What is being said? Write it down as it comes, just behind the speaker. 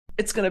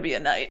It's going to be a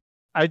night.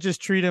 I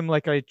just treat him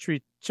like I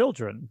treat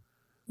children.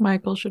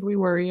 Michael, should we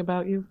worry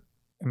about you?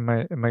 Am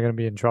I going to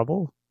be in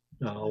trouble?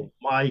 Oh,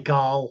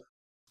 Michael.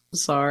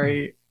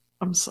 Sorry.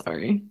 I'm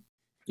sorry.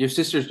 Your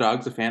sister's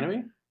dog's a fan of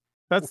me?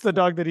 That's the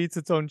dog that eats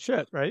its own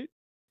shit, right?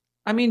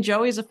 I mean,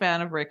 Joey's a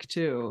fan of Rick,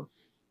 too.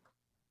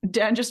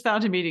 Dan just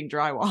found him eating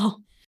drywall.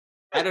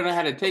 I don't know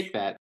how to take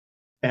that.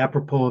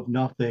 Apropos of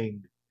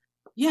nothing.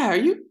 Yeah, are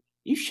you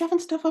shoving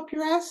stuff up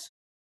your ass?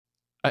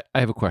 I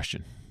have a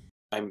question.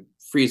 I'm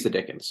freeze the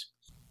Dickens.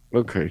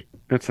 Okay,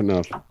 that's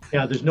enough.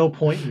 Yeah, there's no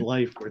point in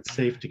life where it's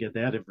safe to get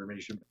that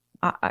information.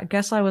 I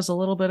guess I was a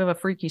little bit of a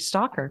freaky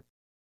stalker.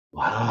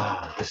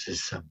 Wow, this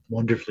is some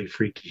wonderfully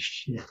freaky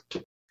shit.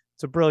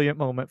 It's a brilliant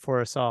moment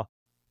for us all.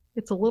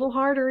 It's a little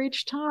harder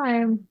each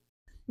time.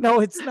 No,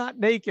 it's not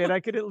naked. I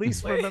could at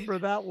least remember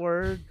that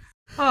word.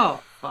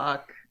 Oh,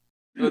 fuck.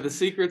 Oh, the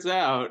secret's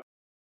out.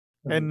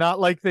 And not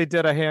like they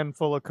did a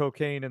handful of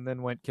cocaine and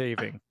then went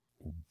caving.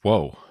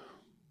 Whoa.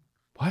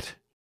 What?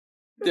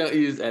 Don't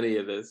use any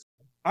of this.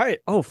 All right.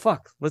 Oh,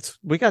 fuck.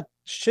 We got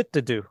shit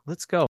to do.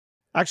 Let's go.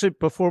 Actually,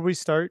 before we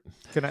start,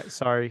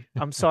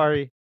 I'm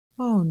sorry.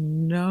 Oh,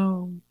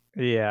 no.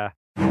 Yeah.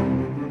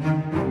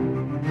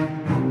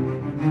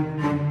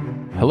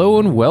 Hello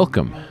and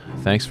welcome.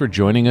 Thanks for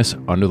joining us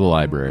under the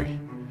library.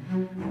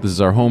 This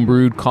is our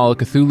homebrewed Call of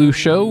Cthulhu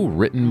show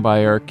written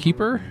by our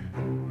keeper,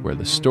 where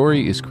the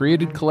story is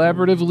created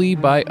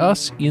collaboratively by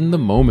us in the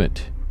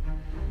moment.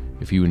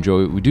 If you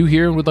enjoy what we do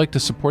here and would like to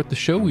support the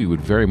show, we would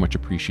very much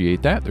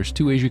appreciate that. There's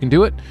two ways you can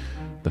do it.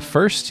 The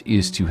first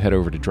is to head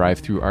over to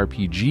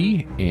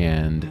DriveThruRPG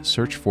and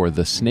search for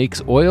The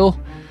Snake's Oil.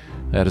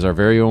 That is our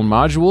very own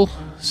module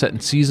set in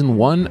Season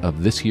 1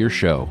 of this here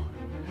show.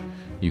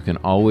 You can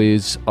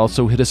always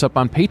also hit us up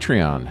on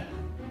Patreon.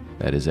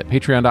 That is at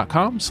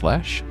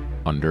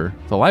patreon.com/under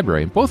the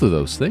library. And both of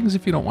those things,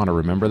 if you don't want to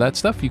remember that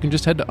stuff, you can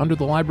just head to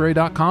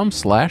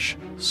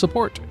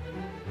underthelibrary.com/support.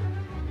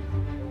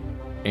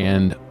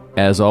 And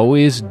as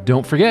always,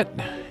 don't forget,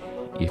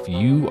 if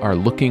you are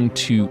looking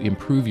to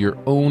improve your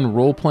own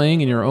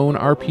role-playing in your own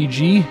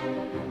RPG,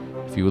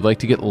 if you would like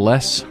to get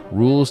less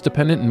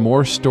rules-dependent and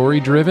more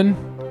story-driven,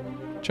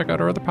 check out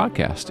our other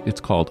podcast.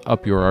 It's called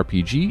Up Your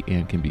RPG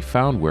and can be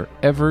found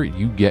wherever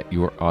you get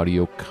your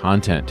audio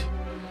content.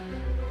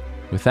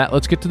 With that,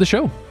 let's get to the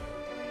show.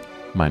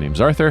 My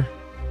name's Arthur.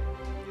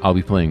 I'll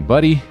be playing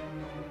Buddy.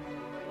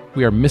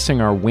 We are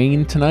missing our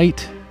Wayne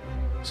tonight,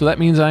 so that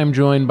means I am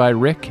joined by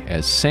Rick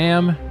as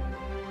Sam,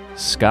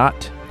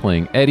 Scott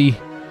playing Eddie,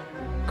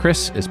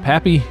 Chris as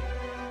Pappy,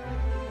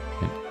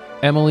 and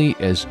Emily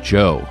as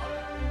Joe.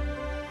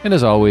 And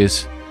as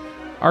always,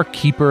 our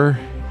keeper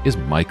is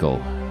Michael.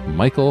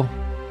 Michael,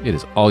 it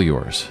is all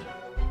yours.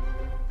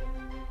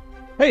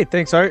 Hey,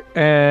 thanks, Art.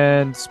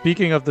 And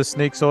speaking of the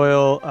Snake's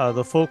Oil,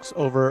 the folks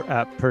over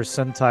at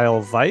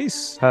Percentile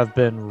Vice have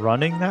been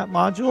running that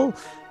module,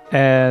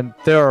 and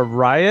they're a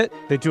riot.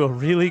 They do a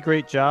really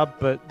great job,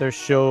 but their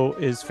show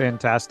is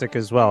fantastic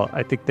as well.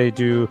 I think they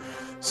do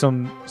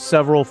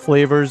several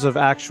flavors of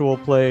actual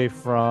play,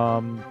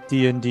 from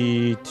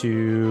D&D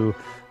to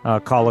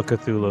Call of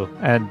Cthulhu,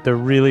 and they're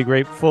really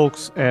great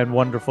folks and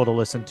wonderful to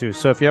listen to.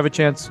 So if you have a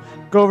chance,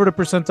 go over to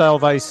Percentile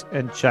Vice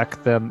and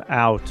check them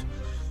out.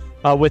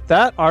 With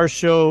that, our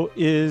show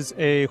is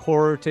a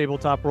horror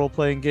tabletop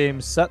role-playing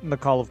game set in the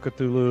Call of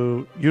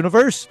Cthulhu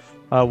universe.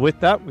 With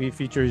that, we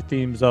feature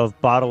themes of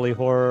bodily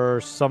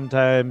horror,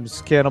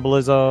 sometimes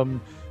cannibalism,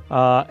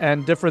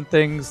 and different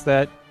things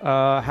that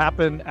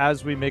happen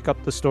as we make up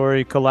the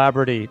story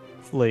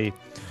collaboratively.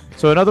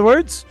 So in other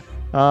words,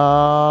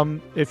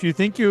 if you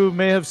think you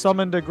may have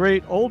summoned a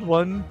great old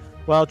one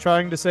while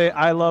trying to say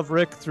I love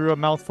Rick through a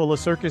mouthful of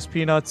circus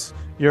peanuts,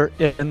 you're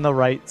in the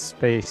right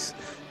space.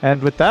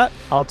 And with that,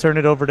 I'll turn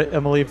it over to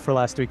Emily for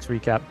last week's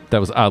recap. That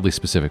was oddly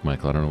specific,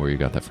 Michael. I don't know where you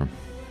got that from.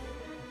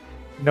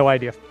 No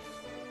idea.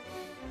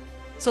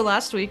 So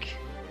last week,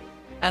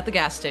 at the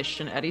gas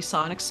station, Eddie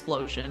saw an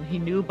explosion. He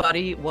knew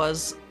Buddy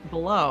was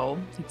below.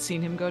 He'd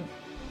seen him go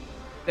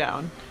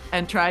down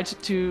and tried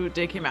to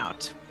dig him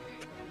out.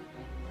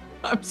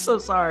 I'm so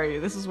sorry.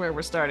 This is where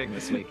we're starting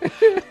this week.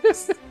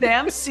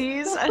 Sam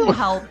sees and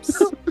helps,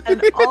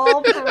 and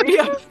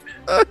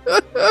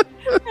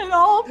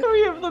all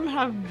three of them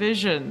have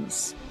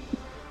visions.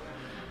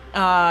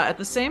 At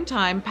the same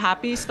time,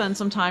 Pappy spends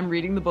some time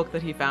reading the book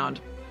that he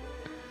found,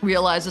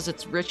 realizes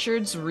it's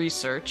Richard's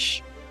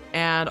research,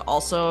 and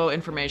also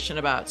information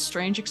about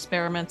strange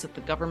experiments at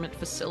the government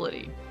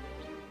facility.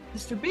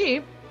 Mr. B,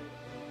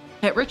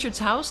 at Richard's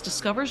house,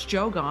 discovers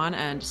Joe gone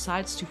and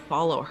decides to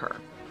follow her.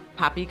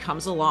 Pappy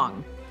comes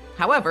along.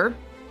 However,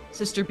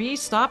 Sister B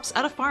stops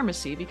at a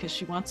pharmacy because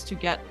she wants to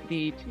get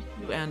the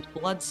tissue and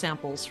blood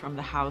samples from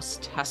the house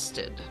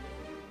tested.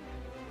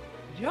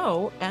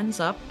 Joe ends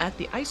up at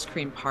the ice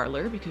cream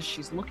parlor because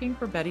she's looking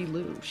for Betty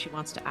Lou. She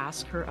wants to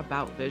ask her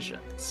about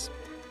visions.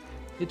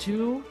 The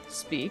two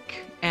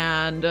speak,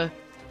 and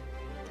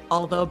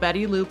although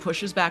Betty Lou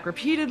pushes back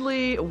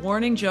repeatedly,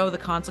 warning Joe the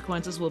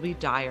consequences will be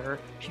dire,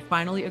 she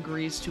finally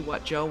agrees to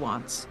what Joe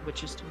wants,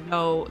 which is to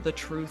know the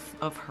truth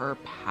of her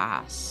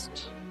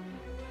past.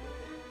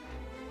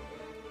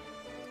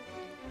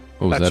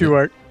 Oh, was That's that you, it?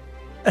 Art.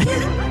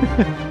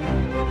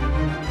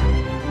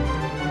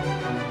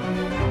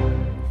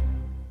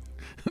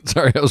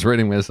 Sorry, I was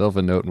writing myself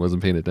a note and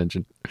wasn't paying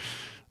attention.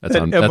 That's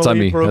That on. That's on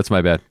Emily me. broke- That's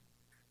my bad.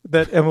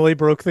 That Emily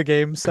broke the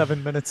game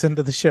 7 minutes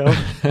into the show.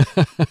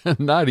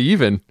 Not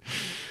even.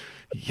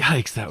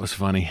 Yikes! That was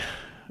funny.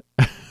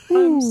 I'm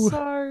Ooh.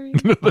 sorry.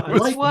 I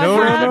like What No,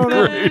 no,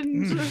 no.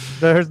 happened?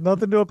 There's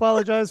nothing to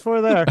apologize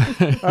for there.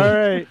 All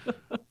right.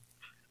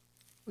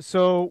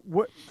 So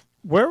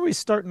where are we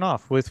starting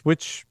off with?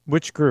 Which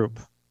group?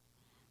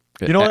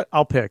 You know what?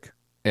 I'll pick.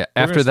 Yeah,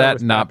 We're after gonna start that,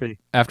 with not Pappy.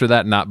 after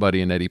that, not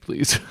Buddy and Eddie,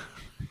 please.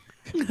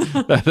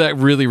 that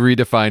really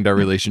redefined our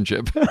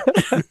relationship.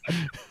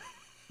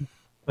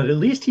 But at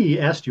least he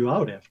asked you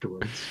out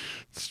afterwards.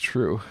 It's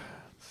true.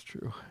 It's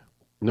true.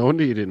 No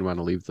wonder you didn't want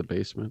to leave the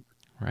basement.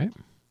 Right?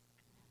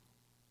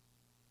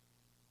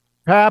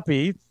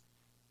 Pappy,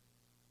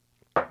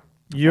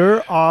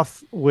 you're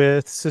off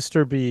with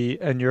Sister B,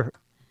 and you're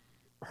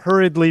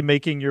hurriedly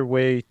making your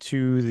way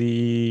to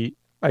the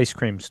ice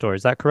cream store.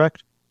 Is that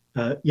correct?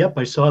 Yep,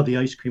 I saw the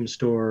ice cream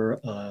store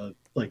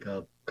like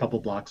a couple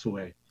blocks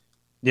away.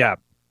 Yeah.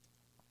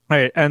 All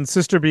right. And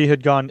Sister B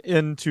had gone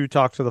in to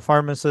talk to the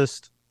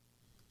pharmacist.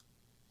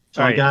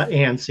 So All I right. got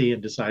antsy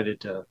and decided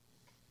to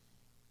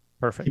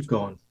Perfect. keep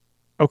going.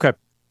 Okay.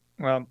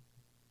 And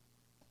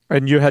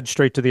you head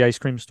straight to the ice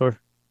cream store?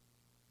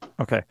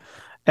 Okay.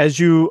 As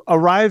you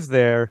arrive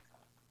there,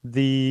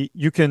 as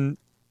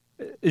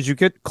you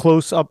get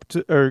closer up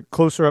to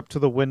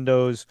the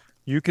windows,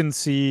 you can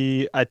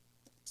see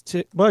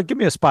well, give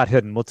me a spot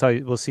hidden.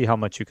 We'll see how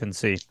much you can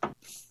see.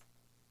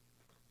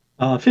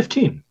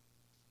 15.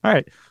 All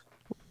right.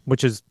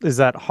 Is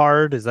that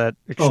hard? Is that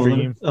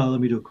extreme? Let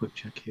me do a quick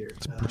check here.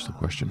 It's a personal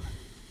question.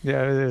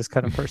 Yeah, it is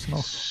kind of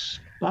personal.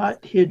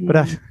 Spot hidden.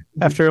 But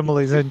after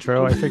Emily's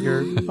intro, I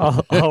figure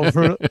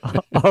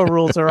all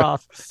rules are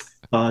off.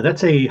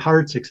 That's a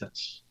hard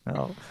success.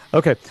 Oh,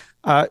 okay.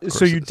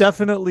 So you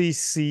definitely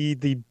see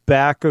the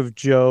back of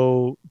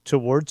Joe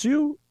towards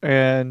you,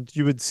 and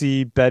you would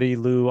see Betty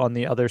Lou on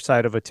the other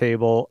side of a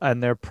table,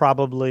 and they're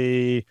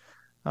probably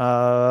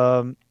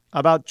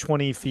about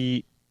 20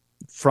 feet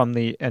from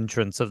the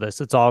entrance of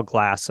this. It's all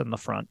glass in the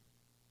front.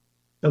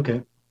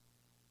 Okay.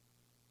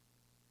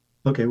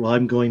 Okay, well,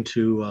 I'm going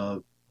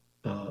to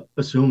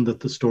assume that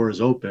the store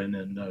is open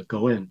and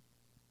go in.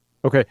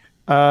 Okay.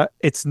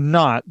 It's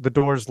not. The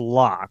door's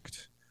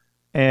locked.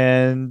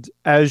 And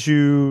as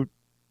you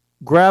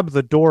grab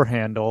the door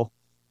handle,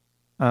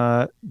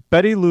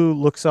 Betty Lou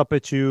looks up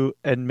at you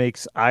and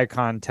makes eye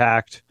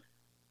contact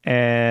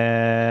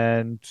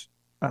and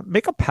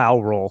make a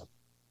POW roll.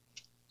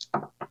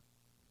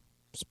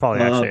 It's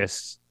probably actually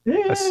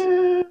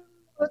Yeah,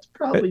 that's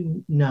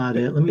probably not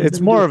it. it's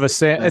more of a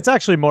sand. It's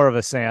actually more of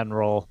a sand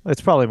roll. It's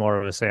probably more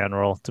of a sand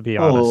roll, to be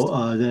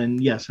honest. Then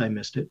yes, I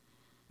missed it.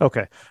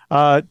 Okay.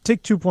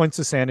 Take 2 points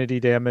of sanity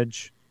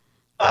damage.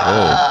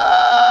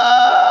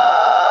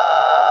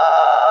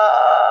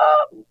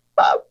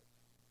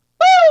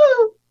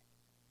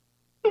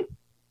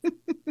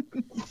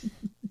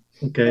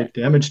 Okay,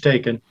 damage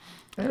taken.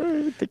 I don't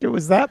even think it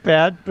was that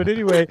bad, but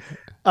anyway,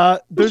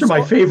 Those are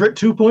my favorite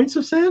 2 points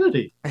of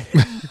sanity.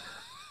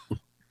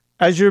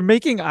 as you're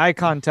making eye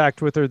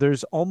contact with her,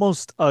 there's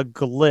almost a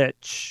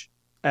glitch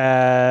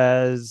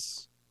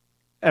as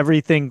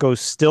everything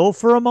goes still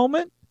for a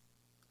moment,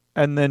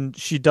 and then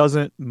she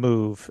doesn't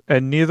move,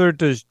 and neither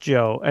does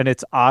Joe, and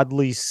it's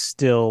oddly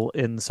still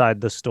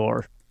inside the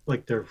store.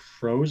 Like they're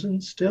frozen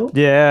still?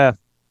 Yeah.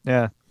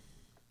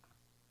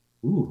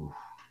 Ooh.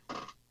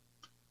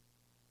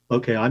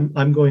 Okay,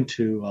 I'm going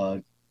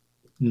to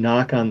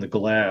knock on the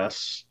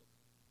glass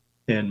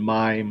and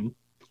mime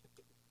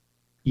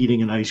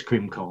eating an ice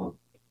cream cone.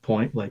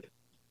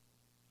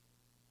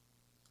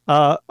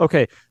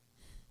 Okay.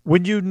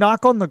 When you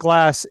knock on the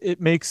glass, it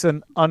makes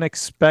an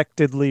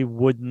unexpectedly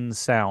wooden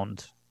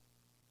sound.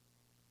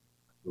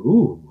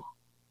 Ooh.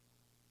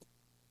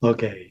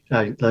 Okay,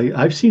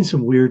 I've seen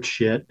some weird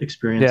shit,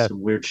 experienced Yeah. some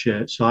weird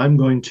shit. So I'm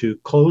going to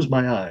close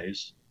my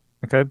eyes,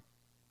 Okay.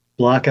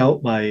 block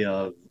out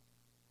my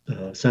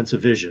sense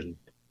of vision,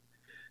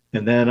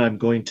 and then I'm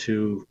going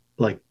to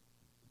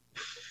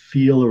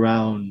feel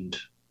around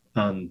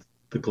on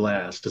the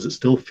glass. Does it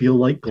still feel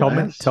like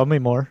glass? Tell me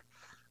more.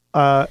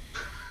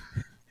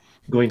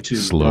 Going to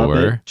rub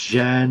Slower. it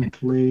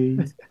gently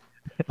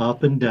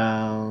up and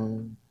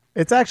down.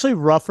 It's actually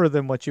rougher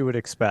than what you would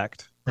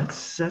expect.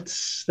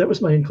 That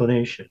was my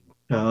inclination.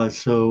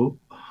 It's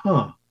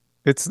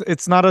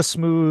It's not a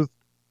smooth,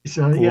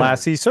 not,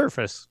 glassy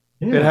surface.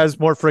 yeah. It has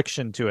more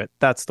friction to it.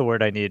 That's the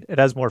word I need. It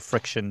has more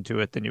friction to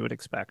it than you would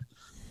expect.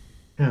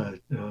 Yeah.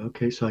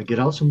 Okay, so I get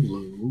out some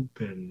lube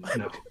and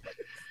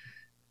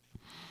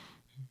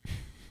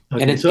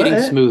Okay, And it's so,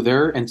 getting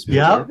smoother and smoother.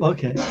 Yeah.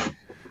 Okay.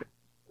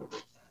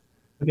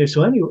 Okay.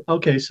 So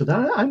anyway, so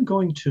that I'm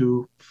going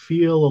to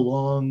feel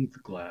along the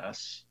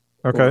glass,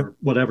 Okay. or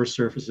whatever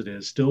surface it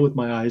is, still with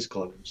my eyes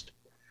closed,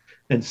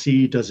 and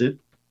see, does it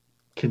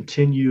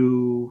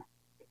continue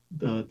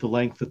the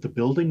length that the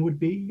building would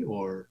be,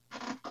 or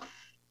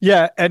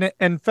Yeah, and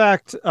in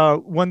fact,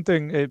 one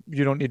thing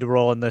you don't need to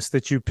roll on this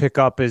that you pick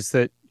up is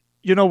that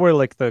where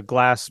like the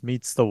glass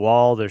meets the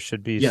wall, there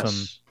should be some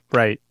Yes.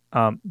 right.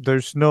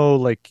 There's no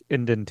like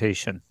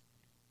indentation.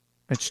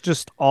 It's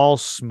just all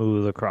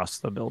smooth across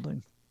the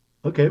building.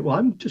 Okay, well,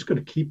 I'm just going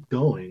to keep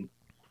going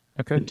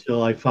Okay.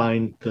 until I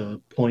find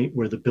the point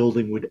where the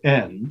building would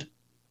end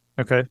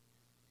Okay.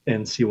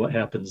 and see what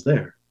happens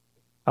there.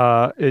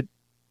 Uh, it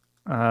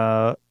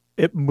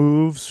it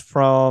moves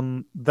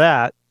from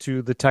that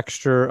to the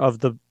texture of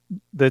the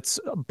that's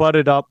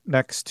butted up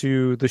next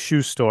to the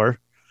shoe store.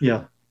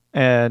 Yeah.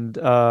 And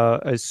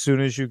as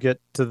soon as you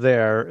get to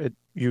there,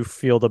 you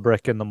feel the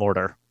brick in the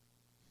mortar.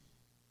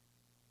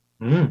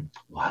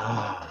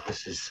 Wow,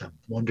 this is some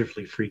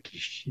wonderfully freaky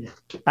shit.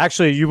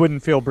 Actually, you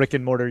wouldn't feel brick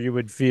and mortar. You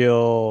would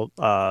feel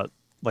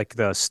like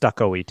the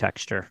stucco-y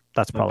texture.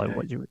 That's probably Okay.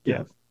 what you would.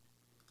 Yeah.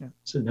 Yeah.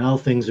 So now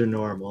things are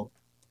normal.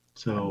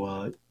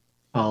 So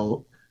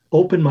I'll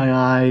open my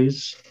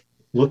eyes,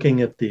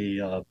 looking at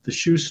the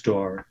shoe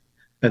store,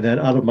 and then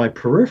out of my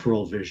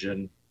peripheral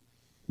vision,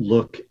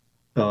 look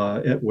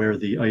at where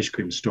the ice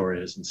cream store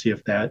is and see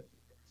if that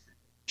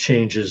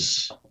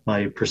changes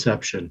my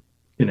perception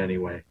in any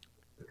way.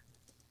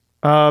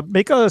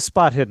 Make a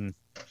spot hidden.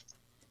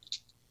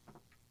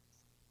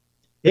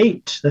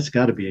 8. That's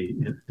got to be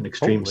an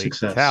extreme Holy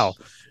success. cow.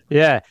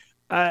 Yeah.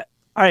 All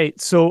right.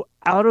 So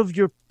out of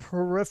your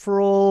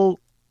peripheral,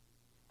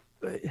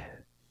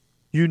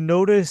 you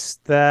notice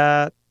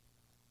that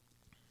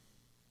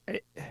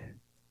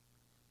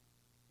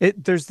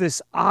there's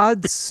this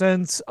odd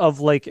sense of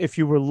like if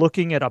you were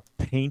looking at a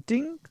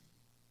painting,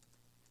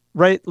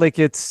 right? Like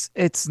it's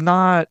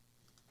not,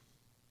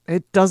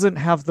 it doesn't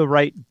have the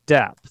right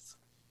depth.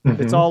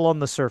 It's all on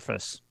the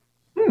surface.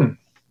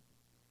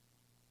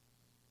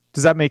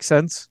 Does that make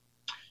sense?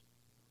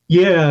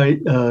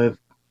 Yeah.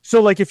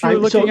 So like if you're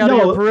looking at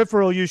your no,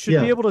 peripheral, you should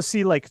yeah. be able to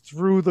see like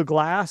through the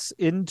glass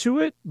into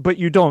it, but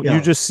you don't. Yeah.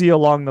 You just see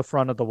along the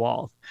front of the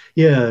wall.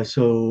 Yeah.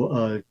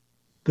 So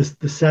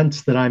the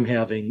sense that I'm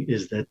having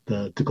is that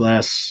the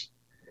glass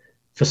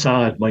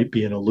facade might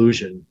be an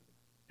illusion,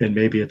 and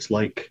maybe it's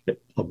like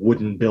a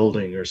wooden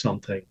building or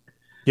something.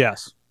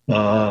 Yes.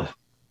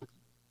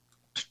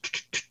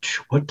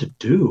 What to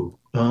do?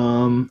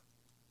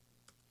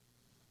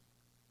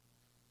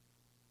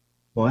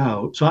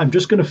 Wow. So I'm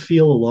just going to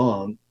feel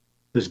along.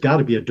 There's got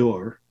to be a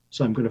door.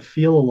 So I'm going to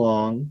feel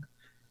along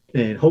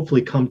and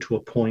hopefully come to a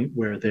point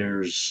where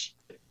there's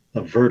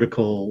a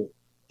vertical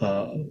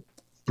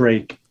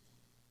break,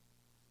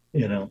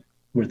 where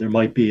there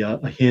might be a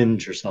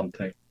hinge or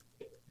something.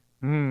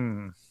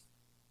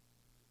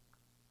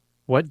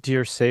 What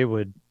Dear Say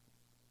would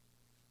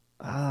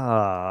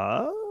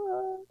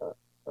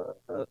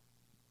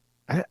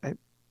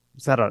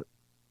is that are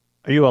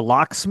you a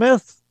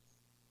locksmith?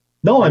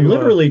 No, I'm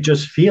literally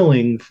just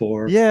feeling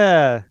for,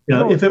 yeah.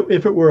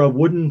 If it were a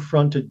wooden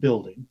fronted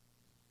building,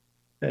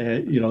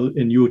 and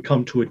you would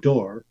come to a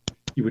door,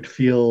 you would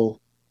feel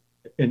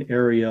an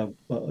area,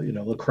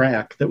 a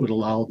crack that would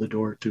allow the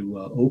door to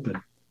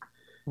open.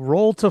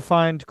 Roll to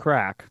find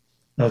crack.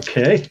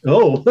 Okay.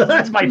 Oh,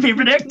 that's my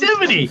favorite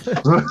activity.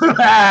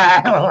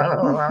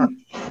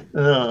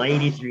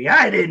 83.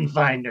 I didn't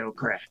find no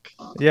crack.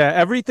 Yeah,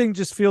 everything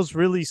just feels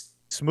really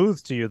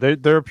smooth to you.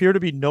 There appear to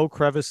be no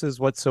crevices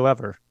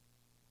whatsoever.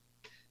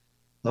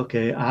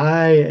 Okay,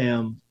 I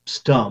am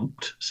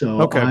stumped,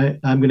 so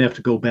I'm going to have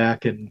to go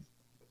back and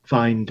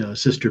find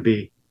Sister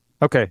B.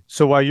 Okay,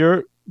 so while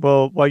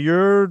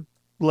you're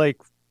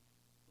like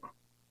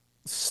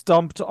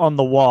stumped on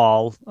the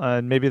wall,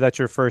 and maybe that's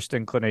your first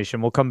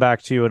inclination. We'll come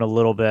back to you in a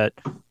little bit.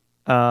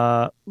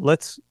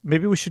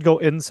 Maybe we should go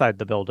inside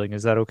the building.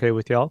 Is that okay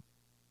with y'all?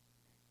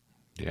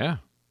 Yeah.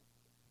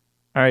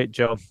 All right,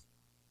 Joe.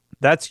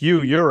 That's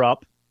you. You're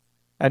up.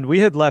 And we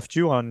had left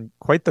you on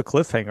quite the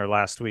cliffhanger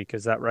last week.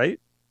 Is that right?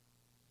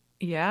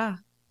 Yeah.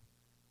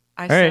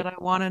 I All said right.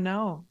 I want to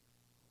know.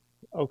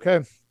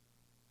 Okay.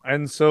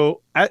 And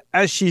so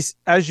as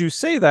you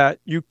say that,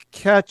 you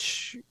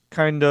catch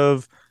kind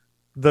of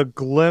the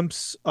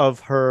glimpse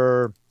of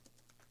her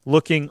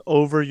looking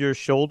over your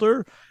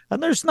shoulder,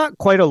 and there's not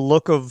quite a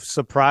look of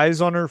surprise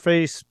on her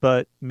face,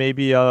 but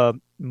maybe a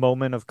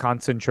moment of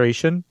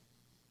concentration.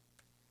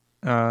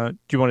 Do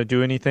you want to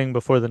do anything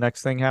before the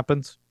next thing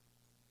happens?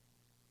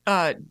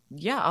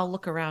 Yeah, I'll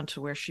look around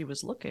to where she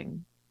was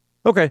looking.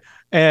 Okay.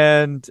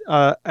 And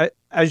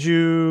as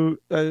you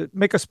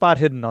make a spot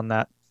hidden on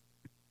that.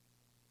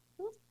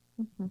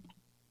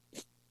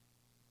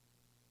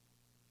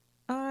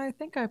 I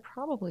think I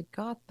probably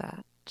got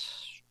that.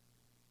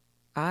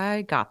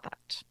 I got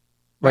that.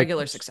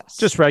 Regular success.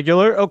 Just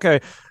regular. Okay.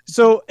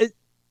 So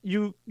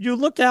you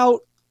look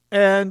out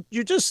and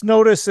you just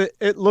notice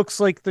it looks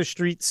like the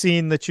street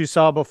scene that you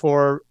saw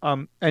before.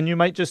 And you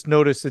might just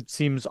notice it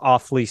seems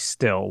awfully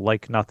still,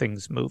 like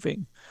nothing's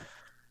moving.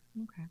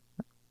 Okay.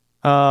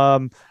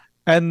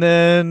 And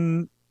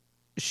then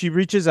she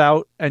reaches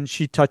out and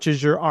she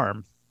touches your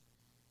arm.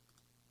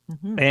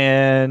 Mm-hmm.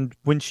 And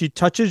when she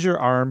touches your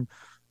arm,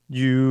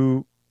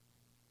 you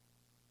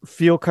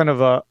feel kind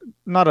of a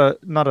not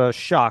a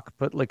shock,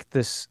 but like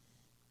this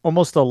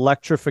almost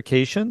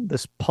electrification,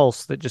 this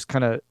pulse that just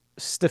kind of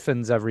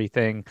stiffens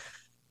everything.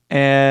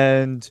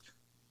 And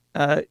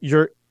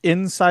you're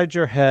inside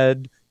your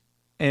head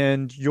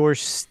and you're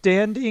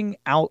standing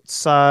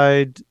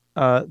outside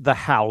the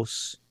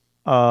house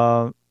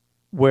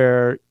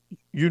where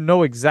you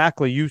know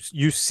exactly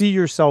you see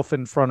yourself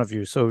in front of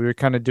you. So you're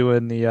kind of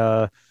doing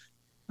the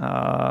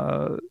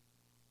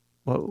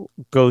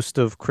Ghost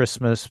of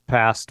Christmas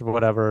Past,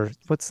 whatever.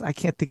 I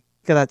can't think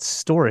of that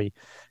story.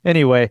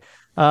 Anyway,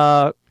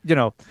 you're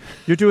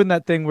doing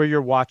that thing where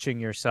you're watching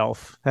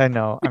yourself. I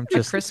know. I'm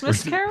just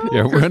Christmas Carol?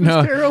 Yeah,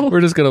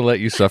 we're just gonna let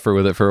you suffer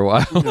with it for a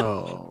while.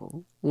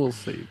 No, we'll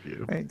save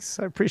you. Thanks.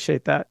 I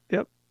appreciate that.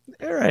 Yep.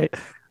 All right.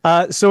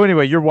 So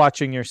anyway, you're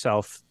watching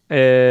yourself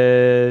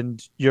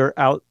and you're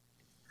out.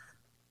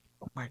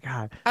 Oh my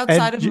God.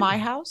 Outside And of my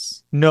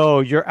house? No,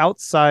 you're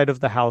outside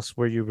of the house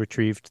where you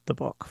retrieved the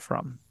book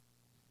from.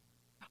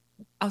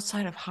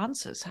 Outside of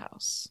Hans's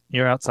house.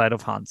 You're outside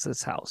of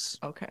Hans's house.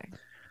 Okay.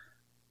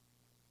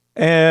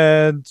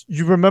 And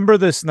you remember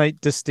this night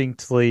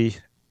distinctly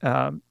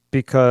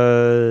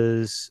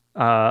because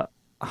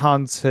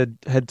Hans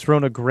had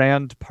thrown a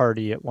grand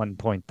party at one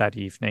point that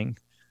evening.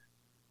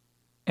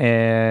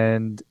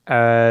 And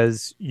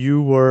as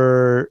you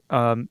were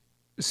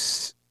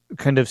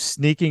kind of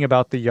sneaking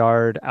about the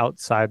yard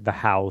outside the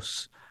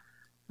house,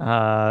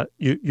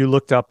 you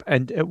looked up,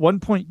 and at one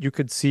point you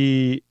could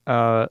see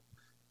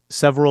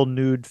several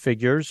nude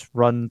figures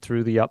run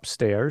through the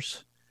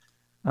upstairs.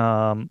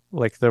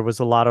 Like there was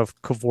a lot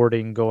of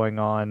cavorting going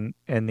on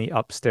in the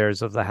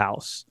upstairs of the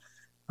house.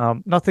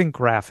 Nothing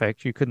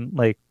graphic. You couldn't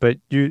but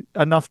you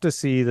enough to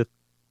see that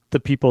the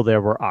people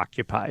there were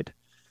occupied.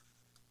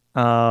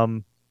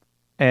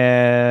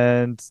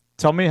 And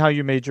tell me how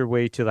you made your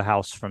way to the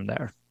house from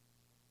there.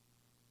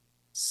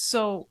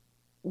 So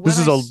this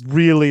is a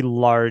really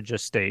large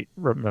estate,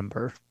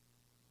 remember?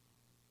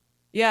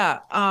 Yeah.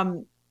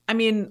 I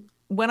mean,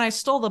 when I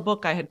stole the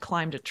book, I had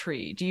climbed a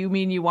tree. Do you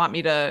mean you want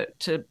me to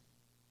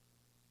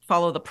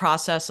follow the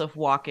process of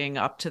walking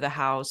up to the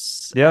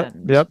house? Yep.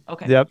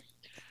 Okay. Yep.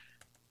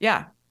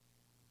 Yeah.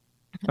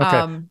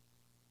 Okay.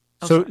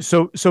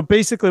 So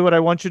basically what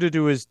I want you to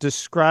do is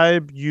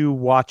describe you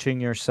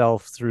watching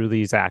yourself through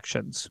these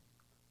actions.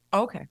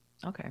 Okay.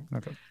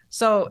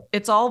 So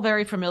it's all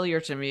very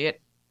familiar to me.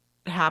 It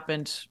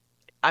happened.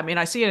 I mean,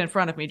 I see it in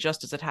front of me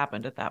just as it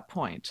happened at that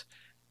point.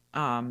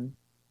 And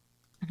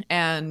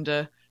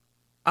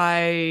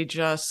I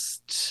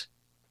just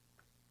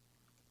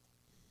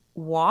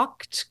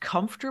walked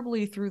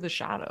comfortably through the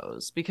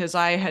shadows because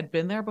I had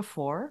been there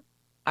before.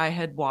 I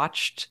had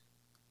watched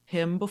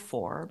him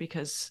before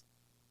because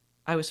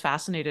I was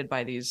fascinated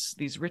by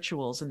these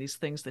rituals and these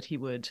things that he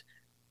would,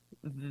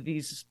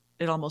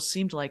 it almost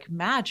seemed like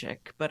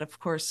magic, but of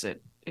course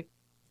it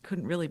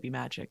couldn't really be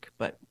magic,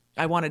 but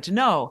I wanted to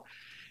know.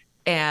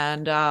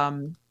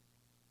 And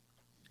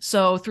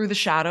so through the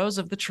shadows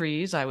of the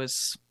trees, I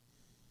was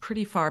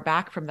pretty far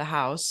back from the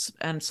house.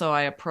 And so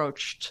I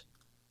approached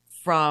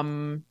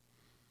from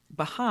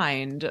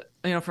behind,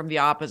 from the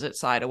opposite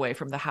side away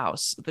from the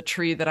house. The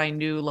tree that I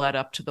knew led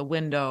up to the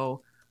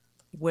window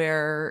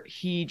where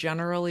he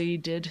generally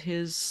did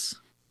his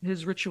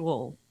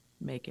ritual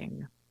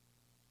making.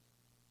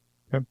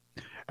 Okay.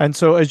 And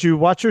so as you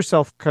watch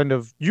yourself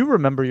you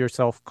remember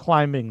yourself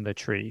climbing the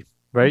tree,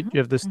 right? You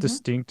have this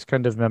distinct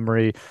kind of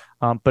memory.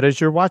 But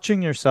as you're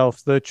watching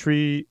yourself, the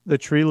tree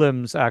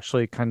limbs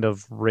actually kind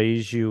of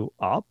raise you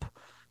up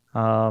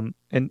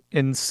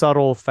in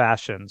subtle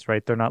fashions,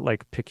 right? They're not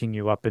like picking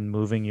you up and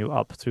moving you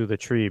up through the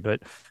tree,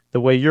 but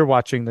the way you're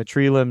watching, the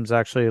tree limbs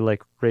actually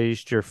like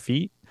raised your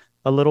feet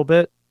a little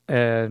bit,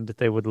 and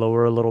they would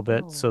lower a little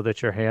bit so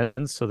that your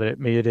hands, so that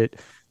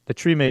the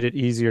tree made it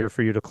easier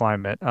for you to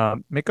climb it.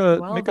 Make a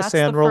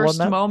sand roll on that. That's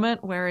the first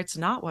moment where it's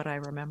not what I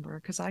remember,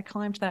 because I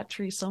climbed that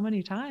tree so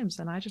many times,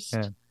 and I just,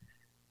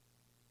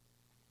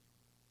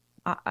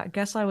 I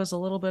guess I was a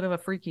little bit of a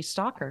freaky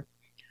stalker.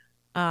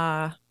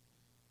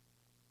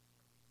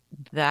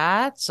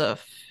 That's a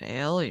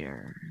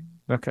failure.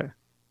 Okay.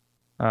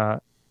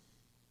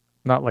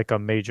 Not like a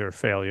major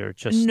failure,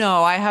 just...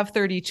 No, I have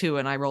 32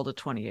 and I rolled a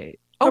 28.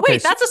 Oh, okay,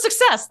 wait, that's a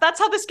success. That's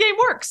how this game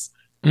works.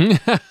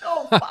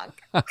 Oh,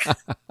 fuck.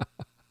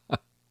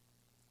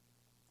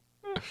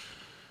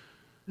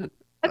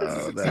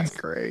 Oh, that's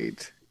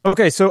great.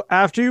 Okay, so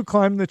after you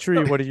climb the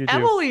tree, what do you do?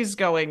 Emily's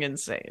going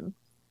insane.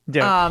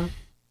 Yeah.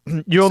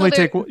 You only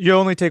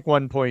take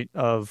 1 point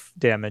of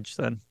damage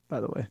then,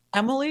 by the way.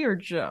 Emily or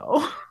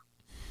Joe?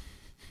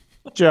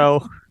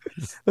 Joe.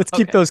 Let's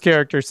keep those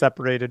characters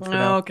separated for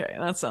now. Okay,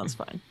 that sounds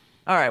fine.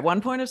 All right, 1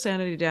 point of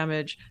sanity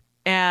damage.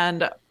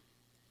 And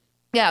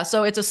yeah,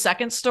 so it's a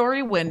second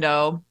story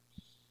window.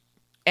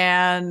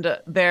 And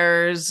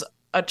there's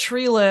a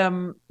tree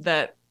limb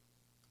that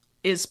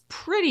is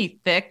pretty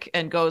thick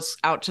and goes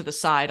out to the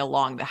side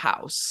along the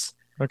house.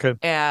 Okay.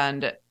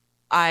 And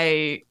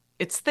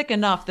it's thick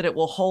enough that it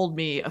will hold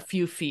me a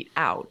few feet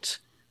out.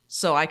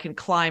 So I can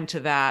climb to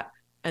that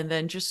and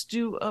then just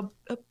do a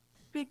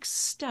big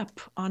step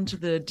onto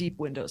the deep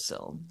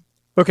windowsill.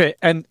 Okay,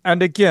 and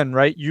again,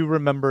 right, you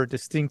remember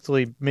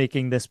distinctly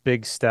making this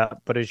big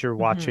step, but as you're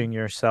watching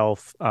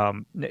yourself,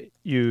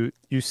 you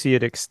see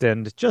it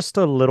extend just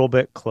a little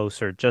bit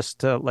closer, just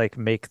to like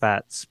make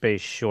that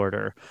space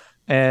shorter.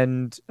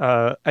 And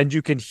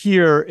you can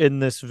hear in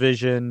this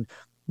vision,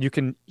 you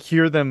can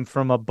hear them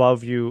from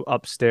above you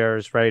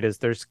upstairs, right? As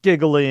there's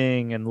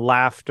giggling and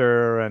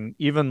laughter and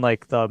even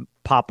like the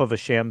pop of a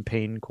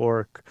champagne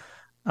cork.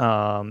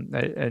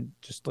 And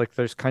just like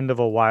there's kind of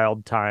a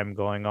wild time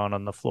going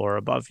on the floor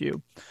above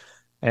you.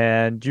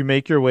 And you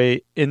make your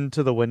way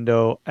into the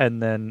window,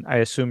 and then I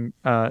assume,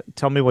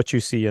 tell me what you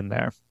see in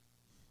there.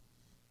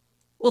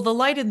 Well, the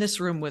light in this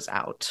room was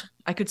out.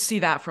 I could see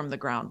that from the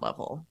ground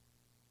level.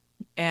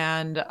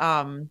 And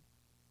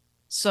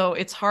so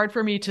it's hard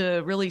for me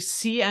to really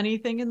see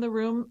anything in the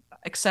room,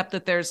 except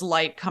that there's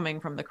light coming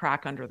from the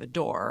crack under the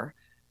door.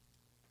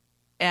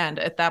 And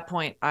at that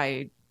point,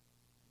 I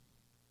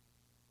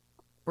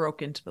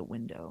broke into the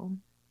window.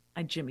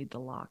 I jimmied the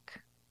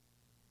lock.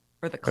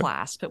 Or the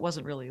clasp. It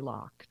wasn't really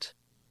locked.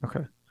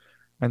 Okay.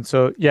 And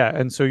so, yeah,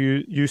 and so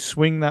you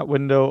swing that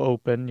window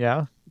open,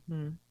 yeah?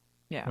 Mm-hmm.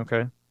 Yeah.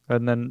 Okay.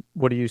 And then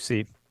what do you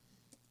see?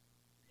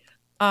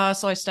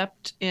 So I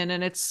stepped in,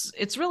 and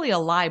it's really a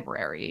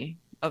library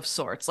of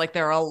sorts. Like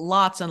there are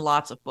lots and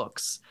lots of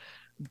books,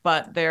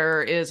 but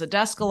there is a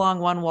desk along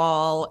one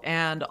wall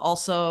and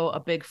also a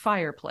big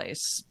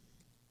fireplace.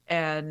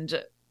 And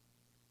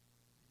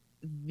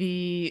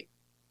the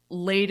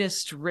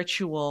latest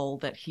ritual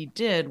that he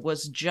did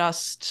was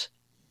just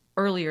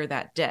earlier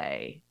that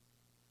day.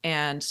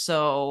 And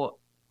so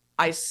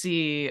I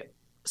see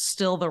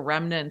still the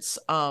remnants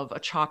of a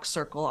chalk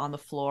circle on the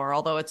floor,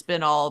 although it's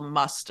been all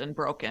mussed and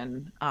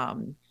broken.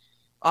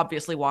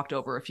 Obviously walked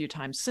over a few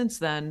times since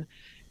then.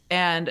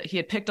 And he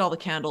had picked all the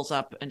candles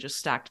up and just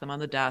stacked them on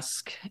the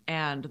desk.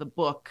 And the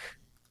book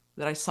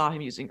that I saw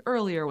him using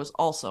earlier was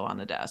also on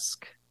the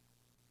desk.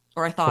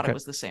 Or I thought it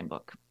was the same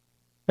book.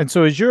 And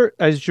so as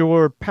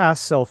your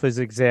past self is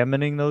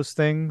examining those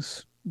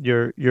things,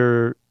 your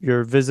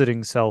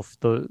visiting self,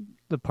 the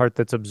part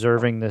that's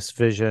observing this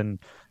vision,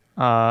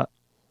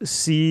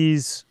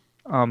 sees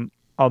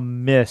a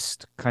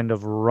mist kind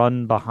of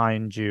run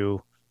behind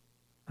you,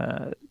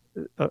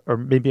 or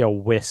maybe a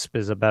wisp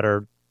is a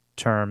better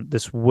term.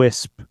 This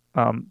wisp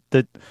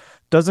that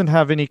doesn't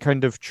have any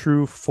kind of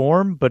true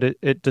form, but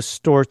it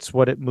distorts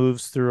what it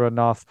moves through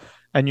enough,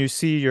 and you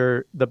see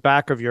the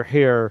back of your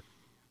hair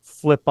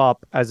flip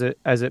up as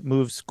it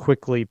moves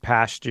quickly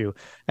past you.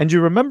 And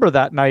you remember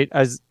that night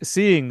as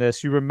seeing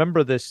this, you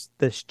remember this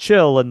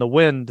chill and the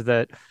wind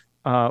that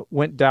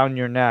went down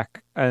your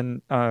neck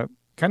and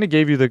kind of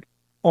gave you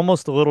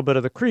almost a little bit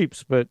of the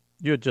creeps, but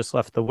you had just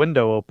left the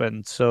window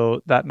open.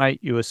 So that night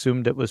you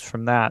assumed it was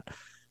from that.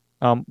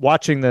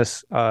 Watching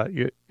this,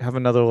 you have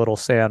another little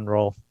sand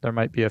roll. There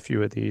might be a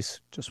few of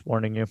these, just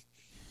warning you.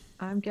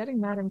 I'm getting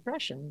that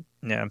impression.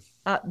 Yeah.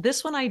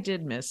 This one I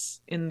did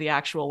miss in the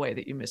actual way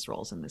that you miss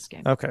rolls in this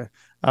game. Okay.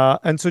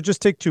 And so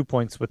just take 2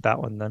 points with that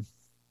one then.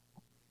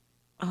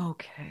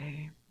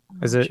 Okay.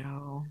 Is it?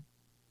 Joe.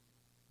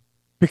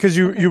 Because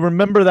you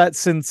remember that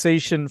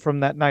sensation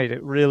from that night.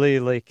 It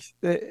really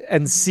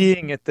and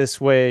seeing it this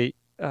way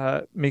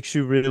makes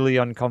you really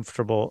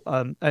uncomfortable.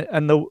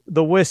 And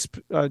the wisp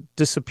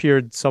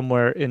disappeared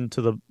somewhere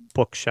into the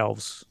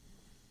bookshelves.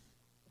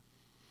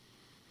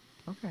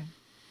 Okay.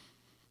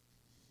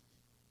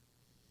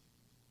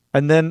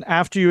 And then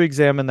after you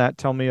examine that,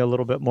 tell me a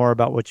little bit more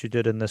about what you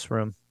did in this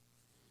room.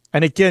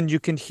 And again,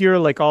 you can hear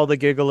like all the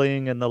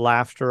giggling and the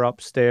laughter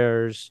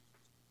upstairs.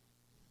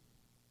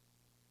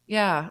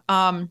 Yeah.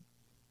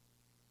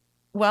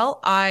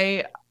 Well,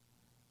 I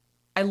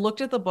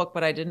looked at the book,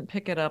 but I didn't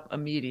pick it up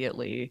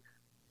immediately.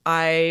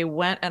 I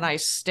went and I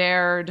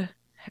stared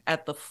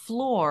at the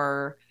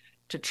floor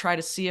to try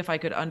to see if I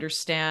could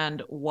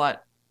understand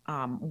what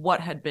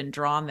had been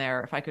drawn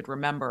there, if I could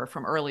remember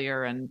from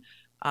earlier. And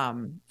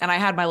I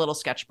had my little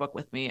sketchbook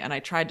with me, and I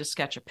tried to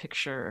sketch a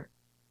picture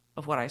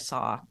of what I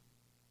saw.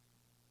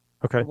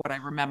 Okay. What I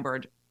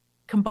remembered,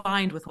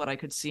 combined with what I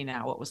could see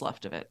now, what was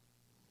left of it.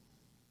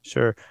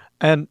 Sure.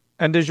 And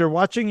as you're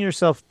watching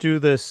yourself do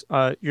this,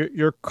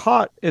 you're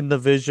caught in the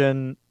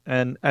vision,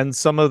 and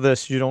some of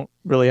this you don't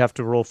really have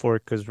to roll for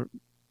it because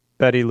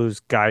Betty Lou's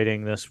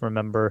guiding this,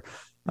 remember.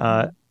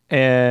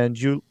 And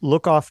you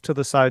look off to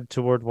the side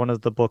toward one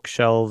of the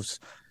bookshelves,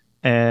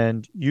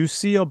 and you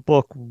see a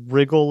book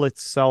wriggle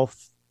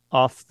itself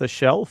off the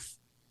shelf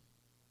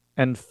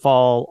and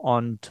fall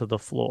onto the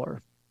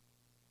floor.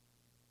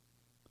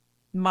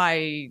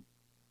 My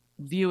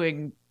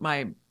viewing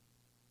my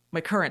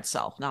current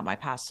self, not my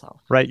past self.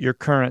 Right, your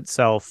current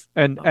self.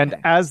 And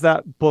as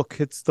that book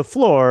hits the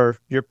floor,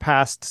 your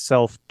past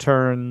self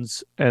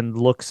turns and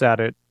looks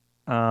at it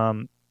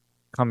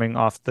coming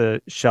off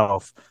the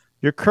shelf.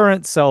 Your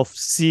current self,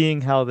 seeing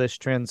how this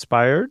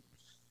transpired,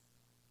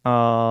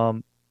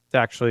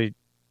 actually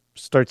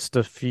starts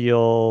to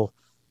feel,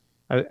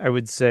 I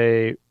would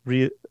say,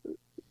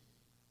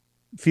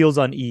 feels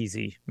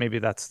uneasy. Maybe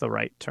that's the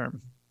right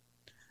term.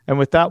 And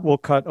with that, we'll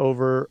cut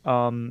over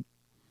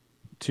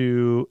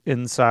to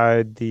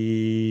inside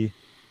the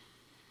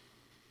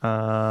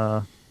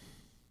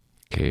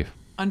Cave.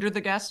 Under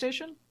the gas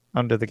station?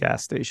 under the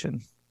gas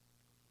station.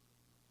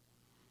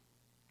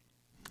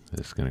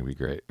 This is going to be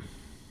great.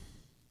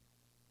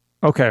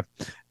 Okay.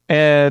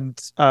 And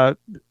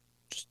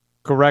just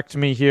correct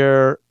me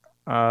here.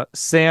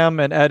 Sam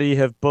and Eddie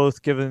have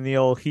both given the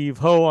old heave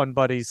ho on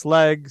Buddy's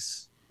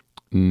legs.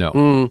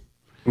 No.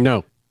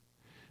 No.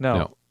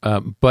 No.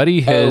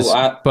 Buddy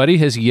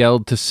has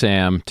yelled to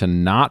Sam to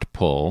not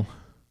pull.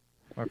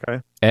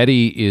 Okay.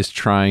 Eddie is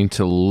trying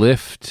to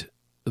lift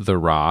the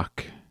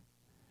rock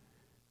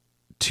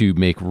to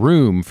make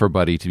room for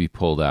Buddy to be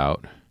pulled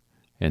out,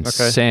 and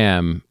Okay.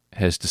 Sam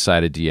has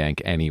decided to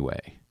yank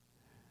anyway.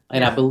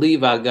 And I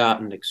believe I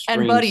got an extreme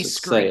And Buddy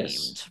success.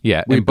 screamed.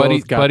 Yeah, We and Buddy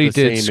both got Buddy the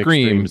did same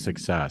scream. extreme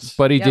success.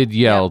 Buddy Yep, did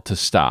yell to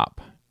stop.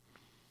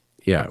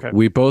 Yeah, Okay.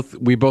 we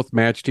both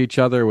matched each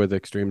other with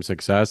extreme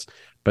success,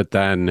 but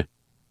then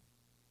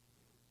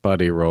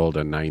Buddy rolled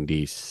a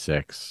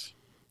 96.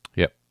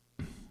 Yep.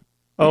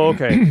 Oh,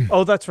 okay.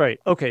 Oh, that's right.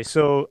 Okay,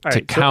 so all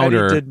right, so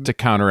Eddie did to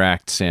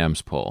counteract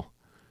Sam's pull.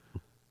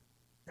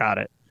 got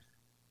it.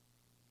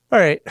 All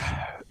right.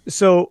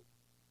 So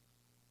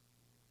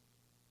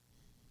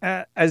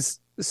as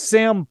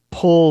Sam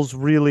pulls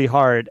really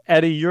hard,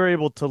 Eddie, you're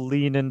able to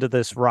lean into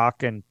this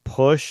rock and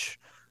push.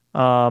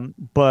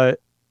 But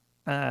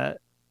you're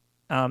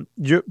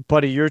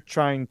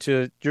trying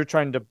to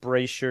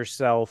brace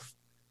yourself,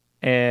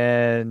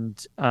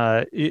 and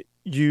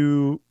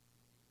you're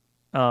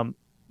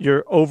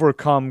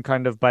overcome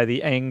kind of by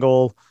the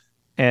angle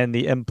and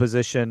the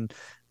imposition,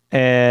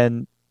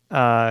 and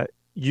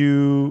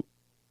you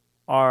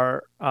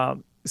are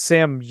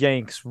Sam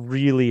yanks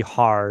really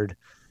hard.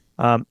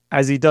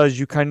 As he does,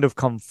 you kind of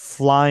come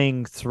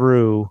flying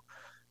through,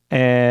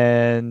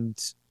 and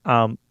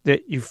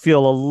that you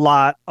feel a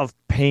lot of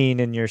pain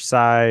in your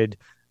side,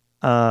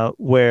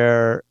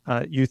 where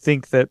you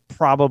think that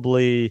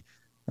probably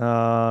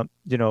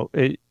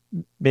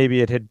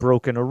maybe it had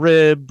broken a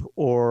rib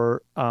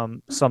or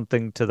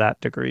something to that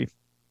degree.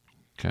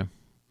 Okay.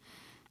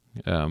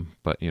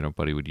 But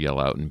Buddy would yell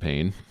out in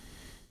pain,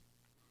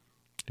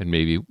 and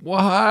maybe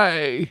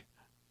why?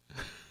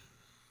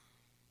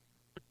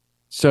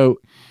 So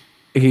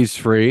he's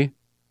free.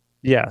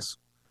 Yes.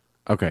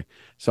 Okay.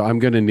 So I'm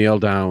going to kneel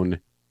down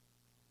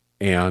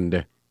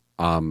and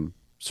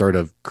sort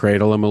of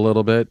cradle him a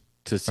little bit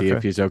to see if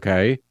Okay. he's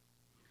okay.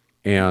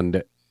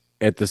 And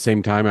at the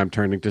same time, I'm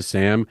turning to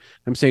Sam.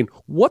 I'm saying,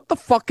 "What the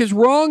fuck is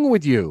wrong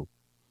with you?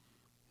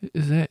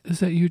 Is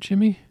that you,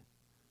 Jimmy?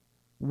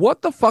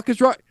 What the fuck is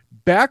wrong?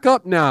 Back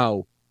up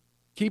now.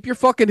 Keep your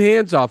fucking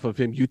hands off of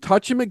him. You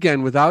touch him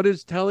again without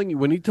his telling you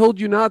when he told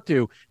you not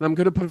to, and I'm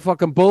going to put a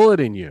fucking bullet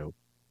in you."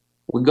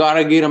 We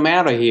gotta get him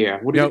out of here.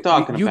 What are you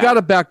talking You about? got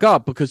to back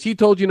up because he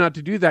told you not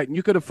to do that, and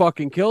you could have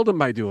fucking killed him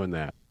by doing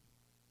that.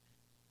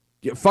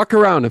 Fuck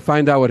around and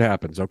find out what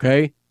happens,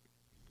 okay?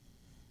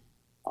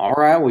 All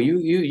right. Well,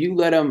 you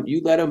let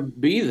him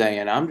be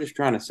then. I'm just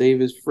trying to save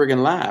his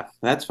friggin' life.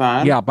 That's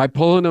fine. Yeah, by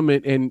pulling him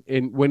in,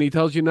 and when he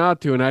tells you not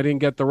to, and I didn't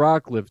get the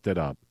rock lifted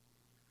up.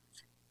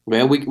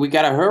 Man, we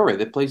gotta hurry.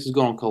 The place is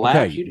going to collapse.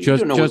 Okay, You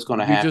don't know what's going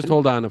to happen. Just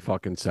hold on a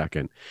fucking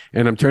second.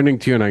 And I'm turning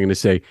to you, and I'm going to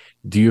say,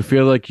 do you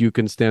feel like you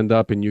can stand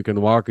up and you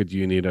can walk, or do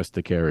you need us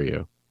to carry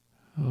you?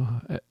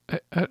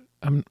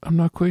 I'm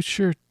not quite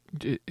sure.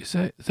 Is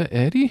that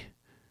Eddie?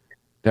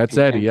 That's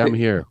Eddie. I'm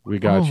here. We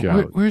got you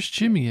out. Where's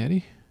Jimmy,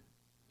 Eddie?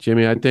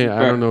 Jimmy, I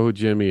don't know who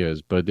Jimmy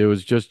is, but it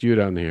was just you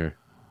down here.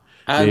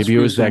 I Maybe it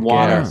was screwed that some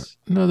water, gas.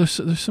 No, there's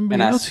somebody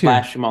and I else here.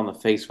 splashed him on the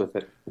face with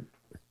it.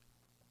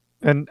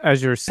 And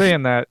as you're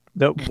saying that,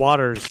 the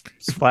water's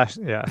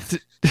splashing. Yeah.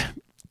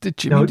 Did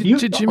Jimmy, Now,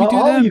 did Jimmy do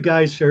all that? you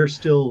guys are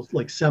still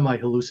like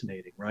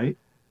semi-hallucinating, right?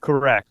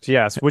 Correct.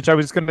 Yes. Which I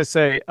was going to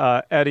say,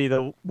 Eddie,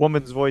 the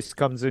woman's voice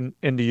comes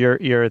into your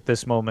ear at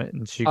this moment,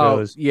 and she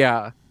goes,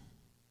 yeah.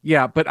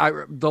 But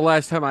the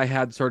last time I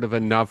had sort of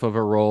enough of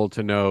a role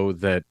to know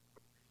that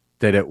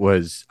it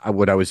was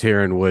what I was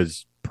hearing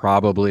was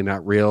probably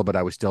not real, but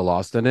I was still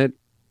lost in it.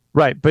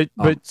 right. But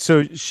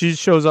so she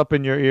shows up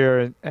in your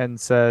ear and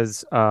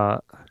says, "Oh,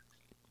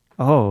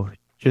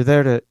 you're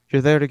there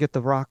to get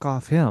the rock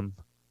off him.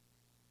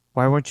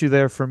 Why weren't you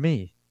there for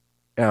me?"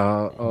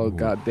 Oh,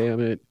 God damn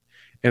it.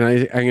 And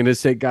I'm going to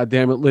say, God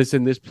damn it,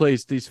 listen, this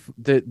place, this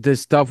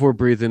stuff we're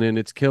breathing in,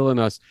 it's killing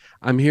us.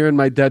 I'm hearing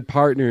my dead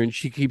partner, and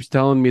she keeps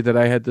telling me that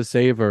I had to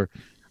save her.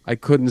 I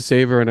couldn't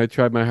save her, and I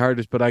tried my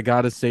hardest, but I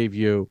got to save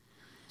you.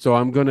 So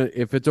I'm going to,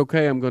 if it's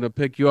okay, I'm going to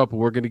pick you up, and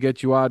we're going to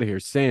get you out of here.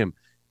 Sam,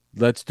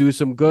 let's do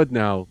some good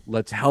now.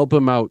 Let's help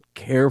him out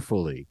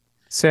carefully.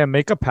 Sam,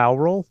 make a POW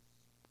roll.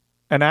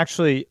 And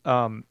actually,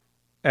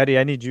 Eddie,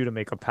 I need you to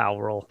make a POW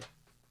roll.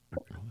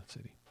 That's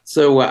Eddie.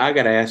 So I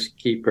got to ask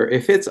Keeper,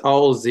 if it's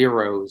all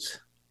zeros,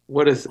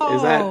 what is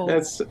that?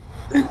 That's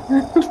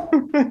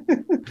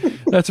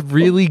That's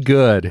really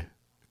good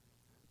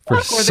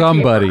for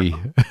somebody.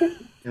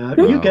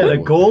 You get a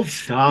gold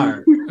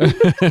star.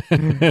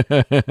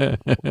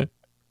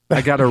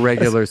 I got a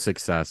regular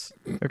success.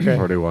 Okay.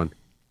 41.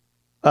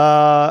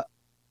 All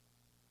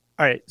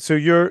right. So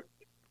you're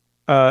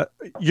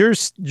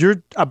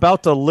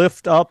about to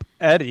lift up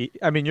Eddie.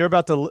 I mean, you're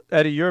about to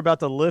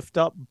lift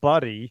up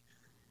Buddy,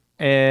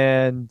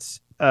 and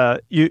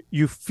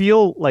you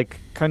feel like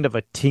kind of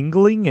a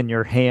tingling in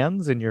your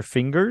hands and your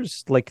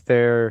fingers, like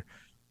they're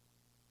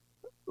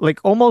like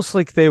almost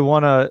like they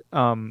want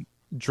to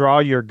draw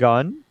your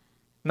gun.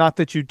 Not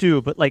that you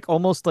do, but like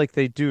almost like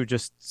they do,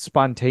 just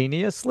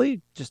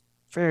spontaneously, just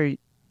very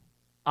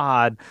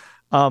odd.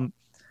 Yeah.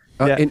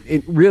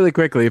 And really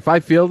quickly, if I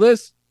feel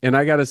this and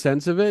I got a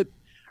sense of it,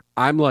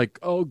 I'm like,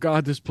 oh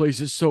God, this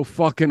place is so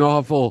fucking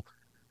awful.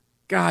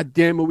 God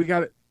damn it, we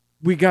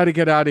got to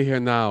get out of here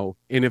now.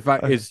 And if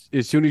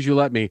as soon as you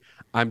let me,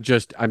 I'm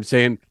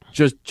saying,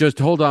 just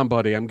hold on,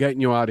 buddy. I'm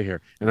getting you out of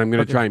here, and I'm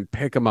gonna try and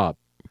pick him up.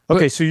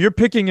 Okay, so you're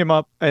picking him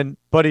up, and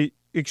Buddy,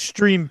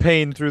 extreme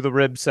pain through the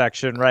rib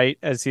section, right,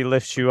 as he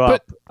lifts you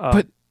up.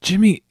 But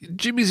Jimmy's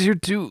here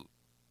too.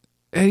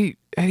 Eddie,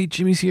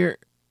 Jimmy's here.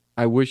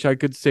 I wish I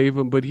could save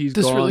him, but he's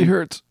This gone. really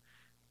hurts.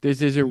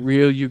 This isn't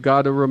real. You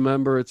got to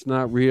remember, it's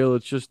not real.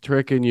 It's just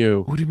tricking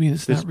you. What do you mean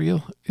it's not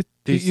real?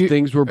 These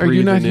things we're are you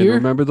breathing not in. here?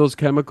 Remember those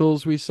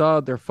chemicals we saw?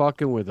 They're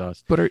fucking with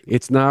us. But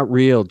it's not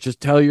real.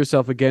 Just tell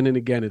yourself again and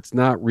again, it's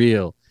not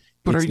real.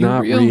 But it's are you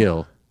not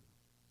real.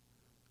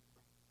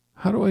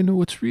 How do I know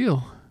what's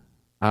real?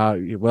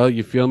 Well,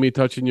 you feel me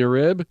touching your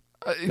rib?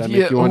 That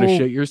make you want to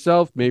shit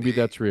yourself? Maybe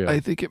that's real.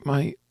 I think it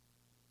might.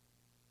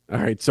 All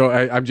right, so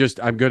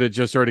I'm gonna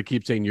just sort of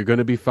keep saying you're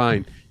gonna be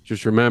fine.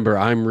 Just remember,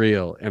 I'm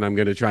real, and I'm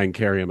gonna try and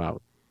carry him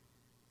out.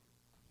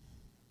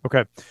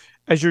 Okay,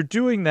 as you're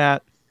doing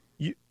that,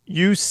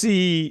 you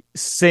see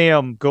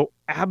Sam go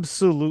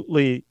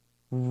absolutely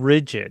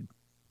rigid.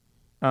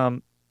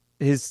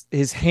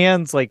 His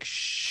hands like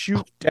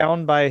shoot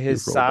down by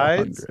his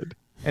sides,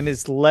 and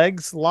his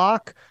legs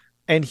lock,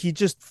 and he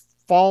just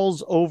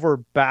falls over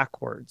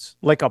backwards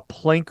like a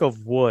plank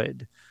of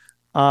wood.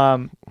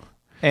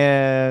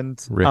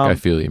 And Rick, I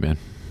feel you, man.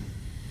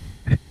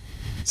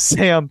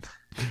 Sam,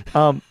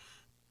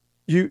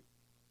 you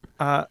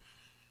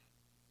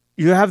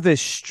have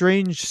this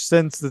strange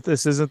sense that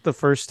this isn't the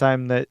first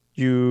time that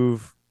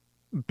you've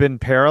been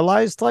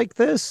paralyzed like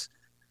this,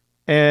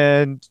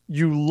 and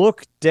you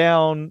look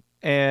down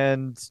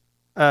and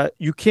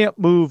you can't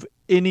move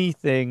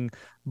anything,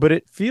 but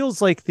it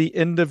feels like the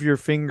end of your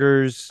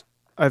fingers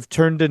have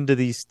turned into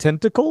these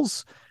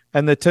tentacles,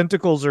 and the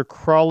tentacles are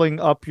crawling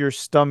up your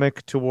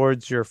stomach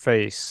towards your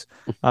face.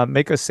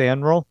 Make a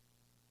sand roll.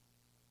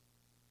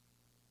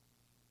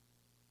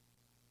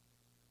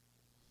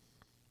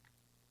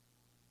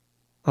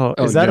 Oh,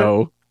 is that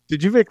no?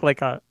 Did you make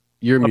like a?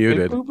 You're a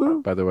muted, big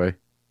boo-boo? by the way.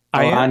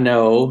 I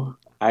know.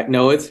 I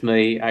know it's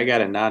me. I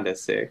got a 9 to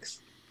 6.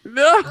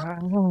 No.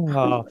 Oh,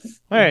 all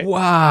right.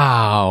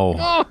 Wow.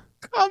 Oh,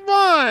 come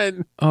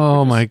on.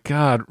 Oh my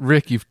God,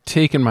 Rick, you've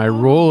taken my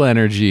roll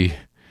energy.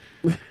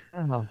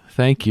 Oh.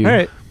 Thank you. All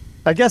right.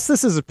 I guess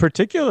this is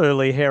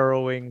particularly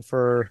harrowing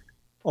for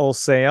old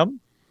Sam.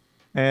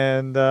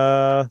 And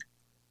oof.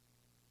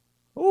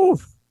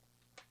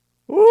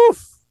 All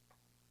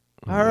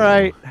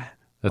right.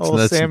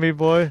 Old Sammy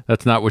boy.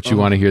 That's not what you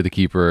want to hear the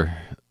keeper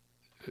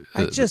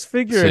I just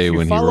figure say if you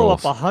when he follow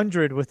up rolls.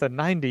 100 with a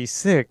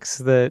 96,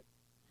 that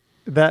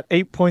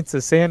 8 points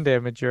of sand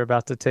damage you're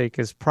about to take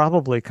is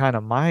probably kind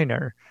of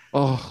minor.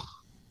 Oh,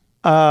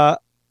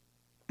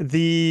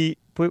 We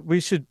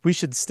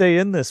should stay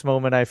in this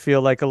moment, I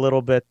feel like, a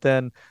little bit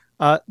then.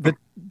 The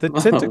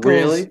tentacles,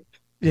 Really?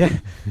 yeah,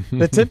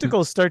 the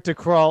tentacles start to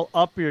crawl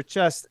up your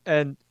chest,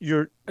 and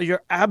you're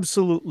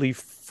absolutely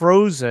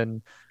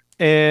frozen,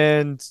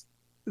 and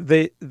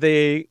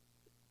they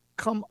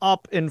come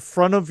up in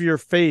front of your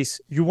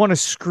face. You want to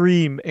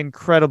scream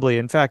incredibly.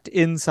 In fact,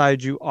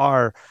 inside you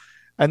are,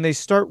 and they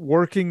start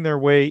working their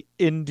way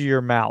into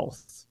your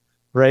mouth,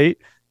 right?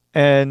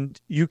 And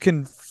you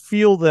can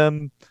feel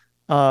them.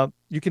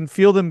 You can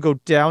feel them go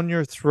down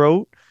your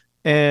throat,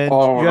 and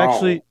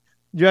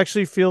you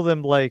actually feel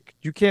them, like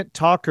you can't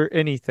talk or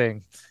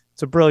anything.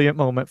 It's a brilliant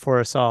moment for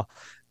us all,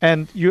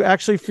 and you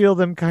actually feel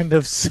them kind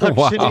of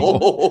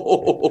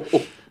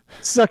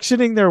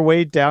suctioning their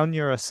way down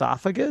your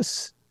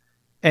esophagus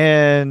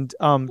and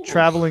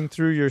traveling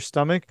through your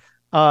stomach.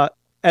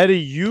 Eddie,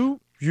 you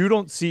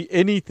don't see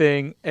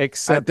anything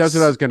except that's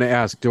what I was going to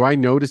ask. Do I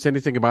notice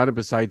anything about it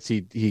besides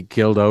he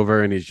killed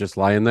over and he's just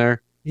lying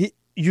there?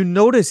 You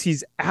notice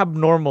he's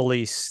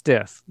abnormally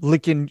stiff,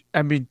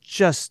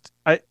 just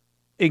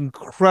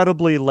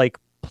incredibly like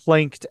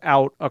planked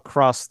out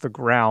across the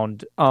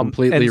ground,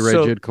 Completely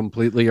rigid,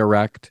 completely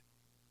erect.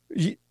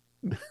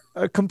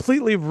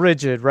 Completely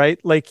rigid,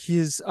 right? Like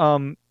his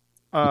hands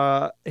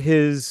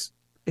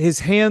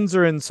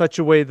are in such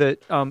a way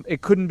that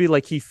it couldn't be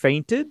like he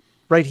fainted,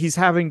 right? He's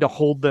having to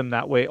hold them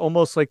that way,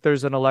 almost like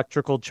there's an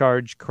electrical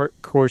charge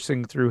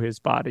coursing through his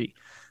body,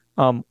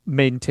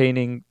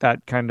 maintaining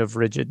that kind of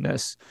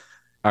rigidness.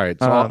 All right.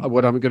 So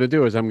what I'm going to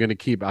do is I'm going to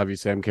keep,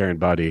 obviously I'm carrying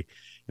Buddy,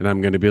 and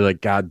I'm going to be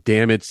like, God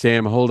damn it,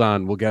 Sam, hold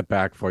on. We'll get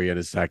back for you in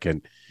a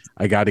second.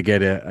 I got to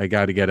get it. I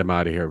got to get him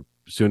out of here.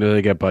 As soon as I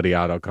get Buddy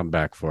out, I'll come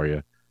back for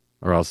you,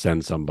 or I'll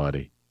send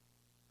somebody.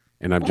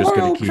 And I'm just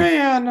gonna keep.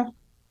 Can.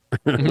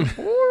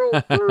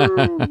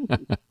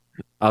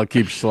 I'll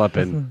keep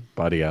schlepping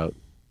Buddy out.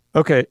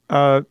 Okay.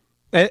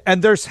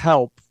 And there's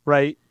help,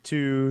 right,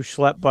 to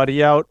schlep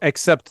Buddy out,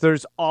 except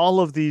there's all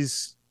of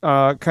these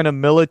kind of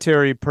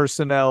military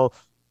personnel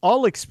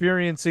all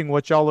experiencing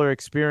what y'all are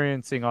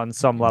experiencing on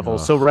some level.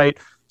 So, right,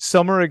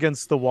 some are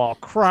against the wall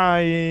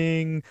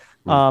crying.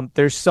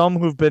 There's some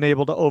who've been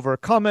able to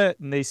overcome it,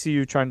 and they see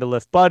you trying to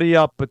lift Buddy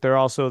up, but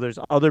there's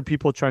other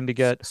people trying to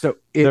get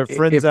their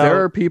friends if out.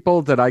 there are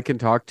people that I can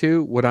talk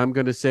to, what I'm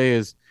going to say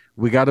is,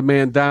 we got a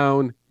man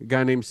down, a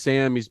guy named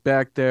Sam. He's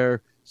back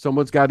there.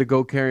 Someone's got to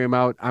go carry him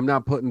out. I'm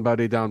not putting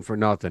Buddy down for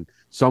nothing.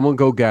 Someone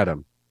go get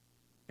him.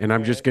 And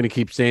I'm just going to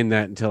keep saying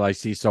that until I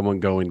see someone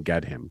go and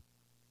get him.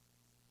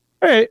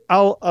 All right.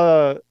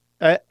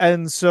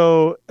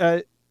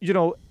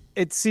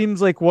 It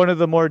seems like one of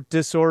the more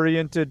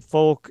disoriented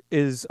folk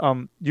is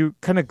you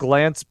kind of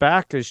glance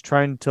back as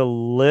trying to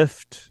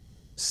lift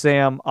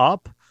Sam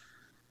up.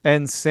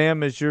 And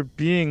Sam, as you're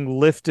being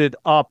lifted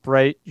up,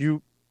 right,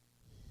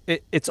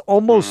 it's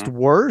almost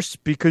worse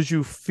because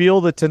you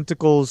feel the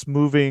tentacles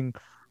moving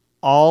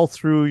all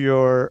through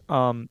your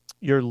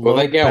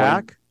lower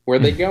back. Where are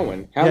they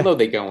going? How low are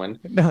they going?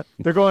 No,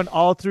 they're going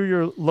all through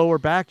your lower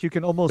back. You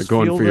can almost They're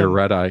going feel for them, your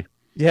red eye.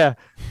 yeah,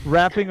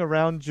 wrapping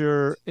around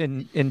your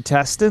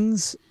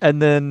intestines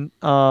and then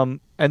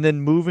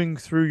moving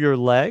through your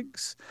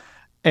legs.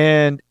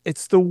 And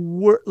it's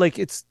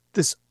it's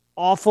this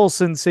awful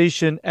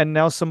sensation, and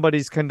now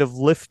somebody's kind of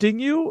lifting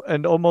you,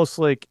 and almost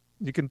like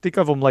you can think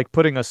of them like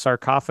putting a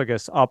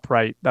sarcophagus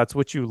upright. That's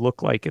what you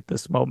look like at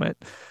this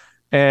moment.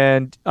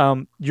 And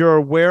you're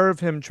aware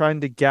of him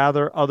trying to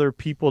gather other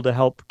people to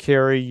help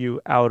carry you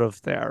out of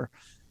there.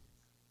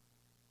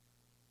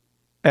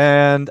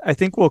 And I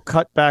think we'll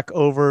cut back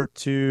over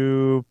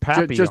to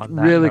Pappy. Just on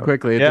that really note.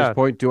 quickly, at this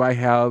point, do I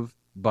have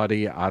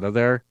Buddy out of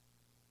there?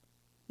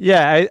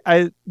 Yeah,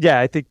 I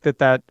think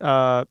that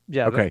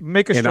Okay.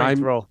 Make a And strength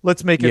I'm- roll.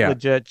 Let's make it Yeah.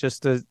 legit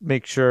just to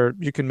make sure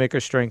you can make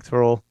a strength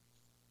roll.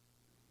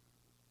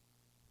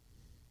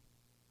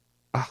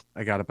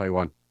 I got it by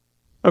one.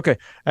 Okay.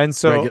 And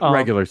so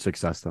Regular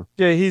success, though.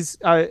 yeah, he's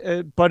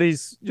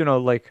Buddy's,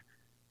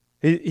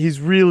 he's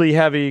really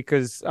heavy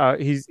because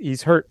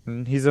he's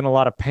hurting. He's in a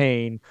lot of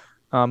pain.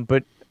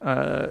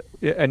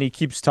 And he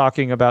keeps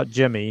talking about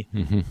Jimmy.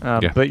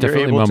 But you're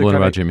definitely able to mumbling kinda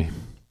about Jimmy.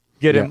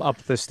 get him up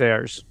the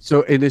stairs.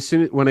 So, and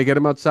when I get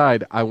him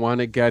outside, I want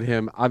to get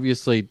him,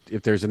 obviously,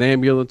 if there's an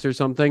ambulance or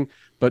something,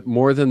 but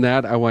more than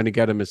that, I want to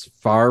get him as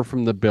far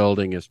from the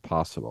building as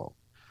possible.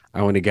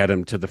 I want to get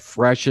him to the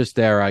freshest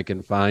air I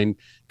can find,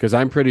 because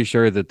I'm pretty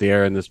sure that the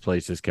air in this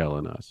place is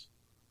killing us.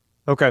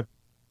 Okay.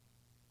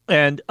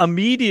 And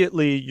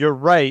immediately, you're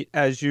right.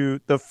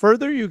 The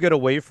further you get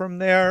away from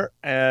there,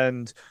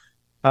 and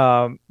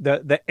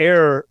the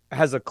air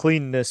has a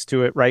cleanness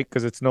to it, right?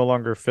 Because it's no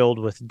longer filled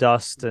with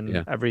dust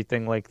and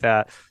everything like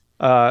that.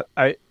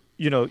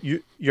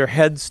 Your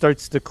head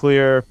starts to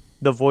clear.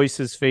 The voice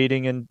is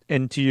fading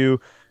into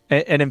you,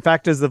 and in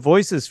fact, as the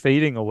voice is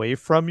fading away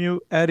from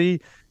you,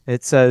 Eddie,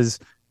 it says,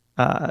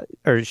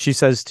 or she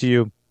says to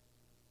you,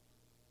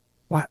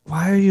 "Why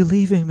are you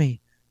leaving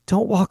me?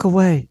 Don't walk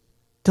away.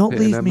 Don't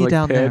leave me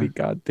down Patty, there."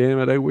 God damn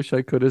it! I wish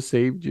I could have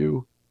saved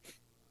you.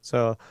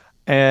 So,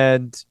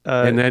 and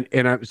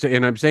I'm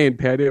saying,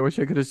 Patty, I wish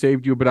I could have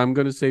saved you, but I'm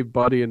going to save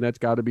Buddy, and that's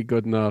got to be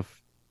good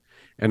enough.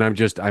 And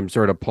I'm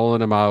sort of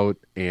pulling him out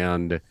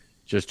and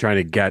just trying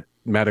to get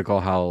medical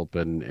help,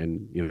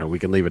 and we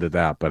can leave it at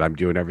that. But I'm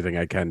doing everything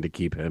I can to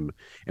keep him,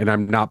 and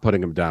I'm not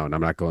putting him down.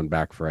 I'm not going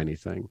back for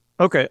anything.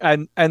 Okay,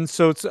 and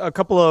so it's a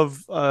couple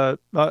of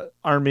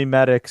army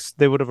medics.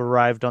 They would have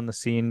arrived on the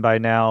scene by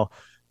now,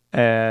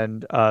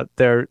 and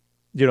they're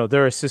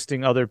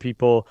assisting other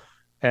people,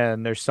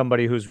 and there's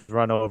somebody who's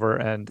run over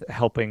and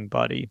helping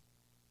Buddy.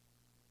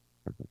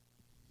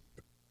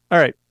 All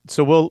right,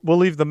 so we'll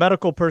leave the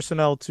medical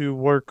personnel to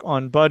work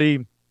on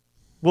Buddy.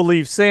 We'll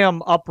leave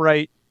Sam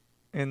upright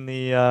in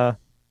the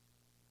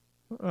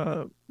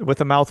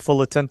with a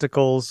mouthful of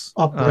tentacles,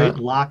 Upright,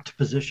 locked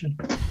position.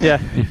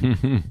 Yeah.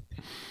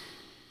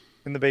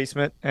 In the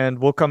basement, and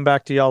we'll come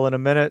back to y'all in a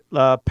minute.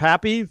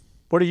 Pappy,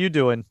 what are you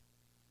doing?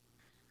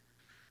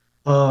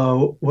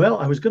 Well,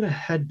 I was going to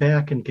head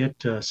back and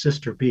get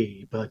Sister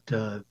B, but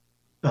then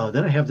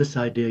I have this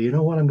idea. You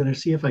know what? I'm going to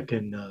see if I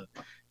can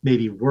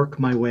maybe work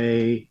my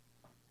way.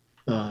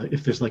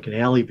 If there's like an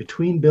alley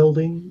between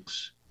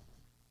buildings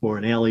or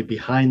an alley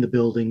behind the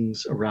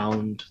buildings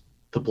around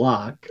the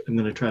block, I'm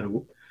going to try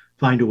to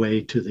find a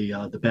way to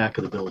the back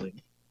of the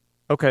building.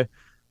 Okay.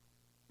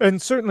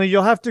 And certainly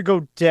you'll have to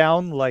go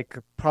down like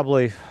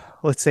probably,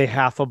 let's say,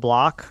 half a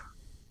block,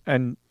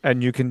 and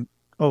you can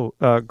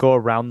go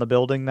around the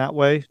building that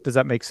way. Does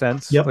that make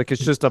sense? Yep. Like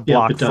it's just a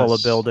block full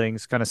of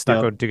buildings kind of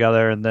stuck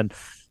together. And then,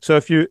 so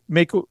if you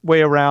make a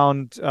way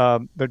around,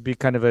 there'd be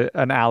kind of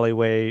an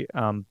alleyway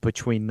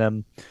between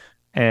them,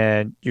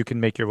 and you can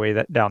make your way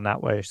down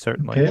that way,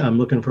 certainly. Okay, I'm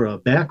looking for a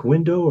back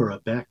window or a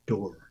back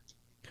door.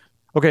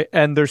 Okay,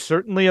 and there's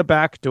certainly a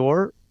back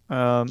door.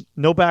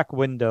 No back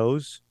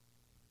windows.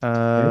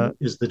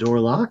 Is the door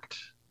locked?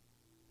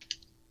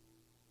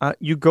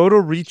 You go to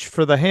reach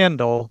for the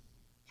handle,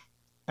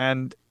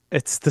 and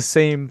it's the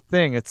same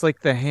thing. It's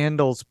like the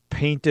handle's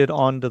painted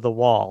onto the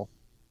wall.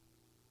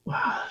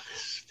 Wow,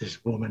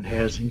 this woman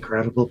has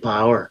incredible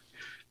power.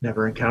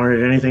 Never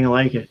encountered anything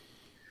like it.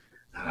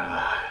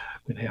 I'm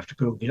gonna have to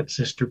go get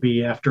Sister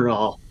B after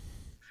all,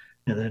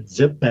 and then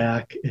zip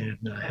back and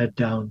head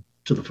down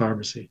to the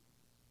pharmacy.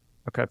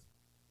 Okay.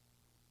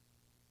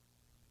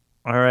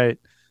 All right.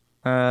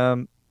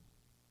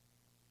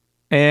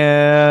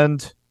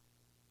 And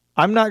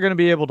I'm not going to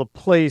be able to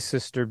play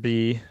Sister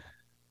B,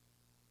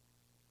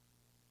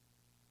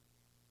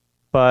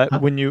 but I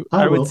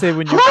would say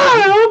when you,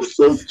 Hi, I'm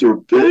Sister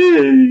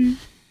B.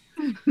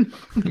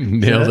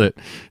 Nailed it.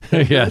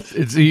 Yeah,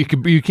 it's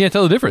you can't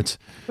tell the difference.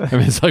 I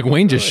mean, it's like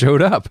Wayne just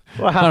showed up.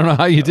 Wow. I don't know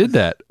how you did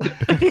that.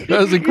 That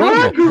was I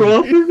incredible. grew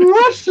up in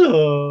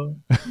Russia.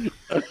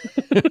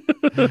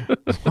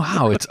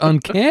 Wow, it's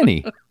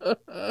uncanny.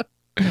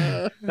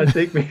 I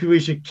think maybe we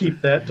should keep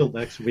that till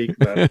next week,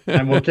 but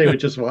I'm okay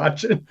with just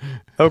watching.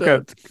 okay.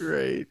 That's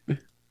great.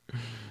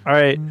 All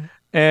right.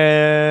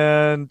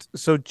 And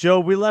so, Joe,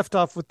 we left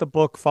off with the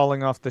book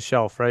falling off the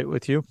shelf, right?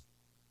 With you?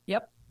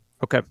 Yep.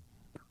 Okay.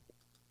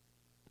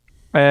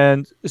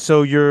 And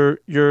so your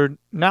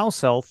now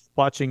self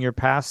watching your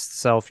past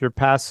self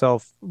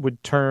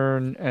would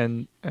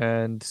turn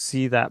and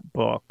see that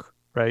book,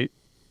 right?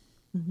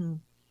 Mm-hmm.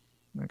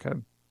 Okay.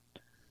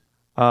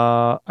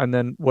 And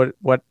then what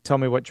tell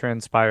me what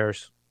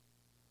transpires.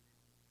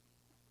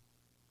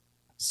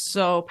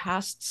 So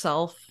past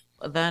self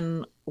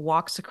then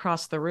walks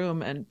across the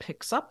room and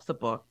picks up the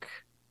book,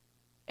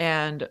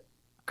 and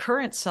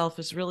current self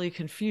is really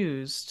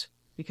confused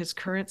because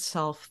current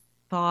self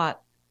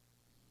thought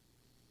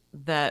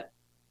that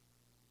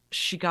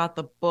she got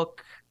the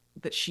book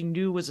that she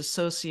knew was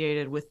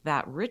associated with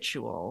that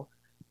ritual,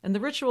 and the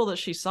ritual that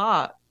she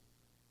saw,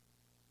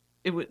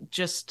 it would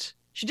just,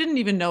 she didn't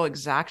even know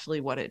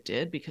exactly what it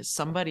did because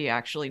somebody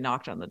actually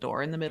knocked on the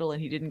door in the middle and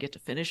he didn't get to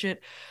finish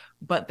it.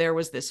 But there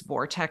was this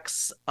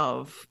vortex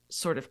of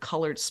sort of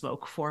colored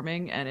smoke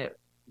forming, and it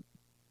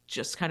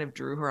just kind of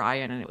drew her eye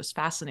in, and it was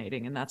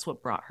fascinating, and that's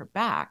what brought her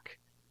back.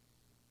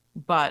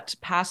 But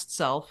past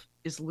self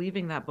is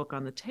leaving that book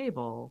on the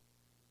table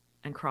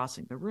and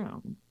crossing the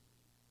room.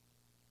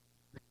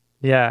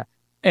 Yeah.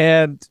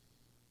 And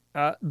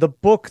the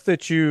book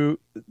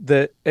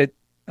it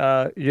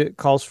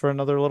calls for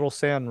another little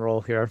sand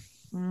roll here.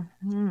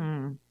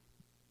 Mm-hmm.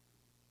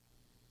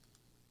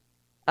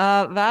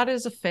 That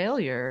is a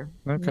failure.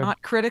 Okay.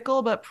 Not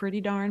critical, but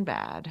pretty darn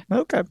bad.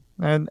 Okay.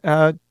 And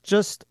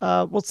just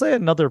we'll say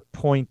another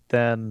point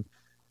then,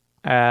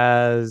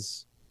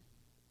 as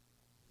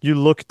you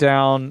look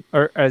down,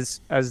 or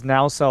as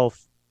now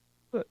self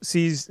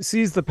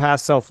sees the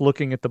past self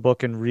looking at the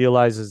book and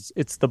realizes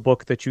it's the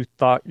book that you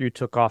thought you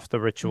took off the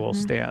ritual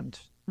Mhm. stand,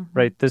 Mhm.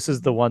 right? This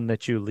is the one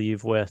that you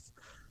leave with.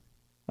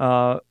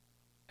 And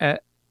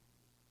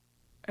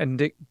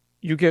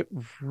you get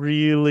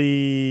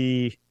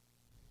really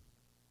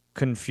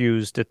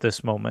confused at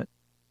this moment,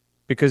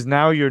 because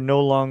now you're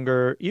no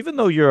longer, even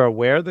though you're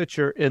aware that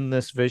you're in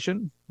this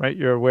vision, right?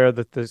 You're aware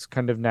that this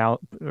kind of now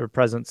or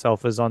present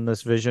self is on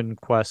this vision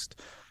quest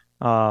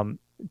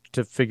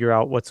to figure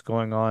out what's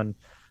going on,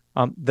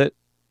 that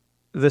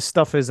this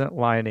stuff isn't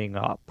lining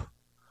up.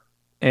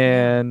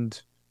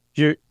 And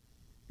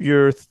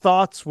your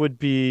thoughts would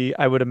be,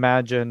 I would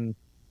imagine,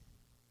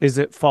 is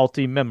it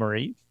faulty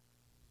memory?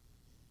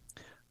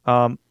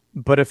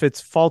 But if it's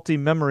faulty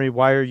memory,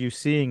 why are you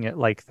seeing it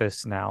like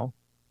this now?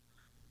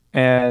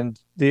 And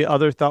the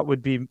other thought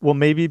would be, well,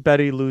 maybe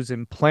Betty Lou's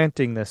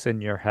implanting this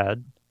in your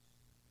head.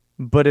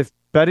 But if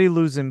Betty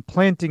Lou's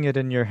implanting it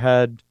in your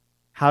head,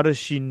 how does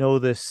she know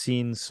this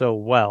scene so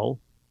well?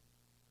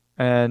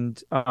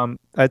 And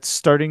that's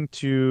starting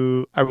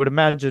to, I would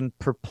imagine,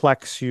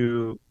 perplex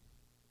you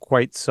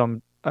quite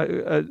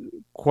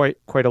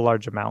a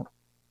large amount.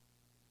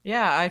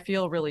 Yeah, I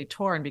feel really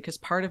torn because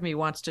part of me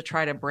wants to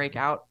try to break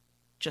out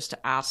just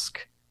to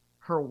ask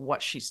her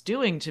what she's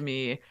doing to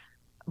me,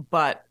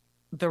 but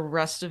the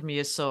rest of me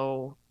is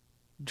so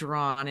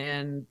drawn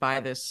in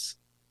by this,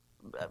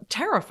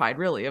 terrified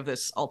really of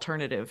this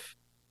alternative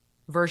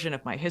version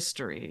of my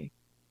history,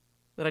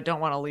 that I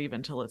don't want to leave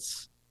until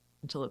it's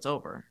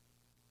over.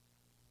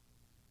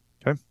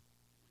 Okay.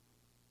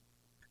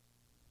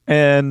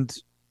 And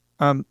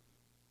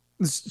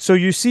so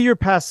you see your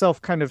past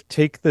self kind of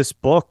take this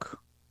book,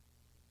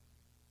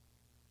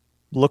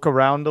 look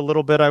around a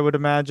little bit, I would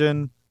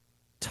imagine,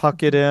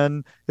 tuck it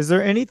in. Is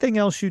there anything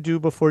else you do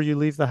before you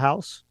leave the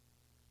house?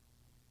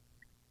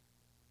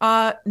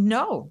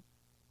 No.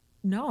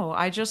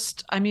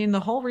 I mean, the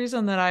whole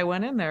reason that I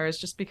went in there is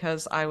just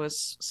because I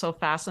was so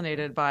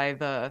fascinated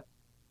by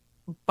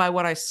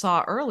what I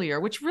saw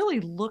earlier, which really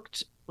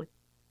looked like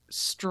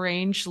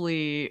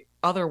strangely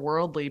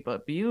otherworldly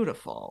but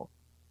beautiful.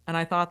 And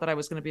I thought that I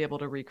was going to be able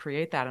to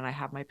recreate that, and I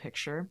have my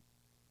picture.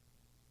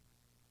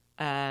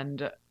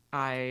 And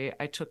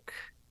I took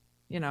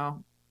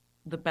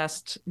the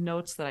best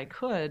notes that I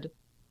could.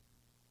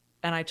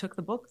 And I took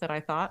the book that I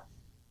thought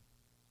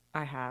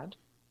I had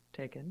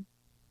taken.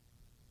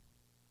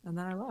 And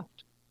then I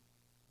left.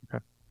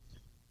 Okay.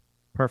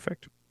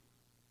 Perfect.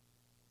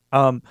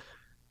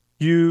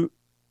 You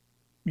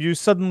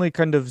suddenly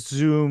kind of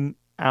zoom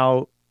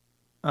out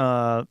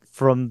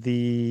from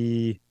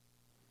the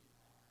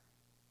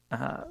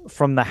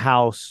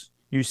house.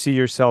 You see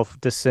yourself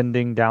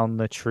descending down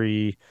the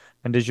tree,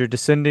 and as you're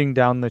descending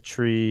down the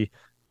tree,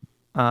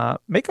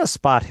 make a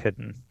spot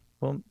hidden.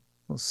 We'll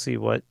see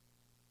what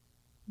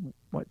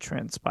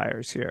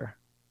transpires here.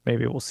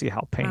 Maybe we'll see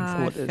how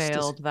painful it is. I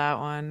failed that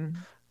one.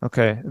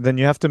 Okay, then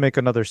you have to make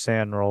another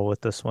sand roll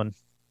with this one.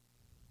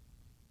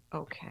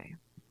 Okay.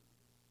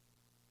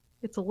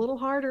 It's a little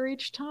harder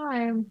each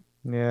time.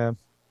 Yeah.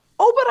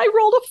 Oh, but I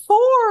rolled a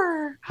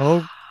 4.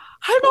 Oh,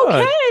 I'm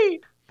good. okay.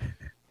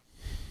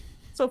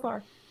 So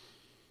far.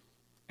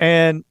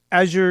 And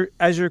as you're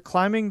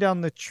climbing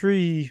down the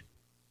tree,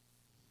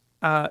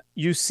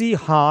 you see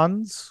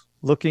Hans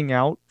looking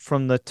out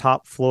from the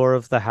top floor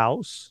of the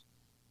house.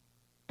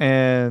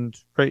 And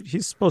right,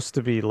 he's supposed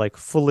to be like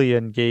fully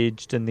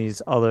engaged in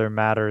these other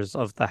matters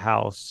of the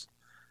house.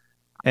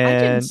 And I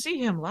didn't see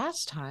him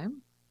last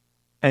time.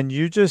 And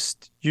you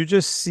just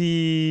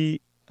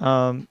see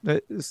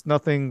it's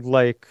nothing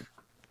like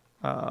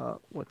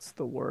what's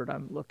the word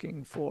I'm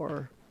looking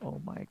for?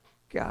 Oh my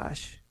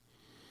gosh.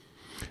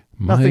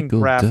 Nothing Michael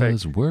graphic.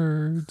 does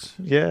words.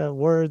 Yeah,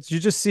 words. You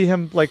just see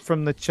him like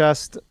from the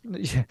chest.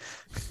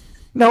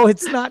 No,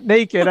 it's not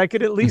naked. I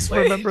could at least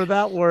remember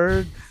that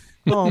word.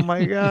 Oh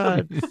my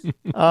god.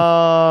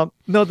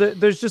 No,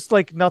 there's just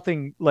like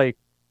nothing like.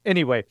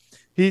 Anyway,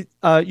 you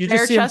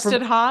just see him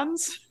bare-chested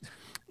Hans.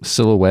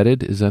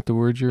 Silhouetted, is that the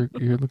word you're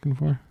looking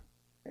for?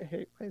 I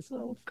hate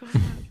myself. Oh,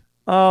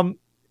 God.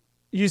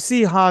 You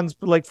see Hans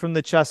like from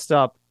the chest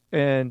up,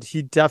 and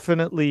he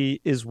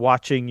definitely is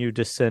watching you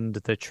descend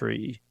the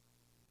tree.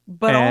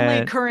 But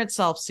only current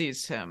self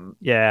sees him.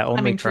 Yeah,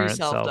 only tree current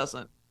self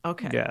doesn't.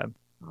 Okay. Yeah.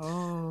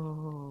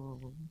 Oh.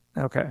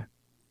 Okay.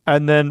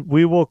 And then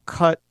we will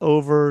cut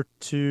over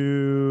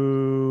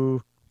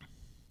to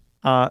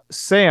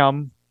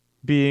Sam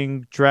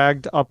being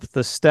dragged up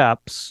the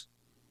steps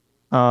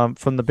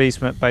from the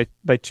basement by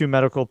two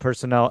medical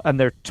personnel, and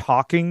they're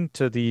talking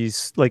to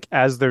these, like,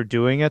 as they're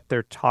doing it,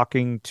 they're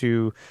talking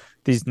to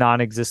these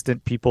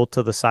non-existent people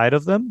to the side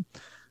of them.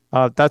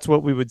 That's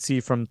what we would see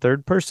from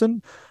third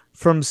person.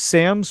 From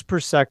Sam's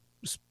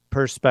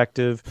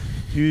perspective,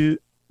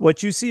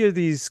 what you see are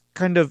these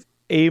kind of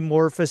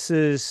amorphous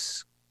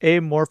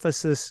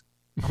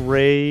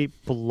gray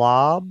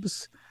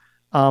blobs,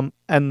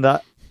 and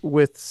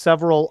with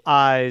several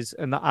eyes,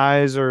 and the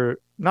eyes are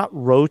not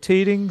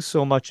rotating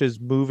so much as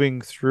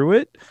moving through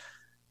it.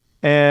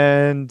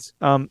 And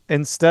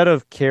instead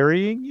of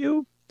carrying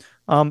you,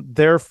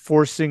 they're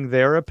forcing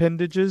their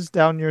appendages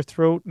down your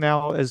throat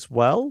now as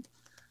well.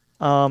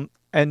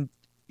 And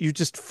you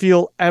just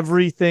feel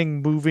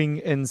everything moving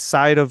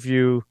inside of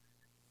you,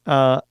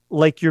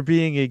 like you're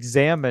being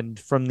examined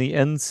from the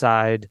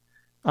inside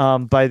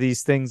by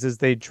these things as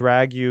they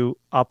drag you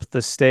up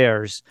the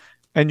stairs.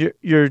 And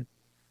you're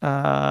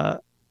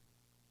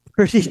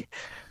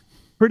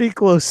pretty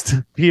close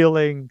to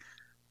feeling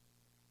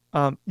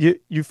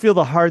you feel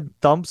the hard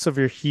thumps of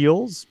your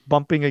heels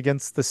bumping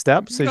against the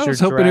steps as I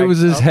was you're hoping it was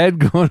his up.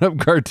 head going up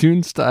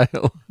cartoon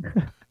style.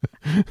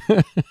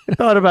 I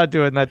thought about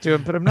doing that to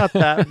him, but I'm not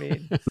that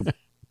mean.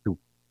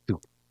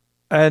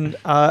 And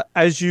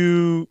as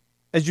you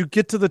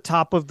get to the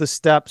top of the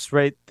steps,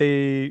 right,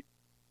 the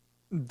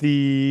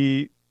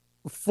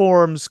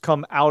forms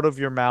come out of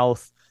your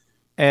mouth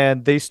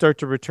and they start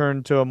to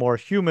return to a more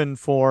human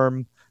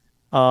form.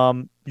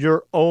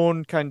 Your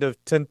own kind of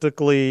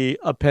tentacly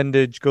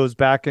appendage goes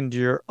back into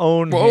your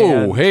own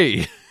hand.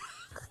 Hey.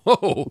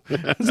 Whoa,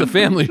 it's a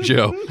family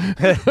show.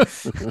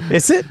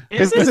 Is it?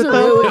 Is it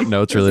though?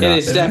 No, it's really not. It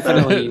is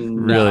definitely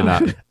really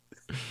not.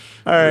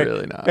 All right.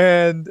 Really not.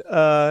 And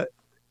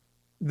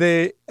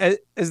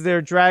as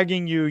they're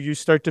dragging you, you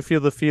start to feel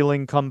the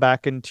feeling come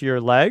back into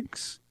your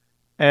legs,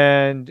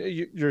 and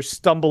you're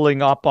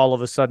stumbling up all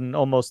of a sudden,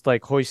 almost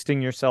like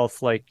hoisting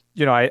yourself. Like,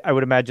 I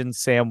would imagine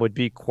Sam would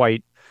be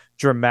quite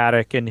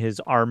dramatic in his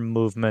arm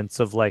movements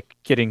of like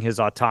getting his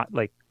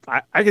like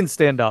I can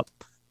stand up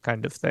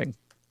kind of thing.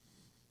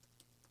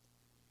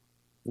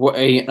 What,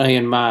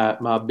 and my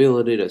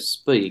ability to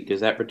speak, is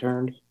that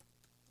returned?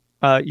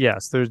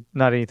 Yes, there's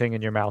not anything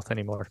in your mouth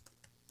anymore.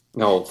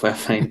 Oh,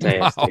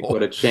 fantastic! Wow.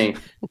 What a change!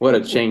 What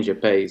a change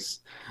of pace.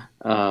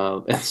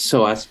 And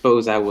so I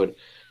suppose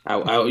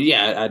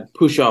I'd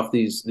push off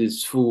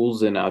these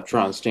fools, and I'll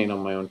try and stand on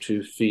my own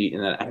 2 feet.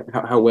 And then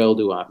how well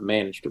do I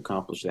manage to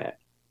accomplish that?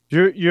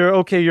 You're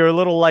okay. You're a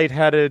little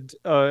lightheaded,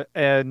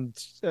 and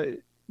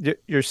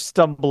you're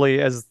stumbly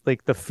as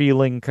like the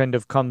feeling kind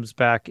of comes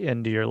back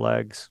into your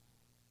legs.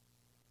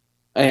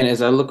 And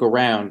as I look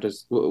around,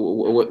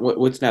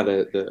 what's now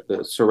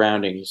the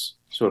surroundings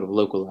sort of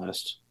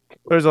localized?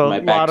 There's a My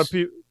lot of back's-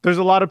 people. There's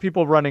a lot of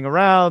people running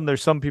around.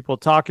 There's some people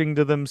talking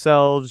to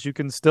themselves. You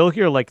can still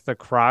hear like the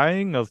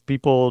crying of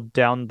people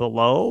down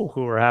below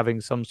who are having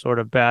some sort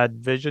of bad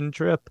vision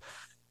trip.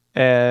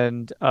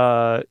 And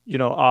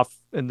off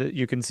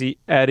you can see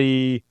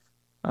Eddie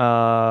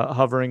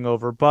hovering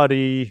over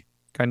Buddy,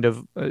 kind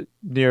of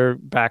near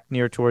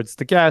towards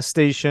the gas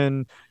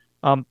station.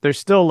 There's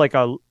still like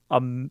a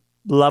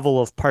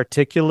level of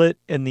particulate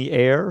in the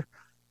air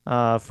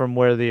from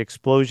where the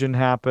explosion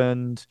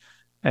happened.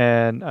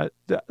 And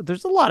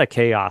there's a lot of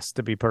chaos,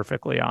 to be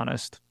perfectly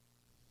honest.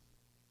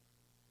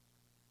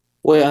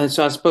 Well,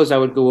 so I suppose I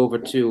would go over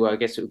to, I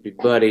guess it would be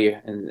Buddy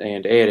and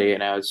Eddie,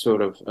 and I would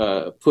sort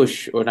of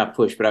push, or not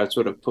push, but I would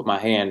sort of put my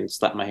hand,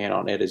 slap my hand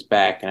on Eddie's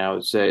back, and I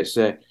would say,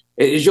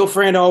 is your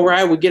friend all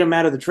right? We get him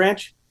out of the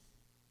trench?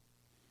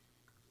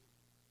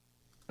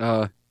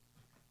 Yeah.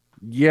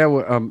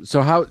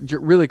 So how,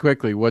 really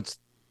quickly,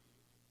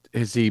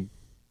 has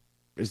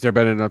there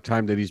been enough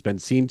time that he's been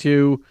seen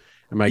to?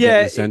 Am I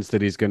getting the sense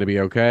that he's going to be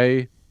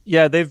okay?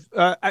 Yeah, they've.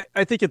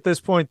 I think at this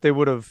point they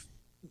would have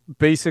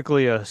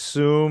basically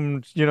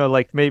assumed,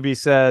 like maybe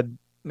said,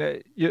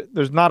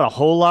 "There's not a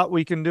whole lot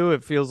we can do."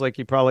 It feels like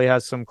he probably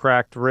has some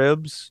cracked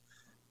ribs.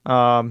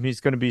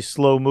 He's going to be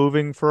slow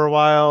moving for a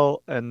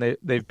while, and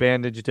they've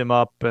bandaged him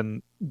up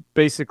and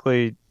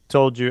basically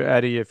told you,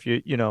 Eddie, if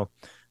you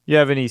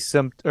have any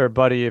or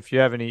Buddy, if you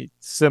have any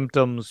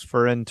symptoms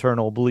for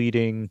internal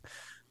bleeding,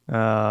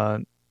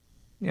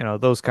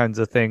 those kinds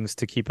of things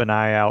to keep an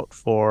eye out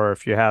for.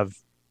 If you have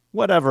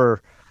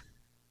whatever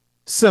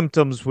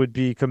symptoms would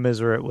be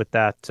commiserate with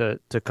that, to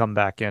come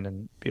back in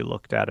and be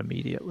looked at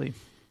immediately.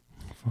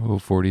 Oh,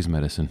 40s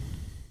medicine.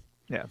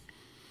 Yeah.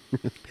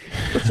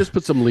 Let's just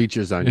put some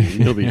leeches on you.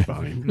 You'll be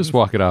fine. Just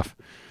walk it off.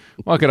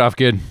 Walk it off,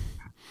 kid.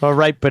 All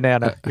right,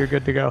 banana. You're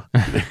good to go.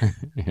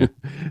 Yeah.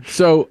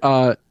 So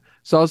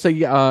I'll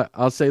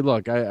say,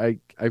 look, I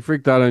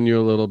freaked out on you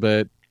a little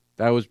bit.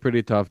 That was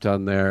pretty tough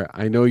down there.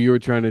 I know you were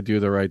trying to do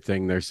the right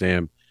thing there,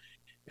 Sam.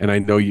 And I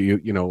know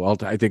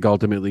I think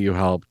ultimately you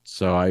helped.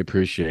 So I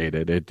appreciate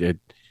it. It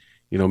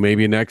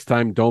maybe next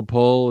time don't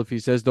pull if he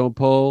says don't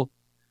pull.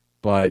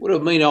 But What do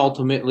you mean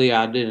ultimately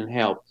I didn't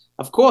help?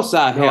 Of course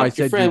I helped. I Your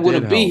said friend you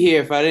wouldn't did be help.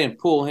 here if I didn't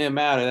pull him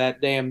out of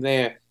that damn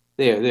their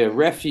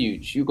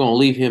refuge. You're gonna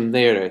leave him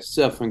there to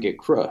suffer and get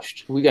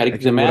crushed. We got to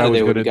get them what out I of was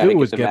there. going We to got to do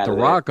was them get out the of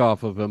there. rock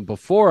off of him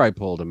before I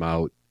pulled him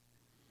out.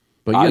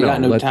 But I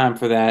got no let's- time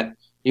for that.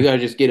 You got to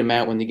just get him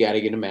out when you got to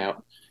get him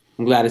out.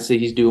 I'm glad to see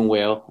he's doing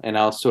well, and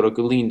I'll sort of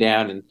lean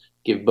down and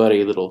give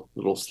Buddy a little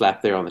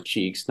slap there on the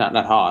cheeks. Not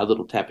hard, a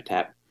little tap.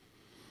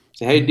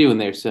 Say, how you doing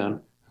there,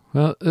 son?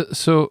 Well,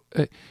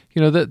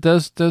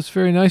 that's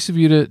very nice of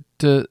you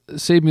to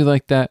save me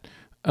like that.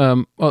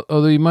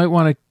 Although you might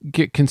want to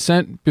get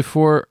consent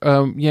before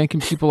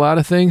yanking people out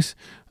of things.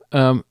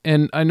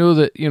 And I know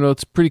that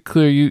it's pretty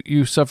clear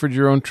you suffered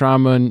your own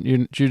trauma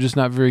and you're just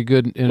not very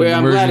good in Well,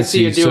 I'm glad to see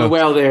you're emergencies, doing so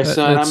well there,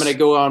 son. I'm that's- going to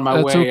go on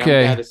my that's way. okay.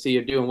 I'm glad to see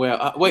you're doing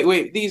well.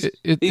 Wait, these.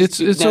 It's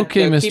now,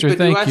 okay, keep mister. it-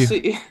 do I Thank you.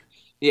 see-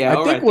 Yeah, I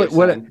all think right. what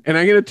there, son. and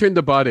I'm going to turn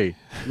to Buddy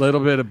a little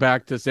bit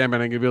back to Sam,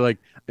 and I'm going to be like,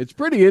 it's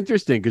pretty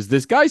interesting because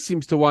this guy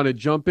seems to want to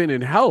jump in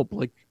and help.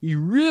 Like he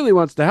really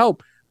wants to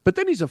help, but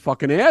then he's a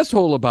fucking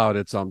asshole about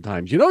it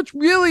sometimes. It's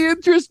really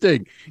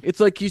interesting. It's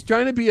like he's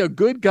trying to be a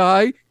good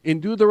guy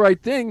and do the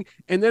right thing,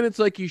 and then it's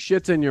like he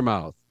shits in your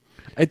mouth.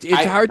 It's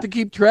hard to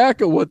keep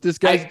track of what this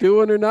guy's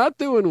doing or not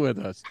doing with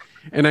us.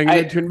 And I'm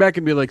going to turn back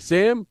and be like,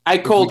 Sam, I if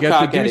we cold get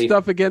cock to do Eddie.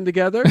 stuff again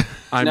together,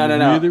 I'm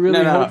No.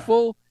 really No.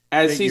 hopeful.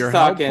 As that he's you're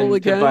talking helpful to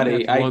again, Buddy,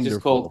 that's I wonderful.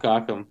 just cold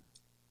cock him.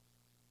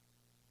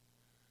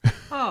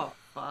 Oh,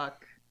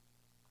 fuck.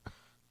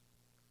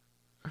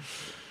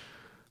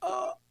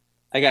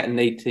 I got an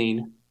 18.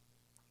 Do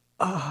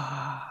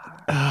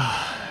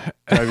I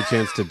have a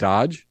chance to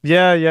dodge?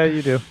 Yeah,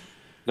 you do.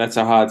 That's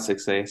a hard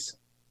success.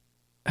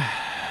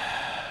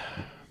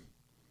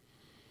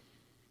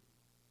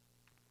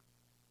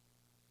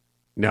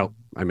 No,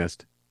 I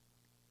missed.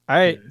 All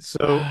right,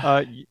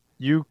 so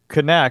you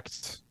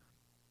connect.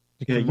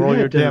 Yeah, can you roll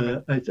your had.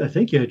 damage. I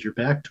think you had your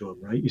back to him,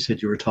 right? You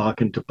said you were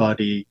talking to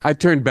Buddy. I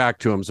turned back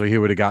to him, so he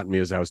would have gotten me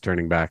as I was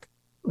turning back.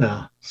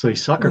 So he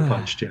sucker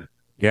punched you.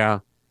 Yeah.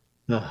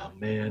 Oh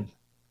man,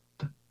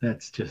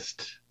 that's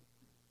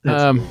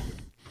Um,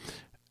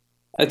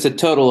 That's a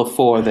total of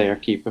 4 there,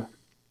 Keeper.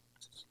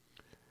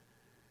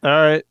 All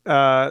right,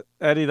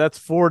 Eddie, that's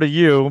 4 to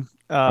you.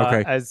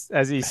 Okay. As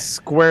he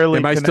squarely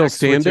Am I still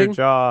connects with your standing?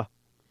 jaw.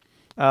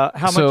 How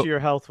much So- of your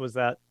health was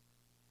that?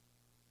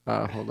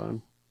 Hold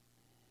on.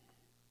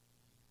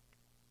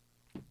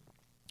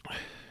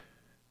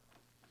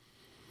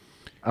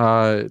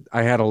 I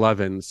had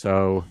 11,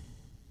 so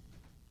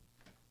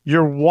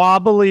You're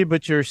wobbly,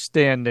 but you're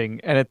standing,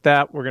 and at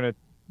that, we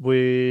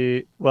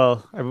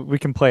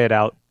can play it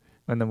out,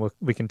 and then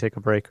we can take a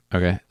break.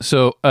 Okay.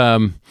 So,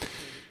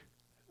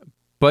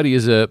 Buddy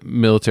is a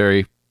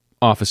military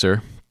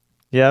officer.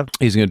 Yeah.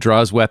 He's going to draw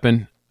his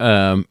weapon,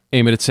 aim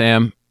it at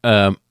Sam.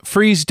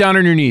 Freeze down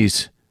on your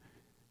knees.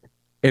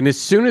 and as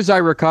soon as I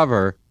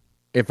recover,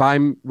 if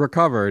I'm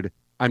recovered,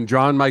 I'm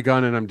drawing my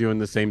gun and I'm doing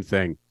the same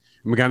thing.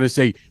 I'm going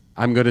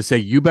to say,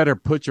 you better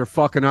put your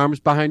fucking arms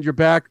behind your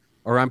back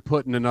or I'm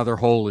putting another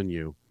hole in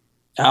you.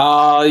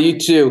 Oh, you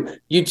two don't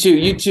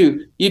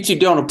appreciate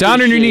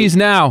Down on your knees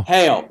now.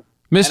 help.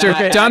 Mister,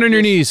 down on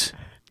your knees.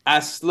 I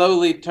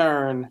slowly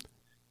turn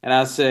and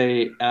I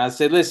say,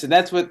 listen,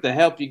 that's what the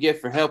help you get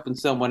for helping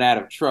someone out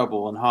of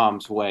trouble and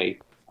harm's way.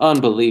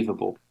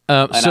 Unbelievable.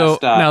 So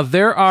now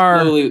there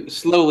are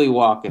slowly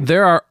walking.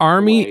 There are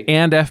Army away.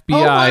 and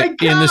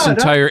FBI in this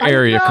entire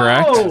area,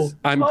 correct?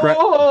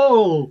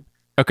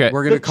 Okay.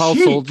 We're going to call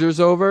soldiers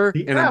over,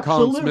 The and I'm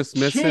calling absolute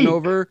Smithson cheek.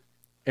 over,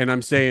 and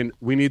I'm saying,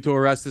 we need to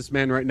arrest this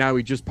man right now.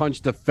 He just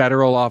punched a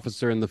federal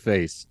officer in the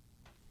face.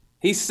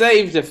 He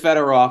saved a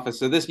federal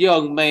officer. This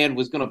young man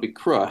was going to be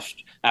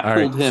crushed. I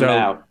pulled him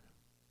out.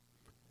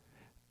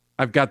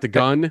 I've got the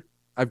gun.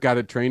 I've got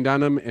it trained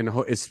on him, and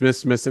is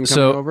Smithson coming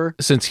So over?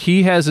 since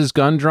he has his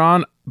gun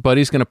drawn,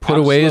 Buddy's going to put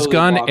I'm away his slowly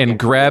gun walking and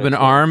grab an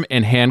towards him. arm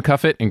and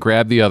handcuff it and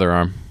grab the other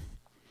arm.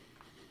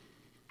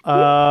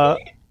 Uh,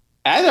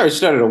 I already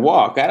started to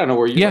walk. I don't know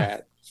where you're Yeah.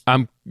 at.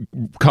 I'm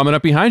coming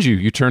up behind you.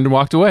 You turned and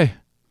walked away.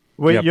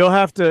 wait, Yep.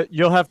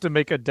 you'll have to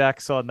make a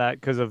dex on that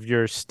because of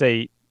your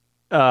state.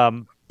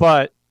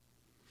 But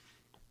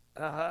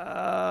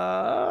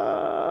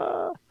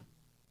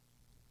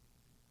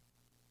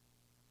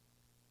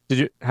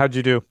how'd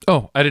you do?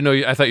 Oh, I didn't know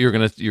you. I thought you were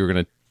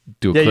gonna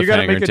do a Yeah, you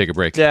gotta cliffhanger make and take a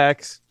break.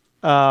 Dex.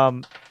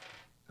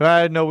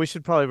 No, we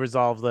should probably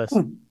resolve this.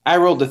 I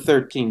rolled a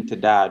 13 to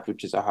dodge,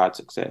 which is a hard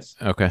success.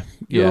 Okay.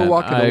 You were Yeah,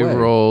 walking I away.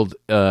 rolled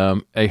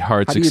a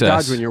hard How do you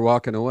success. dodge when you're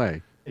walking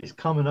away? He's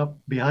coming up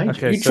behind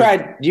Okay. you.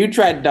 You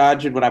tried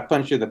dodging when I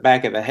punched you in the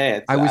back of the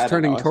head. I so was don't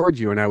turning know. towards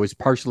you, and I was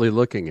partially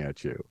looking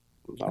at you.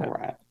 All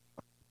right.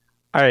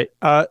 All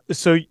right.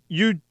 So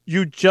you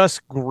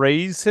just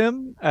graze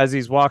him as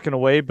he's walking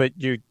away, but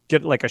you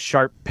get like a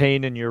sharp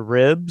pain in your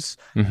ribs.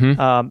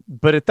 Mm-hmm.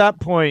 But at that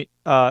point,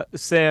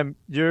 Sam,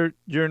 you're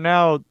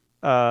now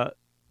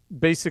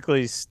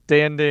basically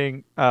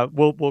standing.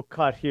 We'll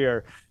cut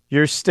here.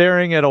 You're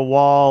staring at a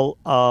wall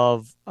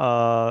of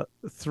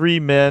three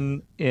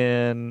men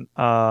in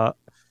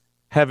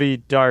heavy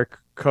dark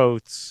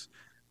coats,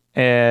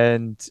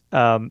 and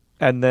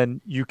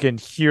then you can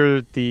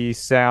hear the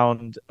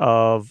sound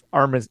of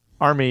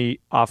army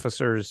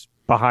officers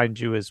behind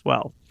you as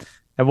well.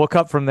 And we'll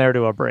cut from there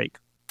to a break.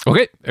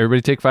 Okay,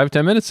 everybody take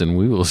 5-10 minutes and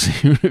we will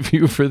see you in a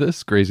few for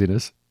this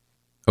craziness.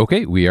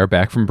 Okay, we are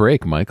back from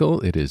break.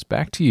 Michael, it is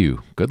back to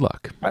you. Good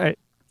luck. All right.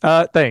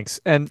 Thanks.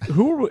 And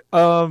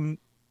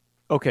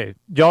okay,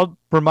 y'all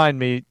remind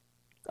me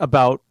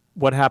about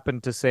what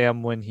happened to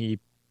Sam when he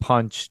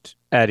punched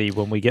Eddie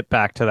when we get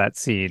back to that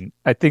scene.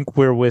 I think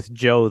we're with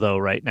Joe though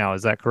right now.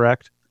 Is that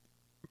correct?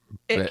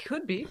 It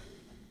could be.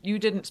 You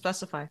didn't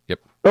specify.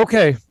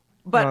 Okay.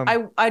 But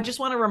I just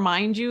want to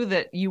remind you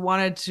that you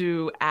wanted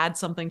to add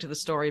something to the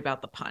story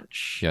about the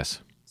punch.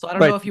 Yes. So I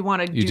don't Right. know if you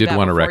want to You do did that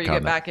want to before you retcon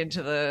get that. back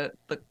into the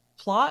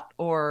plot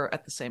or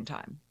at the same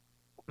time.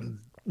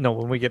 No,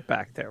 when we get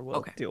back there, we'll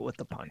Okay. deal with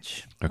the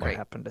punch. Okay. What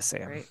happened to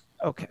Sam? Great.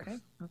 Okay.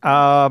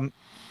 Okay.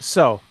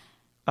 So,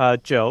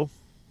 Joe,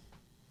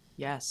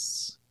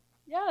 Yes.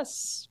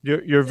 Yes.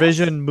 your Yes.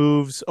 vision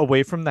moves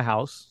away from the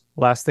house.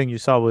 Last thing you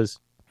saw was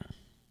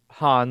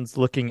Hans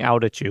looking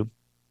out at you.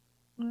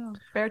 Oh,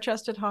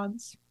 bare-chested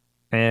Hans.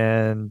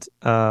 And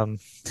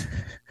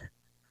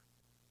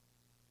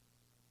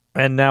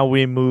and now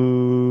we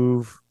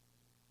move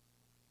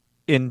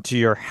into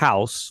your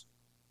house.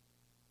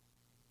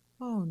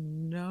 Oh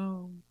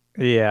no.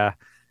 Yeah.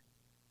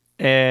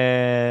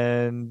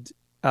 And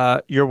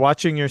you're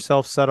watching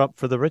yourself set up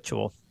for the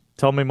ritual.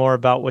 Tell me more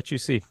about what you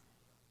see.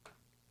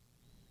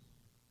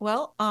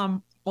 Well,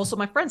 so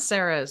my friend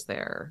Sarah is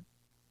there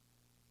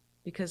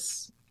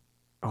because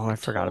Oh, I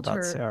forgot told about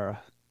her-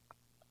 Sarah.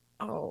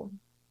 oh,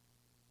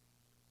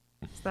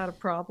 is that a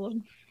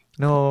problem?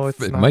 No,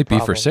 it's It not a might be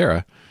for problem.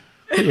 Sarah.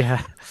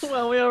 Yeah.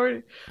 Well, we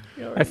already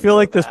I feel know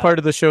like this that. part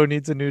of the show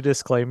needs a new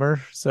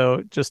disclaimer.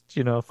 So just,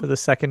 for the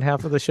second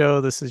half of the show,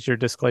 this is your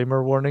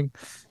disclaimer warning.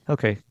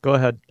 Okay, go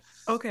ahead.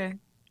 Okay.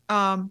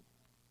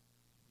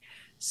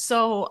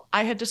 So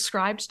I had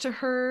described to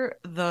her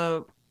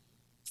the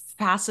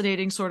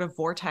fascinating sort of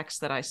vortex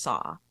that I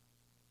saw,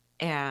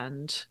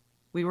 and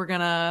we were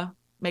gonna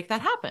make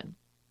that happen.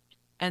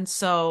 And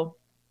so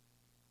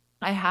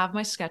I have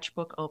my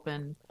sketchbook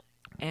open,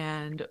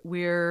 and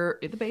we're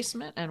in the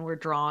basement, and we're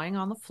drawing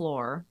on the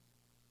floor.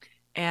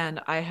 And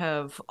I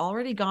have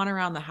already gone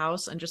around the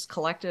house and just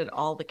collected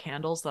all the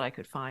candles that I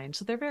could find.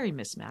 So they're very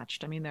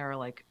mismatched. I mean, there are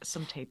like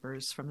some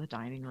tapers from the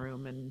dining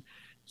room and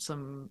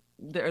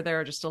there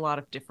are just a lot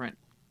of different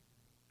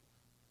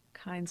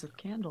kinds of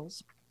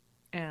candles.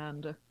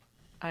 And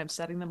I'm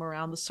setting them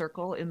around the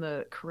circle in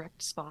the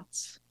correct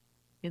spots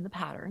in the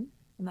pattern.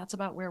 And that's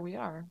about where we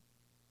are.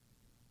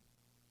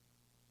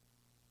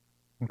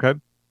 Okay.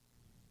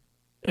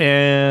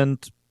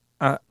 And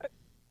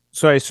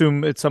so I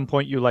assume at some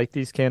point you light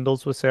these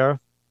candles with Sarah?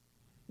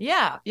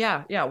 Yeah.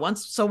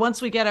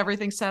 Once we get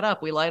everything set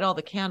up, we light all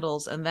the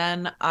candles, and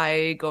then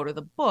I go to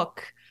the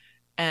book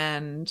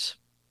and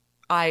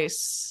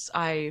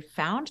I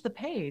found the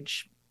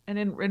page, and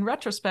in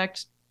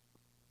retrospect,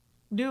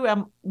 new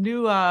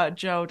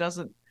Joe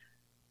doesn't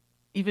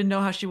even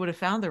know how she would have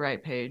found the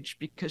right page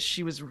because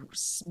she was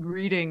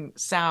reading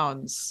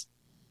sounds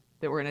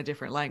that were in a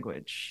different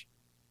language.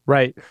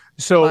 Right.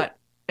 So, but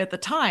at the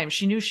time,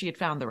 she knew she had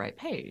found the right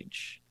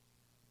page.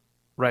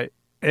 Right.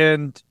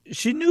 And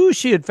she knew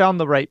she had found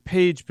the right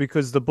page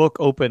because the book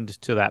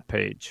opened to that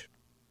page.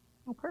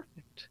 Oh,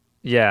 perfect.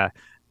 Yeah.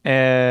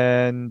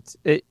 And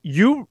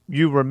you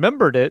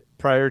remembered it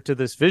prior to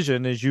this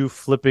vision as you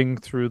flipping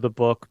through the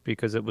book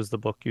because it was the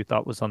book you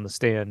thought was on the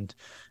stand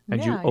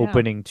and you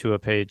opening to a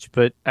page.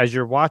 But as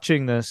you're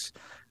watching this,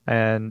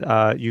 and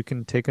you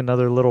can take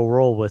another little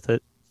roll with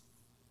it.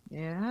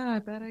 Yeah, I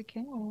bet I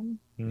can.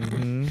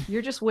 Mm-hmm.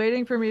 You're just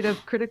waiting for me to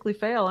critically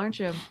fail, aren't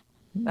you?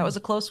 That was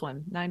a close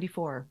one,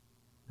 94.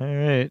 All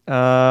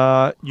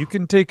right. You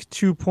can take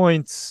 2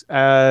 points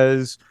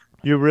as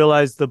you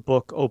realize the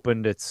book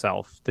opened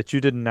itself, that you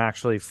didn't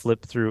actually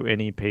flip through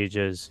any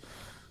pages.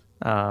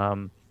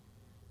 Uh-huh.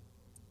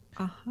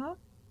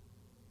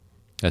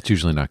 That's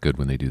usually not good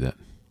when they do that.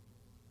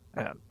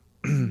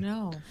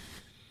 No.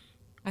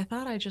 I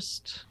thought I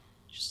just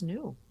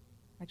knew.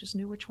 I just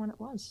knew which one it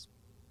was.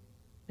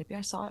 Maybe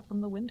I saw it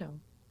from the window.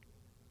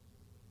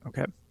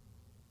 Okay.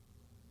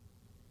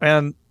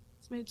 And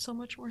it's made so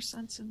much more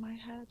sense in my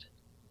head.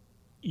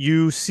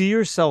 You see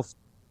yourself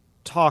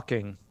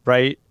talking,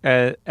 right?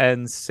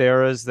 And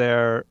Sarah's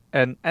there.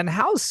 And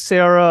how's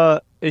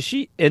Sarah? Is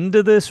she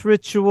into this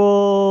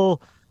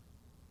ritual?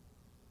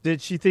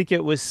 Did she think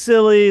it was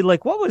silly?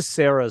 Like, what was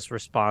Sarah's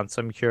response?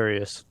 I'm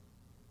curious.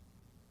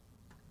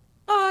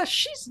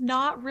 She's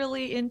not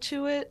really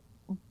into it,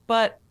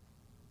 but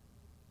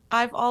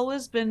I've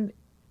always been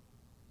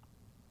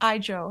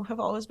Joe, have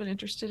always been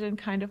interested in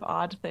kind of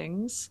odd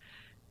things.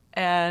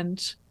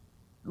 And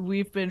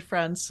we've been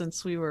friends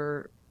since we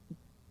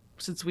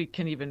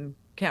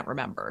can't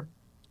remember.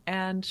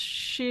 And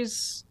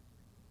she's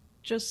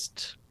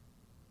just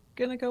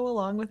gonna go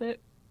along with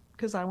it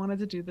because I wanted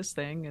to do this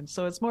thing. And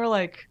so it's more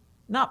like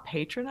not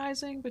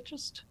patronizing, but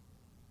just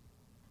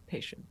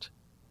patient.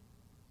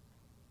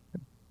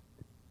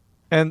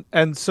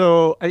 And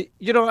so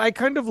I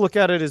kind of look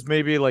at it as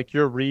maybe like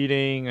you're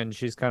reading and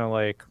she's kind of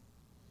like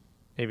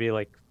maybe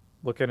like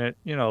looking at,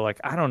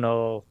 like, I don't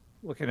know,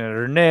 looking at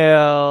her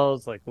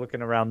nails, like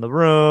looking around the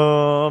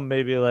room,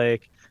 maybe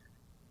like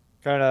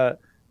kind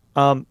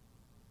of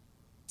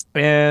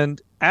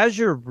and as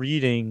you're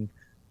reading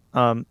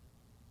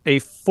a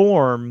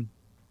form,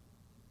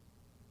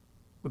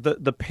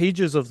 the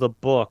pages of the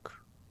book,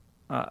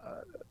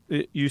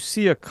 you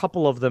see a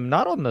couple of them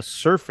not on the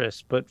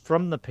surface but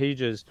from the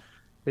pages.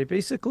 They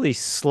basically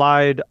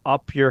slide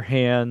up your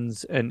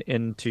hands and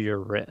into your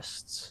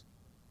wrists.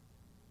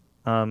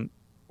 Like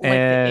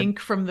the ink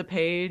from the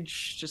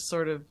page, just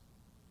sort of.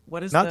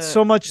 What is not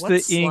so much the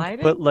sliding?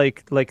 ink, but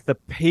like the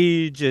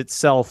page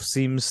itself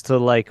seems to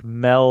like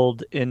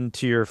meld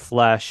into your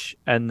flesh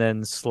and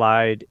then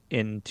slide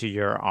into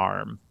your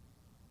arm.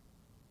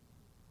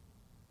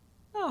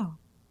 Oh.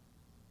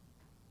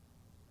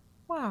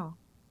 Wow.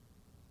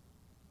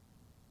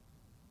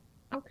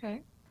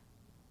 Okay.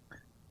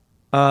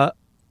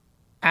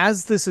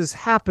 As this is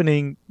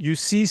happening, you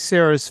see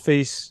Sarah's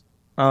face.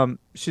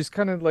 She's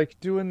kind of like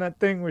doing that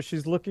thing where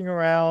she's looking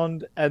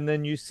around, and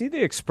then you see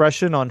the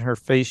expression on her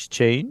face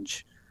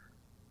change.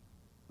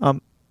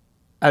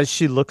 As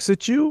she looks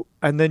at you,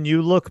 and then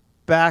you look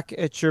back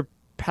at your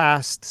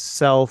past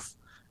self,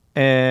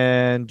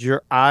 and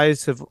your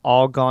eyes have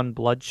all gone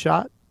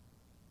bloodshot.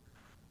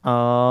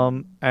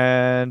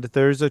 And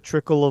there's a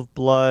trickle of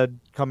blood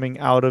coming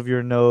out of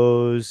your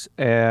nose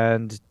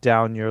and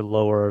down your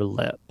lower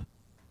lip.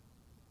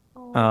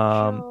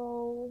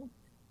 Joe.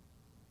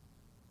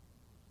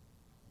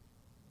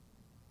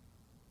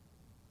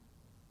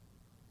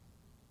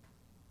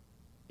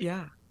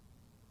 Yeah.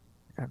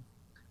 Okay.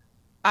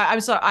 I'm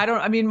sorry.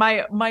 I mean,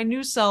 my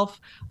new self,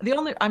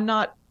 I'm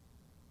not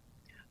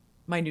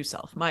my new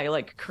self, my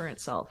like current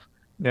self.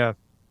 Yeah.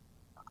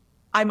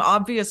 I'm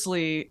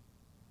obviously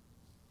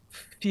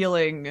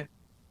feeling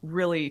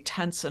really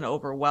tense and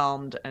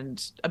overwhelmed,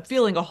 and I'm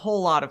feeling a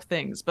whole lot of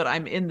things, but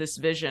I'm in this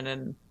vision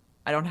and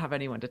I don't have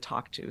anyone to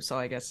talk to. So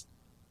I guess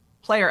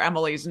player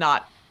Emily's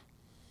not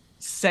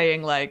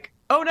saying like,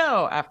 oh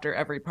no, after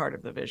every part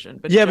of the vision.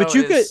 But yeah, Joe but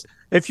you could,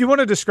 if you want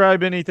to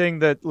describe anything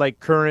that like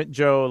current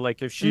Joe,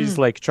 like if she's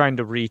like trying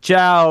to reach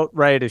out,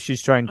 right? If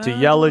she's trying to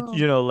yell at,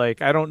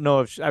 like, I don't know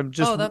if I'm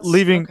just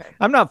leaving. Okay.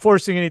 I'm not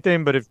forcing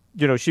anything, but if,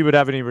 she would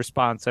have any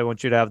response, I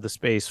want you to have the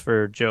space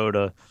for Joe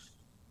to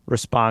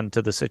respond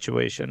to the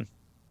situation.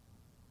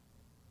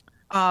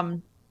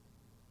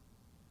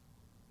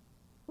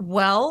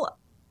 Well,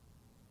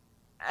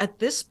 at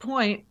this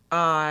point,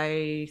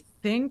 I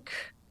think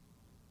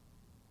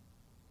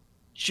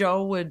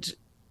Joe would.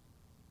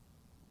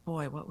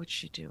 Boy, what would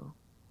she do?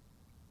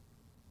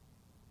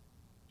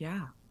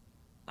 Yeah.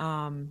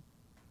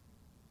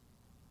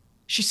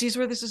 She sees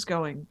where this is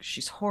going.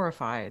 She's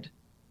horrified.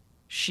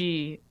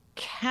 She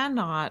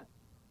cannot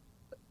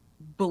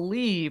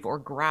believe or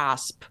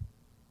grasp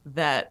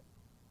that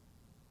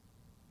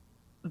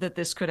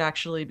this could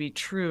actually be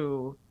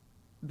true,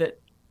 that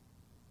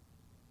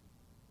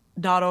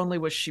not only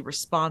was she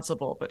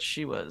responsible, but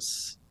she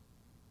was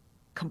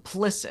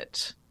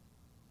complicit.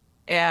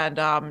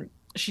 And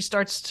she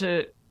starts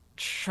to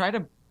try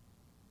to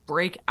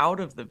break out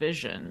of the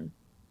vision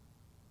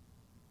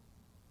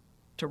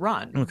to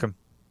run. Okay.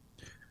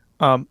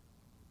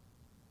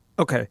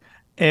 Okay.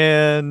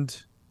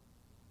 And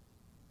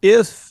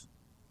if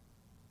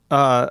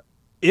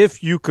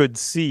you could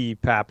see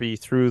Pappy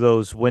through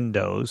those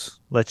windows,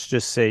 let's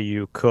just say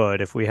you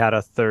could, if we had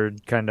a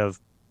third kind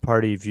of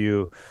party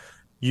view,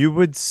 you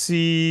would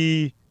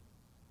see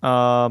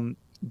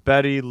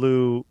Betty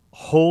Lou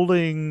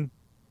holding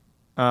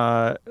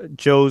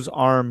Joe's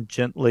arm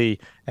gently,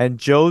 and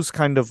Joe's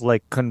kind of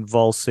like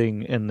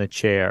convulsing in the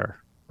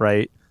chair,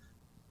 right?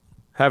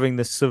 Having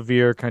this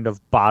severe kind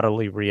of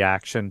bodily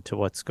reaction to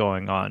what's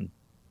going on.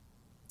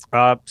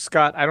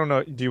 Scott, I don't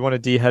know. Do you want a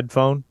D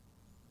headphone?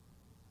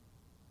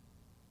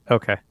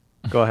 Okay,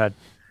 go ahead.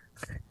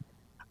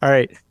 All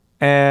right.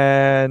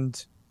 And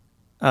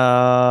you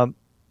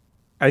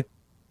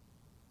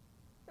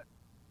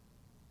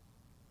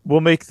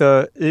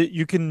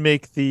can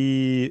make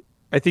the,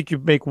 I think you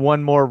make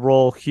one more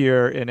roll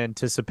here in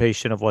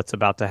anticipation of what's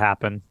about to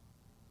happen.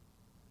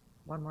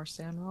 One more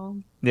sand roll?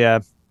 Yeah.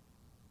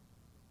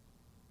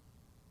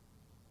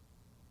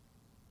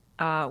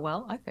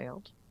 Well, I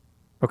failed.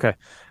 Okay.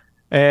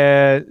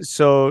 And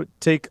so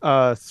take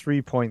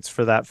 3 points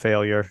for that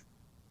failure.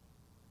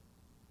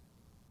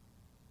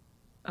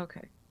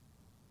 Okay.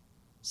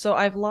 So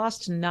I've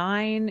lost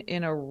 9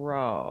 in a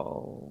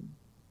row.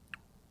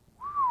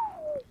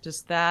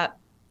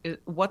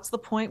 What's the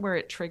point where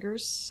it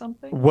triggers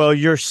something? Well,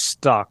 you're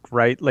stuck,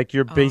 right? Like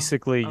you're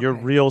basically, your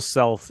okay. real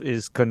self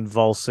is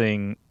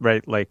convulsing,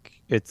 right? Like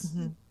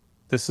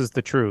this is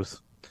the truth.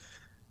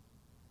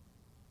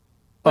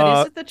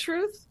 But is it the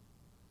truth?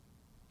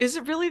 Is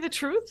it really the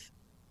truth?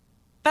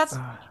 That's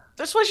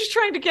why she's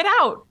trying to get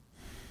out.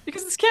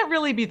 Because this can't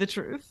really be the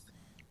truth.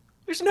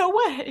 There's no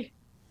way.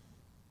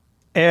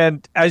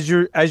 And as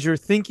you're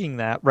thinking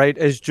that, right?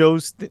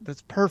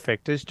 That's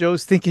perfect. As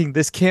Joe's thinking,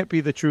 this can't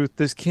be the truth.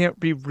 This can't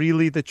be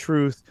really the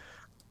truth.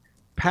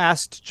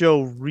 Past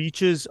Joe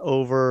reaches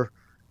over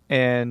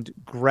and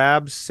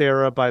grabs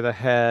Sarah by the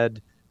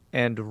head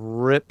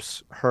and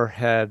rips her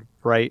head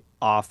right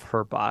off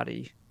her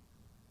body.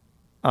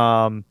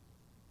 And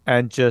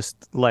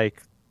just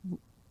like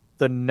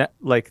the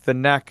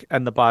neck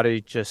and the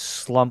body just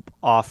slump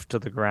off to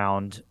the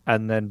ground,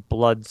 and then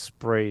blood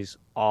sprays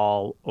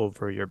all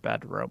over your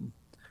bedroom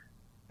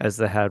as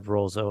the head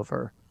rolls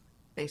over.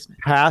 Basement.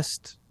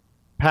 Past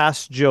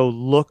Joe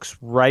looks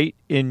right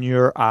in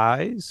your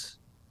eyes,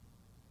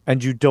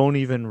 and you don't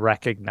even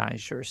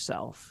recognize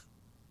yourself,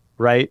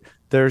 right?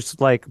 There's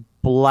like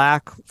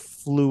black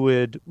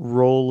fluid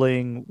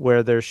rolling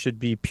where there should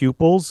be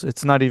pupils.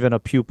 It's not even a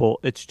pupil.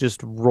 It's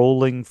just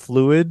rolling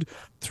fluid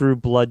through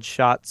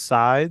bloodshot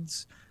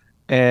sides,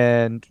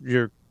 and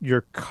you're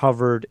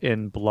covered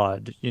in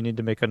blood. You need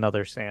to make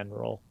another sand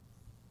roll.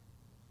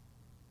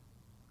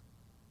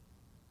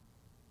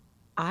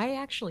 I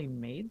actually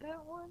made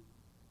that one?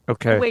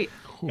 Okay. Oh, wait.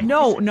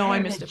 No, I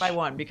missed it by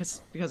 1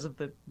 because of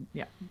the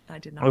I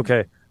did not.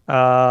 Okay.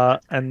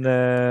 And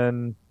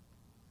then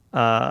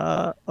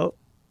that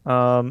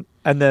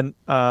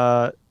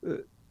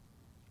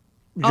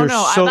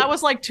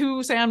was like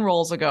 2 sand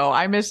rolls ago.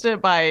 I missed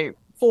it by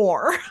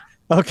 4.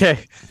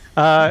 Okay.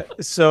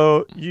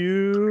 So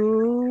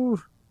you're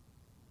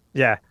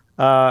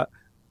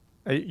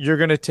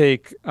gonna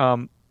take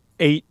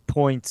 8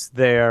 points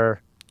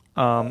there,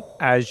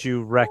 as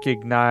you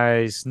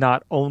recognize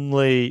not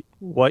only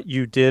what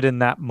you did in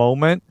that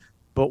moment,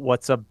 but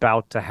what's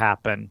about to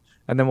happen.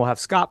 And then we'll have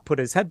Scott put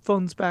his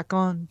headphones back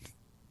on.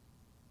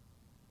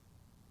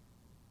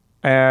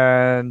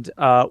 And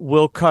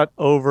we'll cut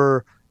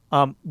over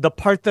the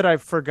part that I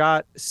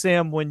forgot.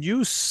 Sam, when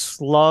you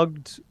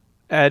slugged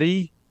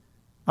Eddie,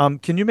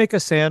 can you make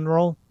a sand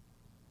roll?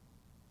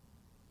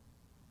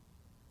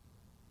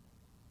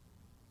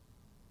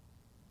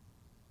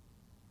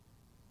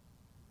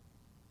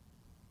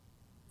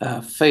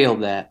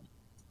 Failed that.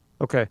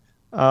 Okay.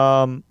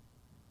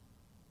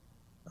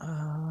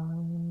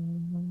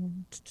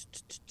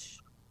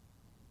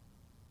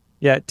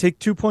 Yeah, take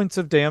 2 points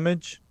of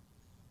damage.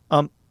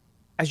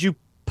 As you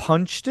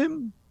punched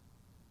him,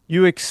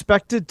 you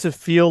expected to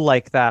feel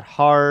like that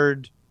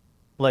hard,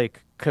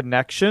 like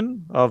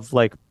connection of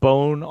like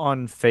bone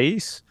on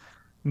face,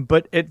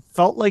 but it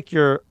felt like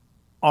your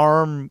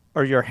arm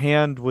or your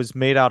hand was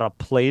made out of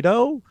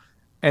Play-Doh,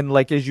 and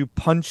like as you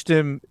punched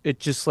him, it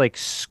just like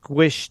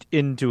squished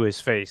into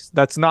his face.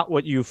 That's not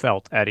what you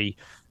felt, Eddie,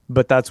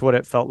 but that's what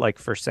it felt like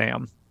for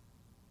Sam.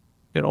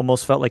 It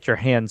almost felt like your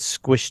hand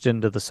squished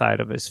into the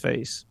side of his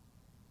face.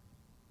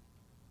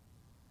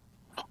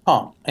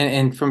 Oh,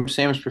 and from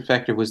Sam's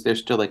perspective, was there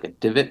still like a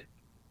divot?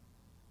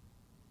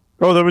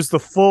 Oh, there was the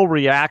full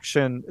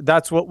reaction.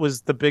 That's what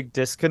was the big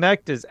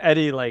disconnect, is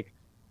Eddie, like,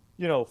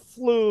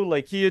 flew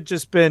like he had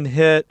just been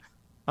hit.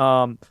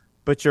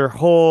 But but your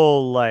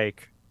whole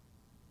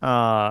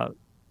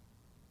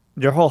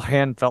your whole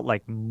hand felt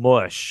like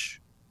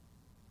mush.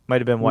 Might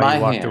have been why My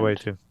you walked hand. away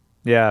too.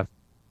 Yeah,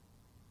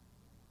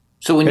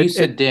 So when you it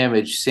said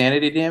damage,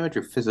 sanity damage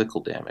or physical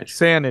damage?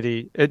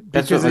 sanity. It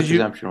That's because what my as you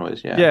presumption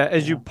was. Yeah. yeah,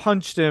 as you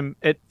punched him,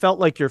 it felt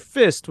like your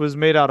fist was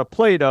made out of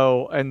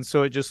Play-Doh, and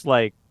so it just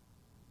like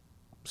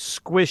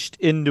squished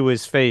into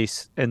his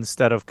face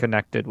instead of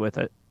connected with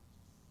it.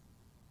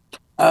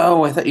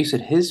 Oh, I thought you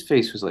said his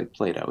face was like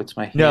Play-Doh. It's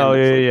my hand No,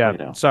 that's yeah, like yeah.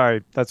 Play-Doh.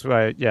 Sorry, that's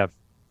why. Yeah,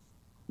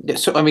 Yeah,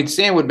 so I mean,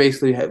 Sam would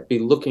basically be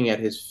looking at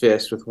his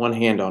fist with one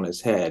hand on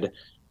his head,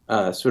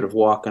 sort of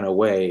walking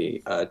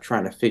away,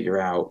 trying to figure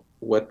out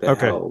what the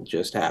Okay. hell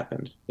just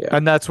happened. Yeah.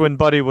 and that's when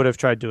Buddy would have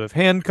tried to have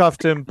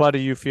handcuffed him.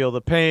 Buddy, you feel the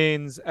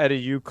pains. Eddie,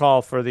 you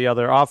call for the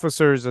other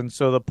officers, and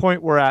so the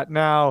point we're at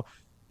now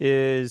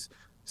is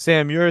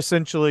Sam, you're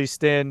essentially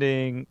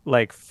standing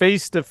like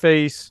face to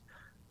face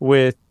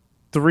with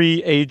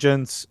 3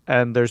 agents,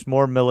 and there's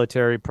more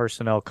military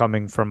personnel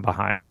coming from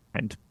behind.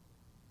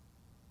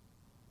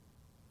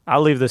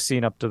 I'll leave the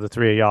scene up to the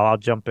 3 of y'all. I'll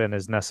jump in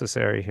as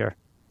necessary here.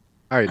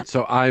 All right,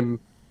 so I'm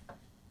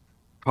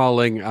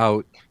calling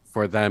out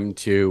for them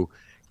to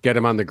get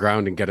him on the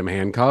ground and get him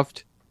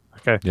handcuffed.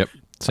 Okay.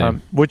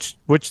 Same. Which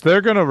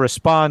they're going to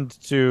respond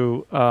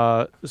to.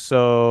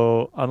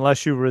 So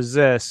unless you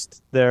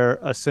resist, they're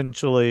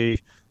essentially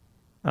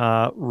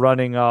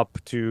running up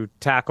to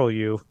tackle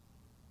you.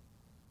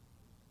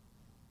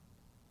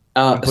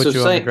 And put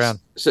you on the ground.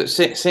 So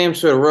Sam's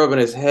sort of rubbing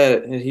his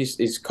head, and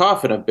he's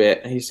coughing a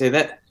bit, and he's saying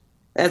that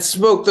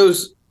smoke,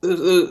 those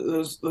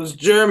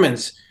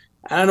Germans.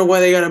 I don't know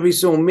why they gotta be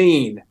so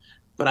mean,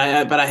 but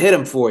I hit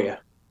him for you.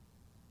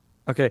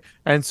 Okay,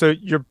 and so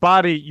your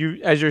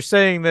body, as you're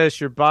saying this,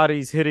 your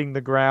body's hitting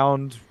the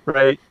ground,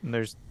 right? And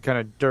there's kind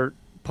of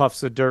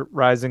puffs of dirt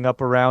rising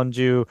up around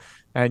you,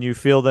 and you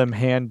feel them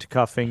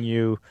handcuffing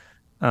you.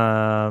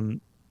 And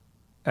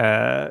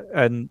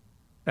Eddie,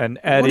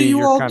 What are you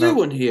you're all kind of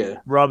doing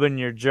here? rubbing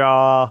your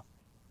jaw.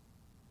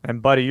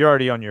 And Buddy, you're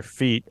already on your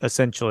feet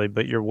essentially,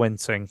 but you're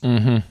wincing.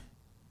 Mm-hmm.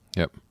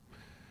 Yep.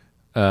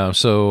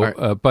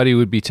 So Buddy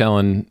would be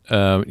telling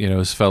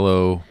his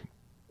fellow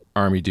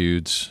army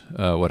dudes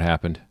what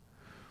happened.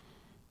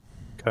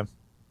 Okay.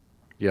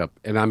 Yep,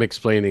 and I'm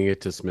explaining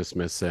it to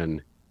Smith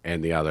and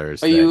the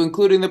others. Are you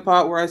including the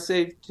part where I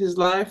saved his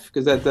life?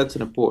 Because that's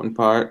an important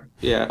part.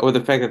 Yeah, or the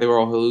fact that they were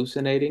all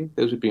hallucinating.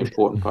 Those would be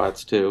important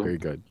parts too. Very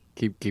good.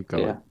 Keep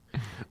going. Yeah.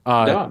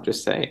 No, I'm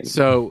just saying.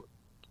 So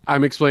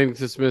I'm explaining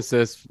to Smith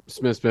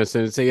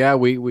and say, yeah,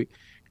 we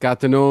got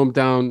to know him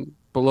down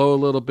below a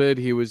little bit.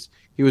 He was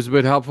a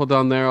bit helpful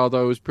down there,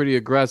 although it was pretty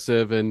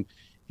aggressive, and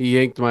he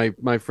yanked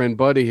my friend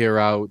Buddy here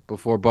out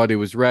before Buddy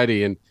was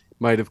ready, and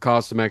might have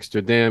caused some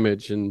extra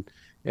damage. And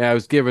yeah, I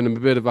was giving him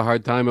a bit of a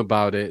hard time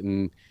about it,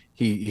 and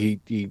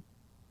he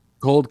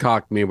cold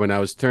cocked me when I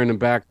was turning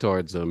back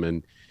towards him.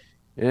 And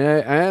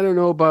I don't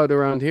know about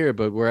around here,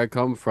 but where I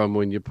come from,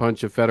 when you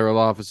punch a federal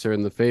officer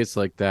in the face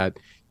like that,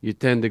 you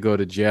tend to go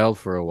to jail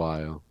for a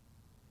while.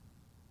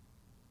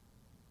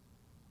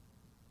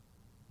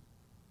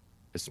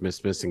 Is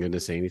Smith going to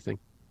say anything?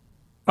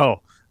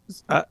 Oh,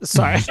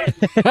 sorry.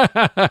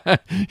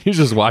 He's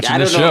just watching I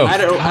the don't show.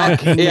 know.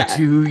 I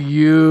To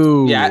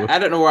you. Yeah, I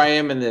don't know where I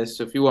am in this.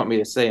 So if you want me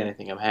to say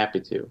anything, I'm happy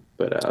to.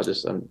 But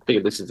I'm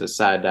thinking this is a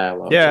side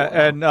dialogue. Yeah,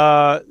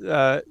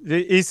 and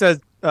he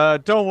says,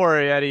 "Don't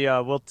worry, Eddie.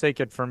 We'll take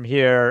it from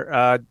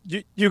here.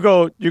 You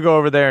go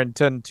over there and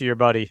tend to your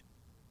buddy."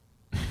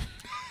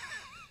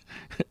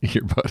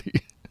 Your buddy.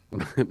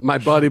 My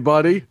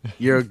buddy.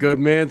 You're a good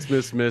man,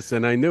 Smith,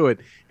 and I knew it.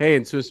 Hey,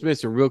 and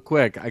Smith, real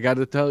quick, I got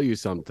to tell you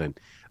something.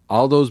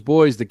 All those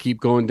boys that keep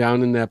going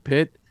down in that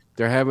pit,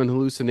 they're having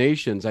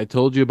hallucinations. I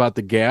told you about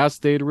the gas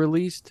they'd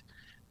released.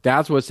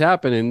 That's what's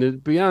happening. To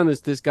be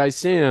honest, this guy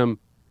Sam,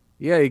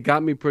 yeah, he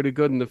got me pretty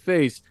good in the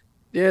face.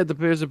 Yeah,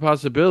 there's a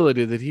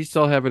possibility that he's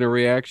still having a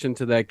reaction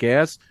to that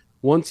gas.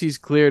 Once he's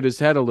cleared his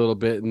head a little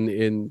bit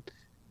in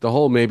the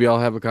hole, maybe I'll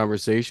have a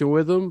conversation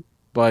with him.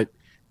 But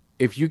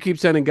if you keep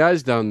sending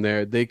guys down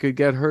there, they could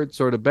get hurt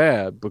sort of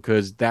bad,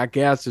 because that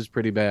gas is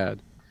pretty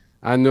bad.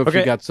 I don't know if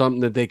you got something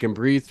that they can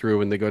breathe through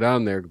when they go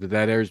down there, but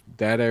that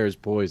air is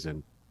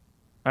poison.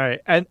 All right,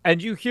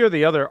 and you hear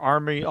the other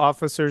army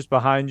officers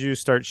behind you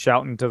start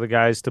shouting to the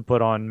guys to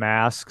put on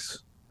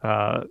masks,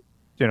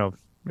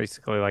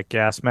 basically like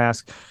gas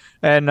masks.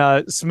 And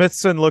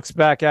Smithson looks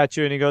back at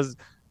you and he goes,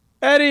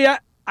 "Eddie,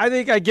 I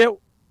think I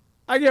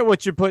get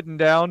what you're putting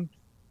down."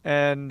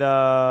 And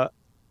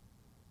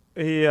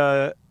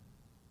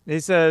he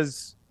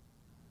says,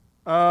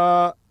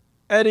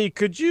 "Eddie,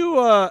 could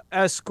you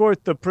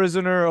escort the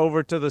prisoner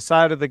over to the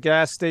side of the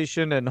gas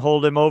station and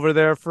hold him over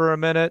there for a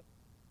minute?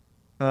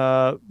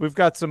 We've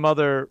got some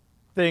other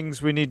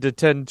things we need to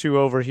tend to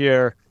over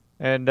here,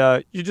 and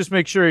you just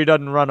make sure he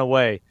doesn't run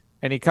away."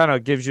 And he kind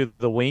of gives you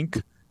the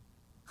wink.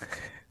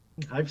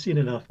 I've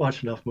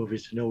watched enough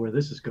movies to know where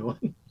this is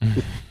going.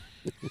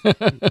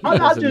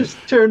 I'll just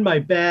turn my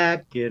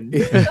back and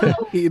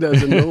He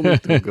doesn't know me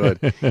too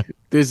good.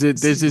 This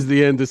is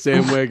the end of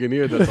Sam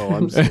Wagoneer. That's all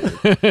I'm saying.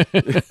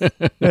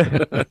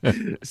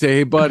 Say,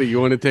 hey, buddy,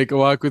 you want to take a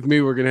walk with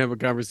me? We're gonna have a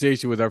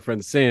conversation with our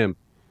friend Sam.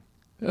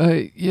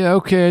 Yeah,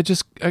 okay.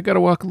 I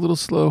gotta walk a little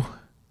slow.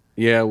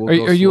 Yeah, we'll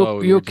go Are you slow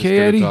and you we're just okay,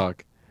 gonna Eddie?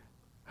 talk.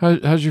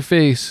 How's your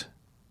face?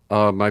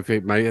 My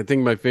face, I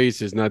think my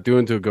face is not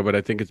doing too good, but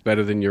I think it's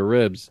better than your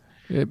ribs.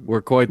 It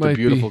We're quite the might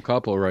beautiful be.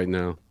 couple right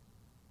now.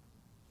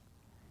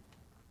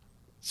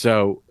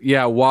 So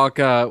yeah, walk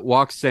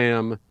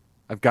Sam.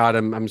 I've got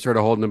him. I'm sort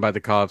of holding him by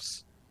the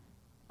cuffs.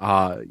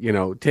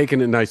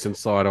 Taking it nice and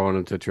slow. I don't want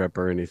him to trip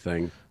or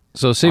anything.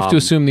 So safe to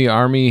assume the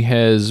Army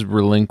has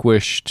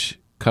relinquished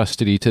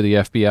custody to the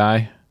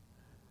FBI?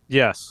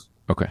 Yes.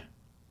 Okay.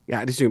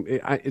 Yeah, I'd assume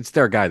it's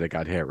their guy that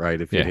got hit, right?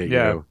 If he hit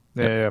Yeah.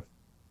 you.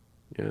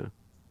 Yeah.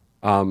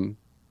 All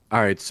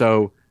right.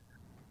 So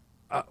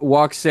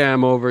walk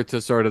Sam over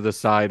to sort of the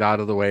side, out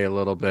of the way a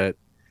little bit.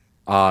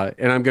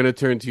 And I'm going to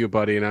turn to you,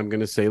 buddy, and I'm going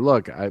to say,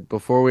 look,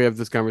 before we have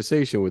this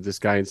conversation with this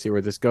guy and see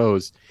where this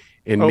goes,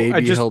 and maybe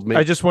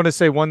I just want to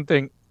say one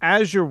thing.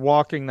 As you're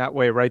walking that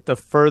way, right, the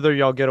further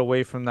y'all get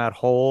away from that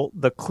hole,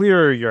 the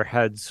clearer your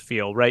heads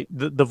feel, right?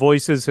 The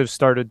voices have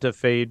started to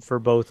fade for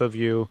both of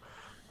you.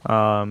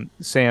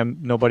 Sam,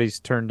 nobody's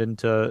turned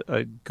into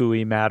a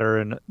gooey matter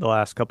in the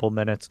last couple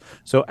minutes.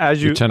 So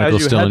as Your you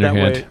tentacle's still head in your that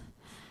hand.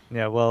 way,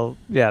 yeah, well,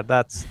 yeah,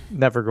 that's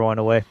never going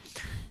away.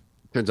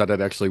 Turns out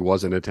it actually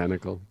wasn't a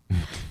tentacle.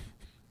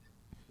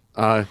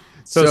 So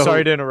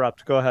sorry to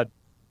interrupt. Go ahead.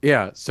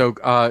 Yeah, so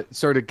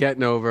sort of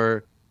getting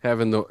over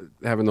having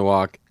the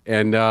walk,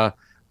 and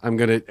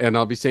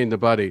I'll be saying to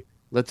Buddy,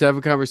 let's have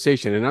a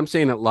conversation, and I'm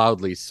saying it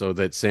loudly so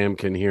that Sam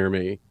can hear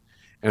me,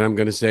 and I'm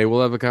gonna say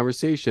we'll have a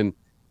conversation.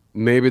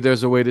 Maybe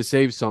there's a way to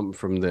save something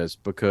from this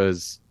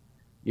because,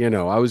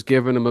 I was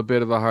giving him a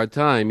bit of a hard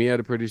time. He had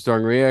a pretty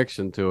strong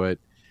reaction to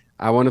it.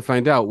 I want to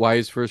find out why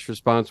his first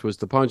response was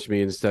to punch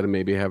me instead of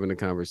maybe having a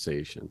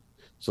conversation.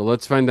 So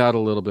let's find out a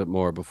little bit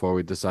more before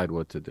we decide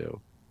what to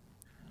do.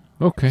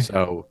 Okay.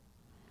 So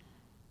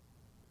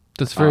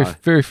That's very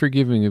very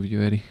forgiving of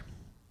you, Eddie.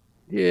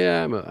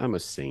 yeah, I'm a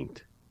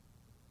saint.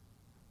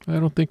 I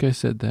don't think I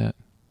said that.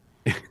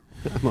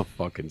 I'm a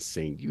fucking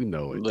saint. You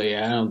know it. But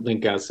yeah, I don't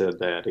think I said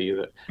that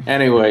either.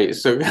 Anyway,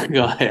 so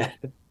go ahead.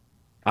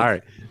 All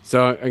right.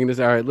 So I'm going to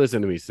say, all right,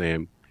 listen to me,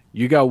 Sam.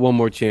 You got one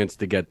more chance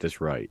to get this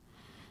right.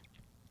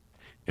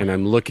 And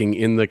I'm looking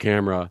in the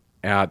camera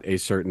at a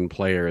certain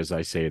player as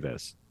I say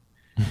this.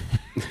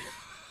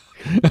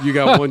 You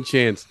got one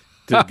chance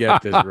to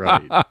get this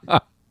right.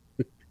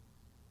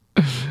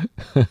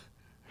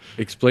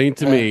 Explain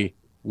to me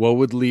what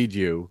would lead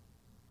you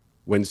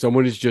when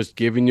someone is just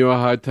giving you a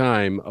hard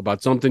time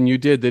about something you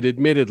did that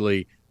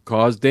admittedly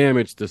caused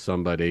damage to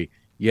somebody.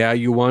 Yeah,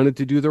 you wanted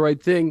to do the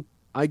right thing.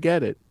 I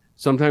get it.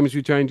 Sometimes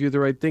we try and do the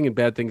right thing and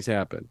bad things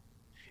happen.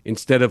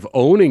 Instead of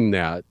owning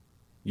that,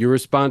 your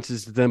response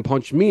is to then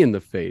punch me in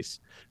the face.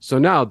 So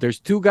now there's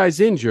two guys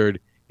injured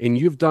and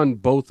you've done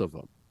both of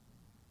them.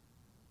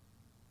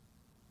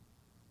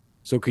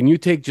 So can you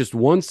take just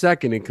 1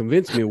 second and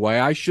convince me why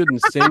I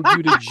shouldn't send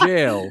you to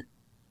jail?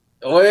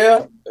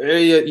 Well,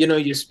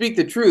 you speak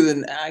the truth,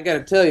 and I got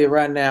to tell you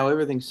right now,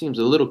 everything seems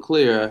a little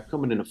clearer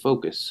coming into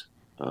focus.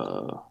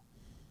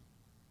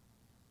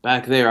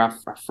 Back there, I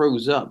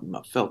froze up.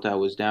 I felt I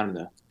was down in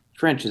the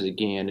trenches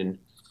again, and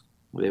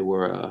there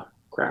were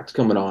crowds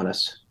coming on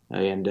us,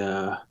 and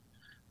all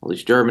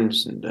these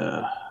Germans and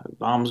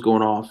bombs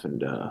going off,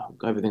 and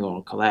everything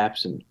going to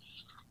collapse. And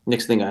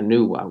next thing I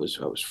knew, I was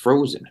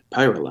frozen,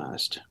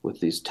 paralyzed,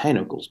 with these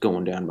tentacles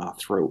going down my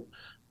throat.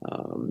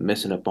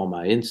 Messing up on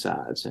my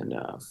insides, and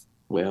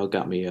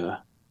got me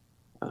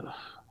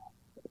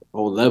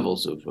all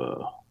levels of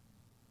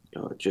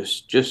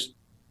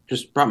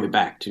just brought me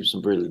back to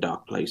some really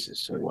dark places.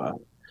 So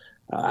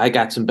I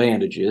got some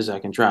bandages. I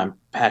can try and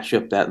patch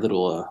up that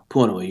little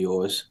puno of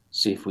yours.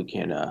 See if we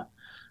can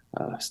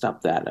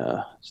stop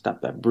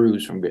that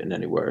bruise from getting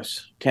any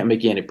worse. Can't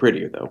make you any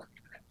prettier though.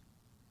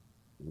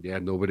 Yeah,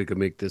 nobody could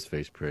make this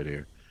face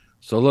prettier.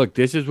 So look,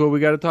 this is what we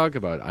got to talk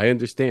about. I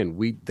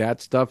understand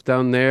that stuff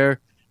down there.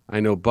 I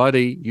know,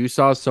 Buddy, you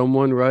saw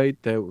someone,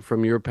 right, that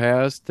from your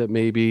past that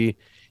maybe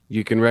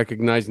you can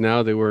recognize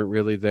now they weren't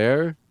really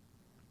there.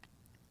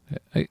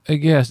 I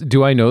guess.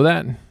 Do I know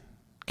that,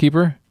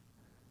 Keeper?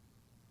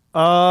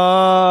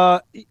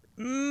 I've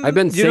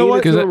been saying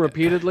it to him I-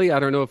 repeatedly. I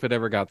don't know if it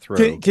ever got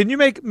through. Can you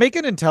make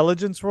an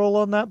intelligence roll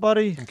on that,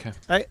 Buddy?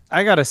 Okay.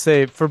 I gotta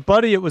say, for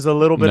Buddy, it was a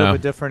little bit No. of a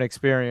different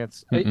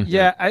experience.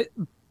 Mm-mm.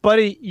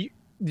 Buddy,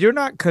 you're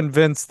not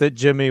convinced that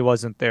Jimmy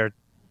wasn't there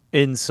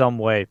in some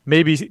way.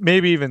 Maybe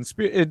even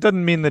it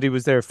doesn't mean that he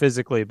was there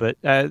physically, but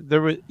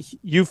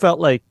you felt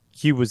like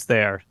he was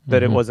there,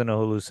 that it Mhm. wasn't a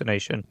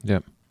hallucination.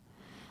 Yep.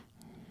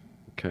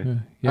 Okay.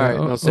 Yeah. All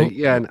right. I'll say,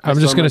 yeah. And I'm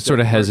just going to sort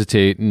of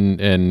hesitate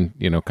and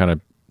kind of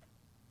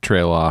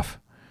trail off.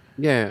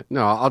 Yeah.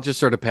 No, I'll just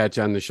sort of pat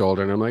you on the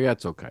shoulder and I'm like,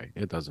 that's okay.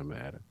 It doesn't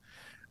matter.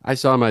 I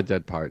saw my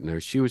dead partner.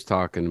 She was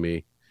talking to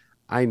me.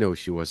 I know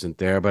she wasn't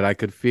there, but I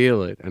could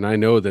feel it. And I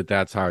know that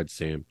that's hard,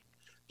 Sam.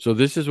 So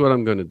this is what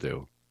I'm going to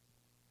do.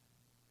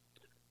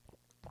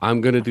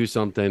 I'm going to do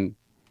something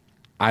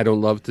I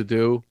don't love to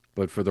do,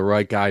 but for the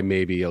right guy,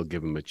 maybe I'll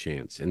give him a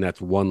chance. And that's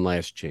one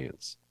last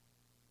chance.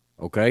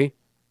 Okay?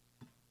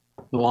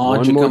 Why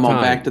don't you come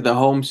on back to the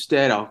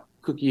homestead? I'll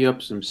cook you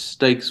up some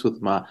steaks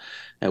with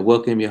and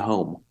welcome you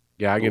home.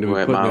 Yeah, I'm going to be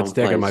putting that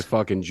steak in my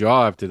fucking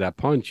jaw after that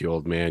punch, you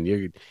old man.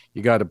 You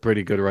got a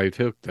pretty good right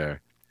hook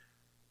there.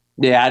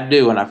 Yeah, I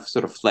do, and I've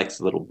sort of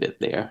flexed a little bit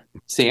there.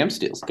 Sam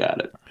still's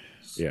got it.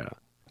 Yeah.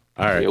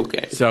 All right.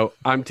 Okay. So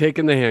I'm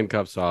taking the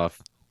handcuffs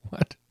off.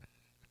 What?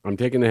 I'm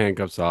taking the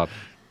handcuffs off.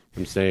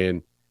 I'm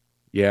saying,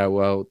 yeah,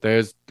 well,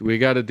 we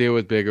got to deal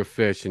with bigger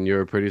fish, and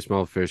you're a pretty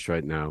small fish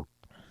right now.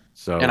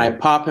 So. And I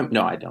pop him.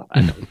 No, I don't.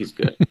 I know he's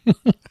good.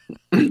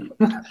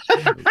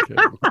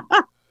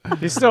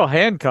 He's still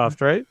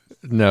handcuffed, right?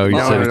 No, no.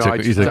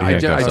 I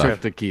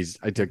took the keys.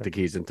 I took the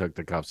keys and took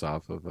the cuffs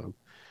off of him.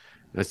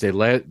 I say,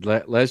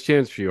 last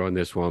chance for you on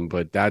this one,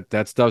 but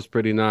that stuff's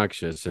pretty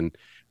noxious, and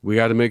we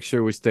got to make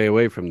sure we stay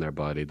away from there,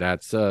 buddy.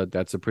 That's a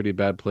pretty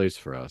bad place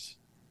for us.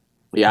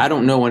 Yeah, I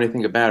don't know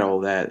anything about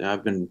all that.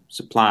 I've been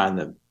supplying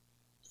the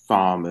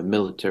farm and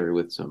military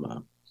with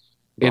some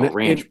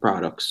ranch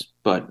products,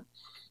 but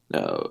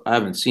I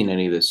haven't seen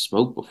any of this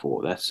smoke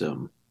before. That's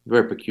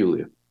very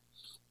peculiar.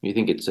 You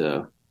think it's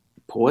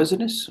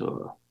poisonous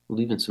or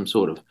leaving some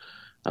sort of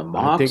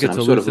marks? I think it's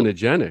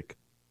hallucinogenic.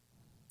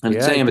 And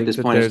Sam at this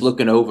point is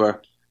looking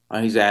over.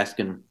 He's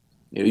asking,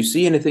 you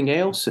see anything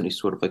else? And he's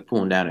sort of like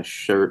pulling down his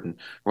shirt and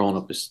rolling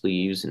up his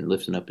sleeves and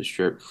lifting up his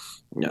shirt.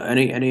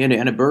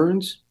 Any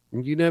burns?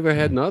 You never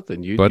had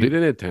nothing. You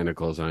didn't have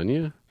tentacles on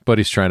you. But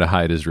he's trying to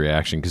hide his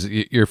reaction because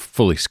you're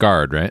fully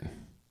scarred, right?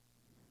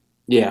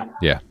 Yeah.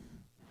 Yeah.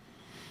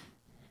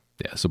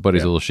 Yeah. So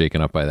Buddy's a little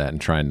shaken up by that and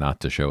trying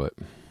not to show it.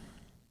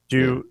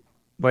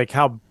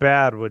 How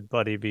bad would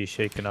Buddy be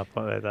shaken up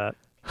by that?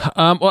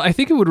 Well, I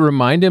think it would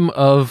remind him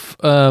of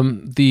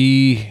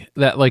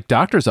that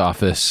doctor's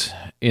office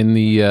in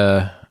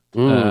the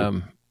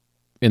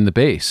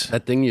base.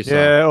 That thing you saw.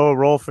 Yeah,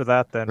 roll for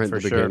that then, right for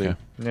the sure. Beginning.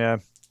 Yeah.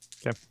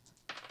 Okay.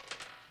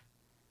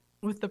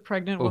 With the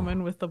pregnant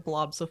woman with the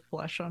blobs of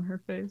flesh on her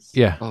face.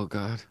 Yeah. Oh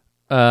God.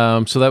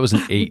 So that was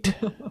an 8.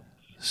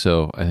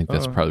 So I think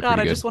that's probably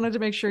pretty I good. just wanted to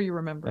make sure you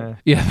remember.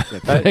 Yeah.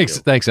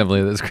 Thanks,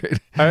 Emily. That's great.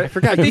 I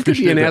forgot. You could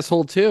be an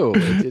asshole too.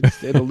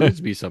 It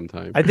eludes me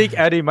sometimes. I think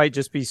Eddie might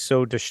just be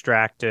so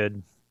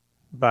distracted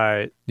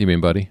by. You mean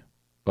Buddy?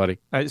 Buddy.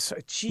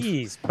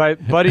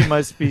 Buddy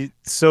must be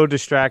so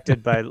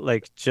distracted by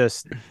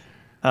just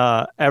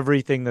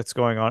everything that's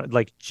going on,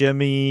 like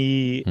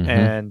Jimmy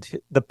and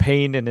the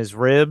pain in his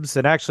ribs.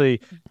 And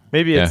actually,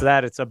 maybe it's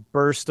a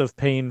burst of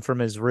pain from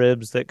his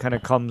ribs that kind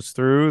of comes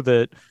through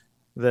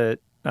that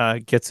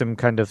gets him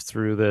kind of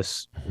through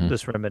this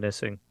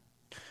reminiscing.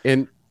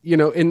 And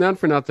and not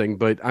for nothing,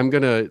 but I'm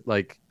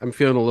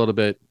feeling a little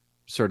bit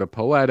sort of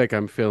poetic.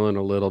 I'm feeling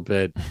a little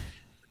bit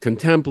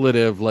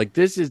contemplative. Like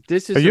this is.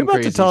 Are you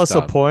about to tell us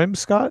a poem,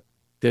 Scott?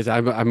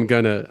 I'm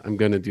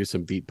gonna do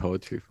some beat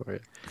poetry for you,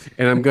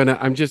 and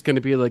I'm just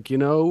gonna be like,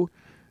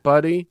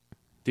 buddy,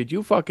 did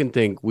you fucking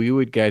think we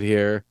would get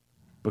here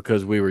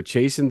because we were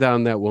chasing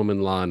down that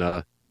woman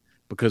Lana,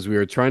 because we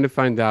were trying to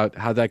find out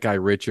how that guy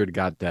Richard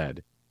got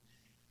dead?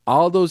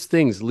 All those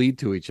things lead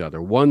to each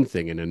other, one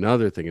thing and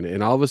another thing,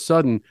 and all of a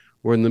sudden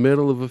we're in the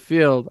middle of a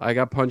field. I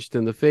got punched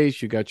in the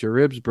face. You got your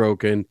ribs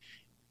broken.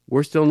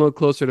 We're still no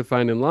closer to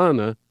finding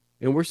Lana.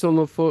 And we're still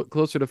no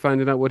closer to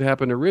finding out what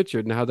happened to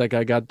Richard and how that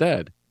guy got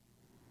dead.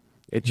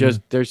 It just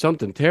there's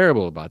something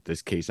terrible about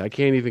this case. I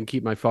can't even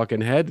keep my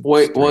fucking head.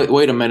 Wait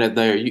a minute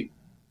there.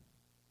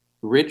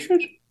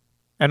 Richard?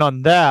 And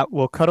on that,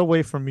 we'll cut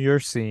away from your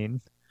scene,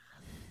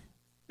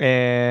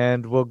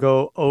 and we'll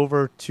go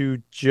over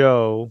to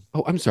Joe.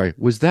 Oh, I'm sorry.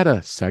 Was that a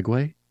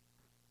segue?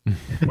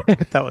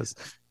 That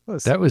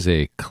was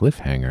a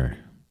cliffhanger.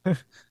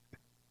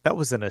 That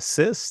was an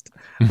assist.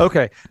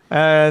 Okay,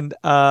 and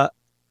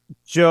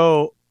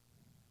Joe,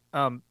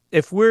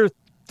 if we're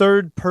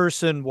third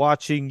person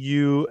watching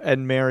you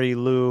and Mary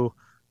Lou,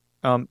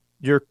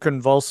 your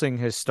convulsing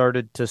has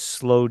started to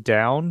slow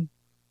down,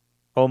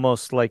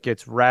 almost like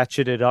it's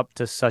ratcheted up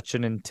to such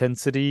an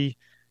intensity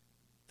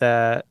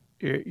that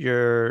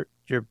your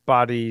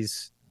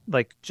body's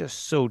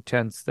just so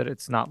tense that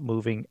it's not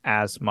moving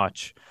as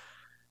much.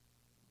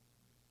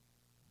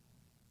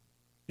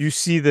 You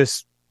see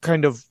this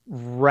kind of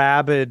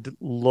rabid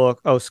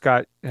look. Oh,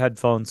 Scott,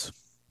 headphones.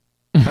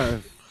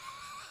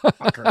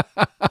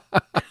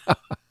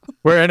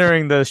 We're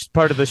entering the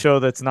part of the show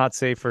that's not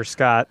safe for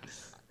Scott,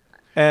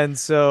 and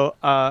so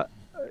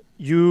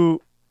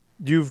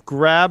you've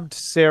grabbed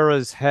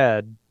Sarah's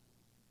head,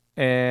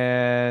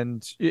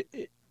 and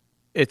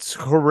it's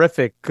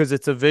horrific because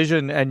it's a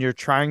vision, and you're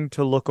trying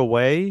to look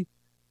away,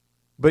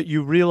 but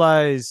you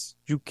realize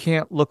you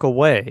can't look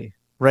away.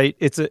 Right?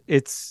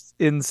 It's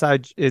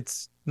inside.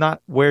 It's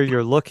not where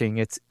you're looking.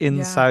 It's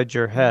inside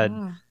your head.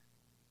 Yeah.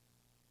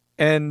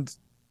 And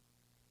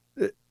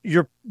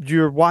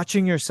you're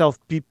watching yourself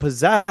be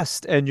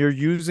possessed, and you're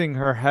using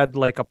her head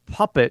like a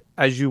puppet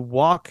as you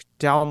walk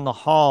down the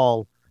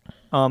hall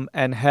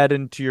and head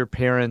into your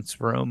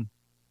parents' room.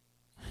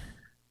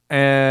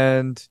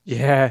 And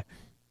yeah,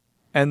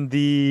 and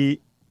the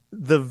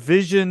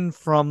vision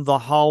from the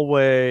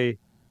hallway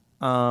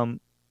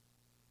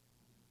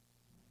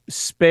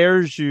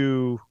spares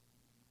you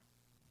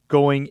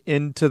going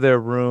into their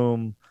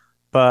room,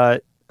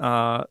 but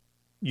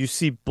you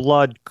see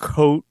blood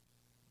coat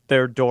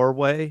their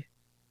doorway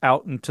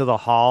out into the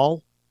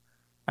hall,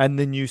 and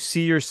then you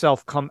see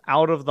yourself come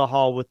out of the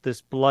hall with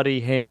this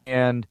bloody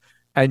hand,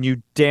 and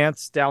you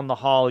dance down the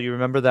hall. You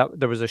remember that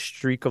there was a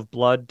streak of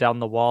blood down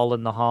the wall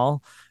in the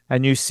hall,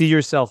 and you see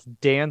yourself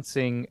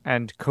dancing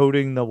and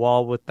coating the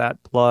wall with that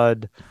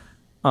blood,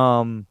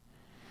 and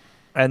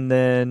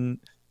then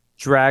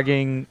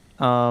dragging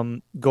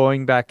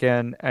going back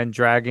in and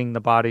dragging the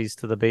bodies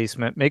to the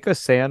basement. Make a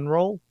sand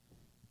roll.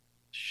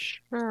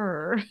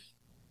 Sure.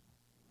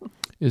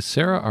 Is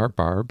Sarah our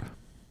Barb?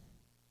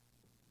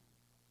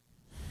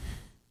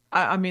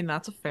 I mean,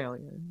 that's a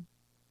failure.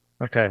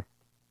 Okay.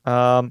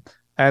 And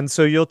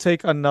so you'll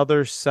take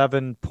another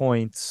 7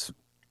 points.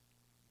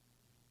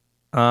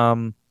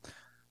 And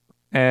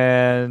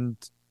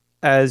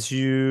as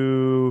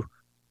you're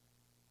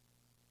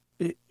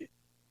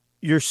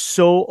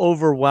so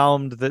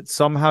overwhelmed that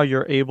somehow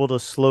you're able to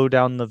slow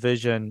down the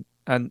vision,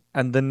 and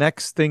the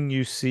next thing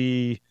you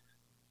see,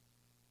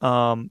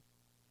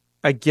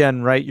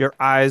 again, right, your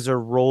eyes are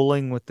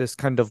rolling with this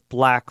kind of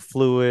black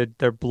fluid.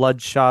 They're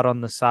bloodshot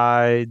on the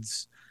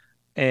sides,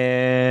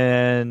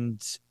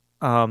 and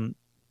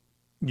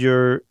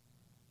your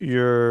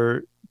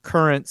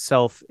current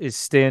self is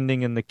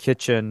standing in the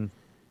kitchen,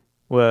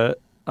 with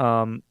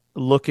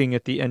looking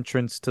at the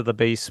entrance to the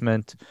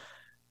basement,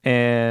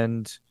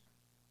 and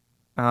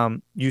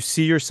you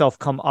see yourself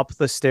come up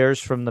the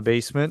stairs from the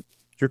basement.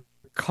 You're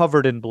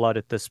covered in blood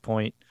at this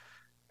point,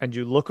 and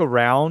you look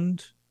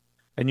around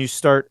and you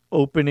start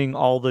opening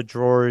all the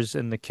drawers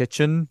in the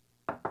kitchen.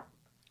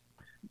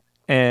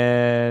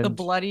 And The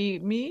bloody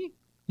me?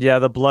 yeah,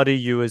 the bloody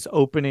you is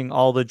opening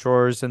all the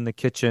drawers in the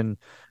kitchen,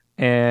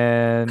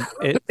 and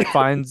it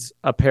finds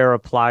a pair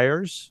of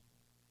pliers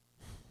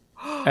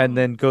and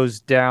then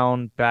goes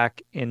down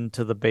back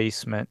into the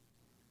basement.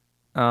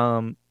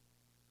 And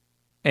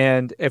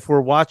if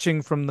we're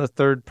watching from the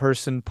third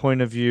person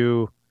point of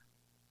view,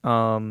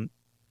 there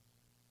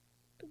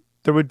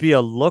would be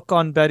a look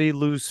on Betty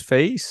Lou's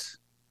face,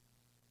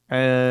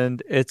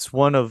 and it's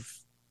one of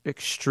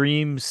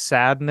extreme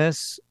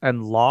sadness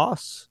and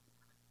loss.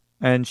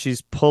 And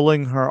she's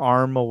pulling her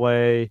arm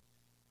away,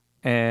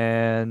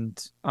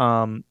 and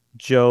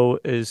Joe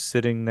is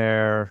sitting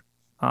there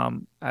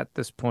at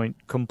this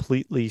point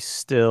completely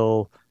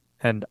still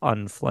and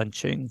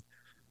unflinching.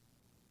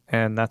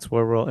 And that's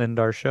where we'll end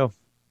our show.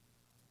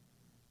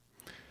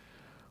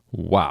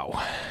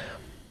 Wow.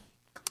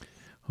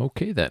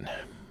 Okay, then.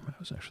 I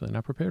was actually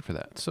not prepared for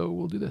that, so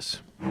we'll do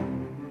this.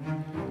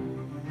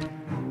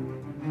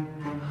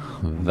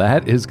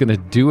 That is going to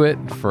do it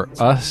for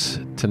us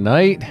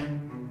tonight.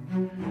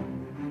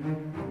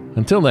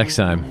 Until next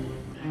time,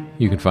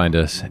 you can find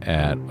us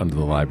at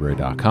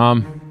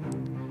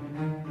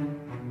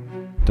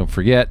underthelibrary.com. Don't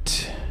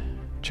forget,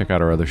 check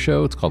out our other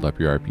show. It's called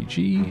Up Your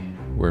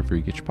RPG, wherever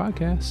you get your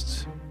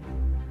podcasts.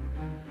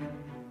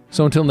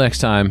 So until next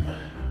time,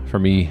 for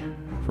me,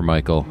 for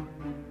Michael,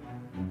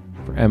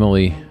 for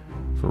Emily,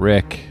 for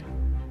Rick,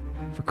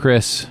 for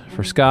Chris,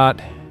 for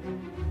Scott,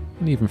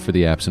 and even for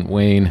the absent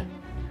Wayne,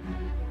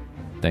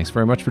 thanks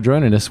very much for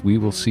joining us. We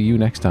will see you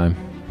next time.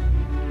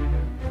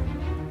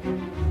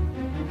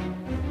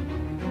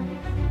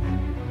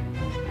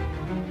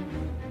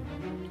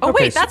 Oh,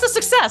 Okay, wait, that's a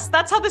success.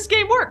 That's how this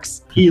game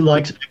works. He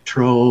likes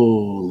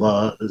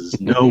Victrolas.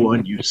 No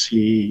one you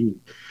see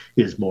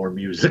is more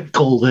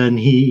musical than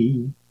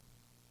he.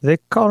 They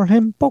call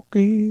him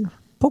Pokey,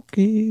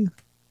 Pokey,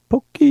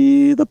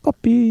 Pokey the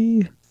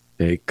puppy.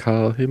 They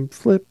call him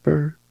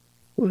Flipper,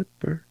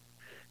 Flipper.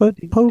 But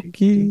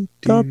Pokey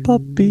the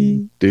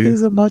puppy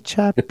is a much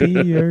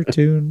happier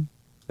tune.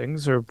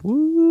 Things are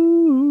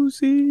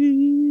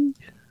woozy.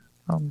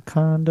 I'm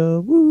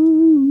kinda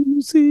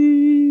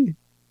woozy.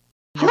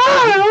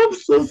 Hi, I'm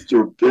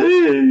Sister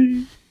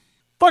P.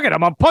 Fuck it,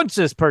 I'm gonna punch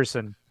this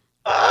person.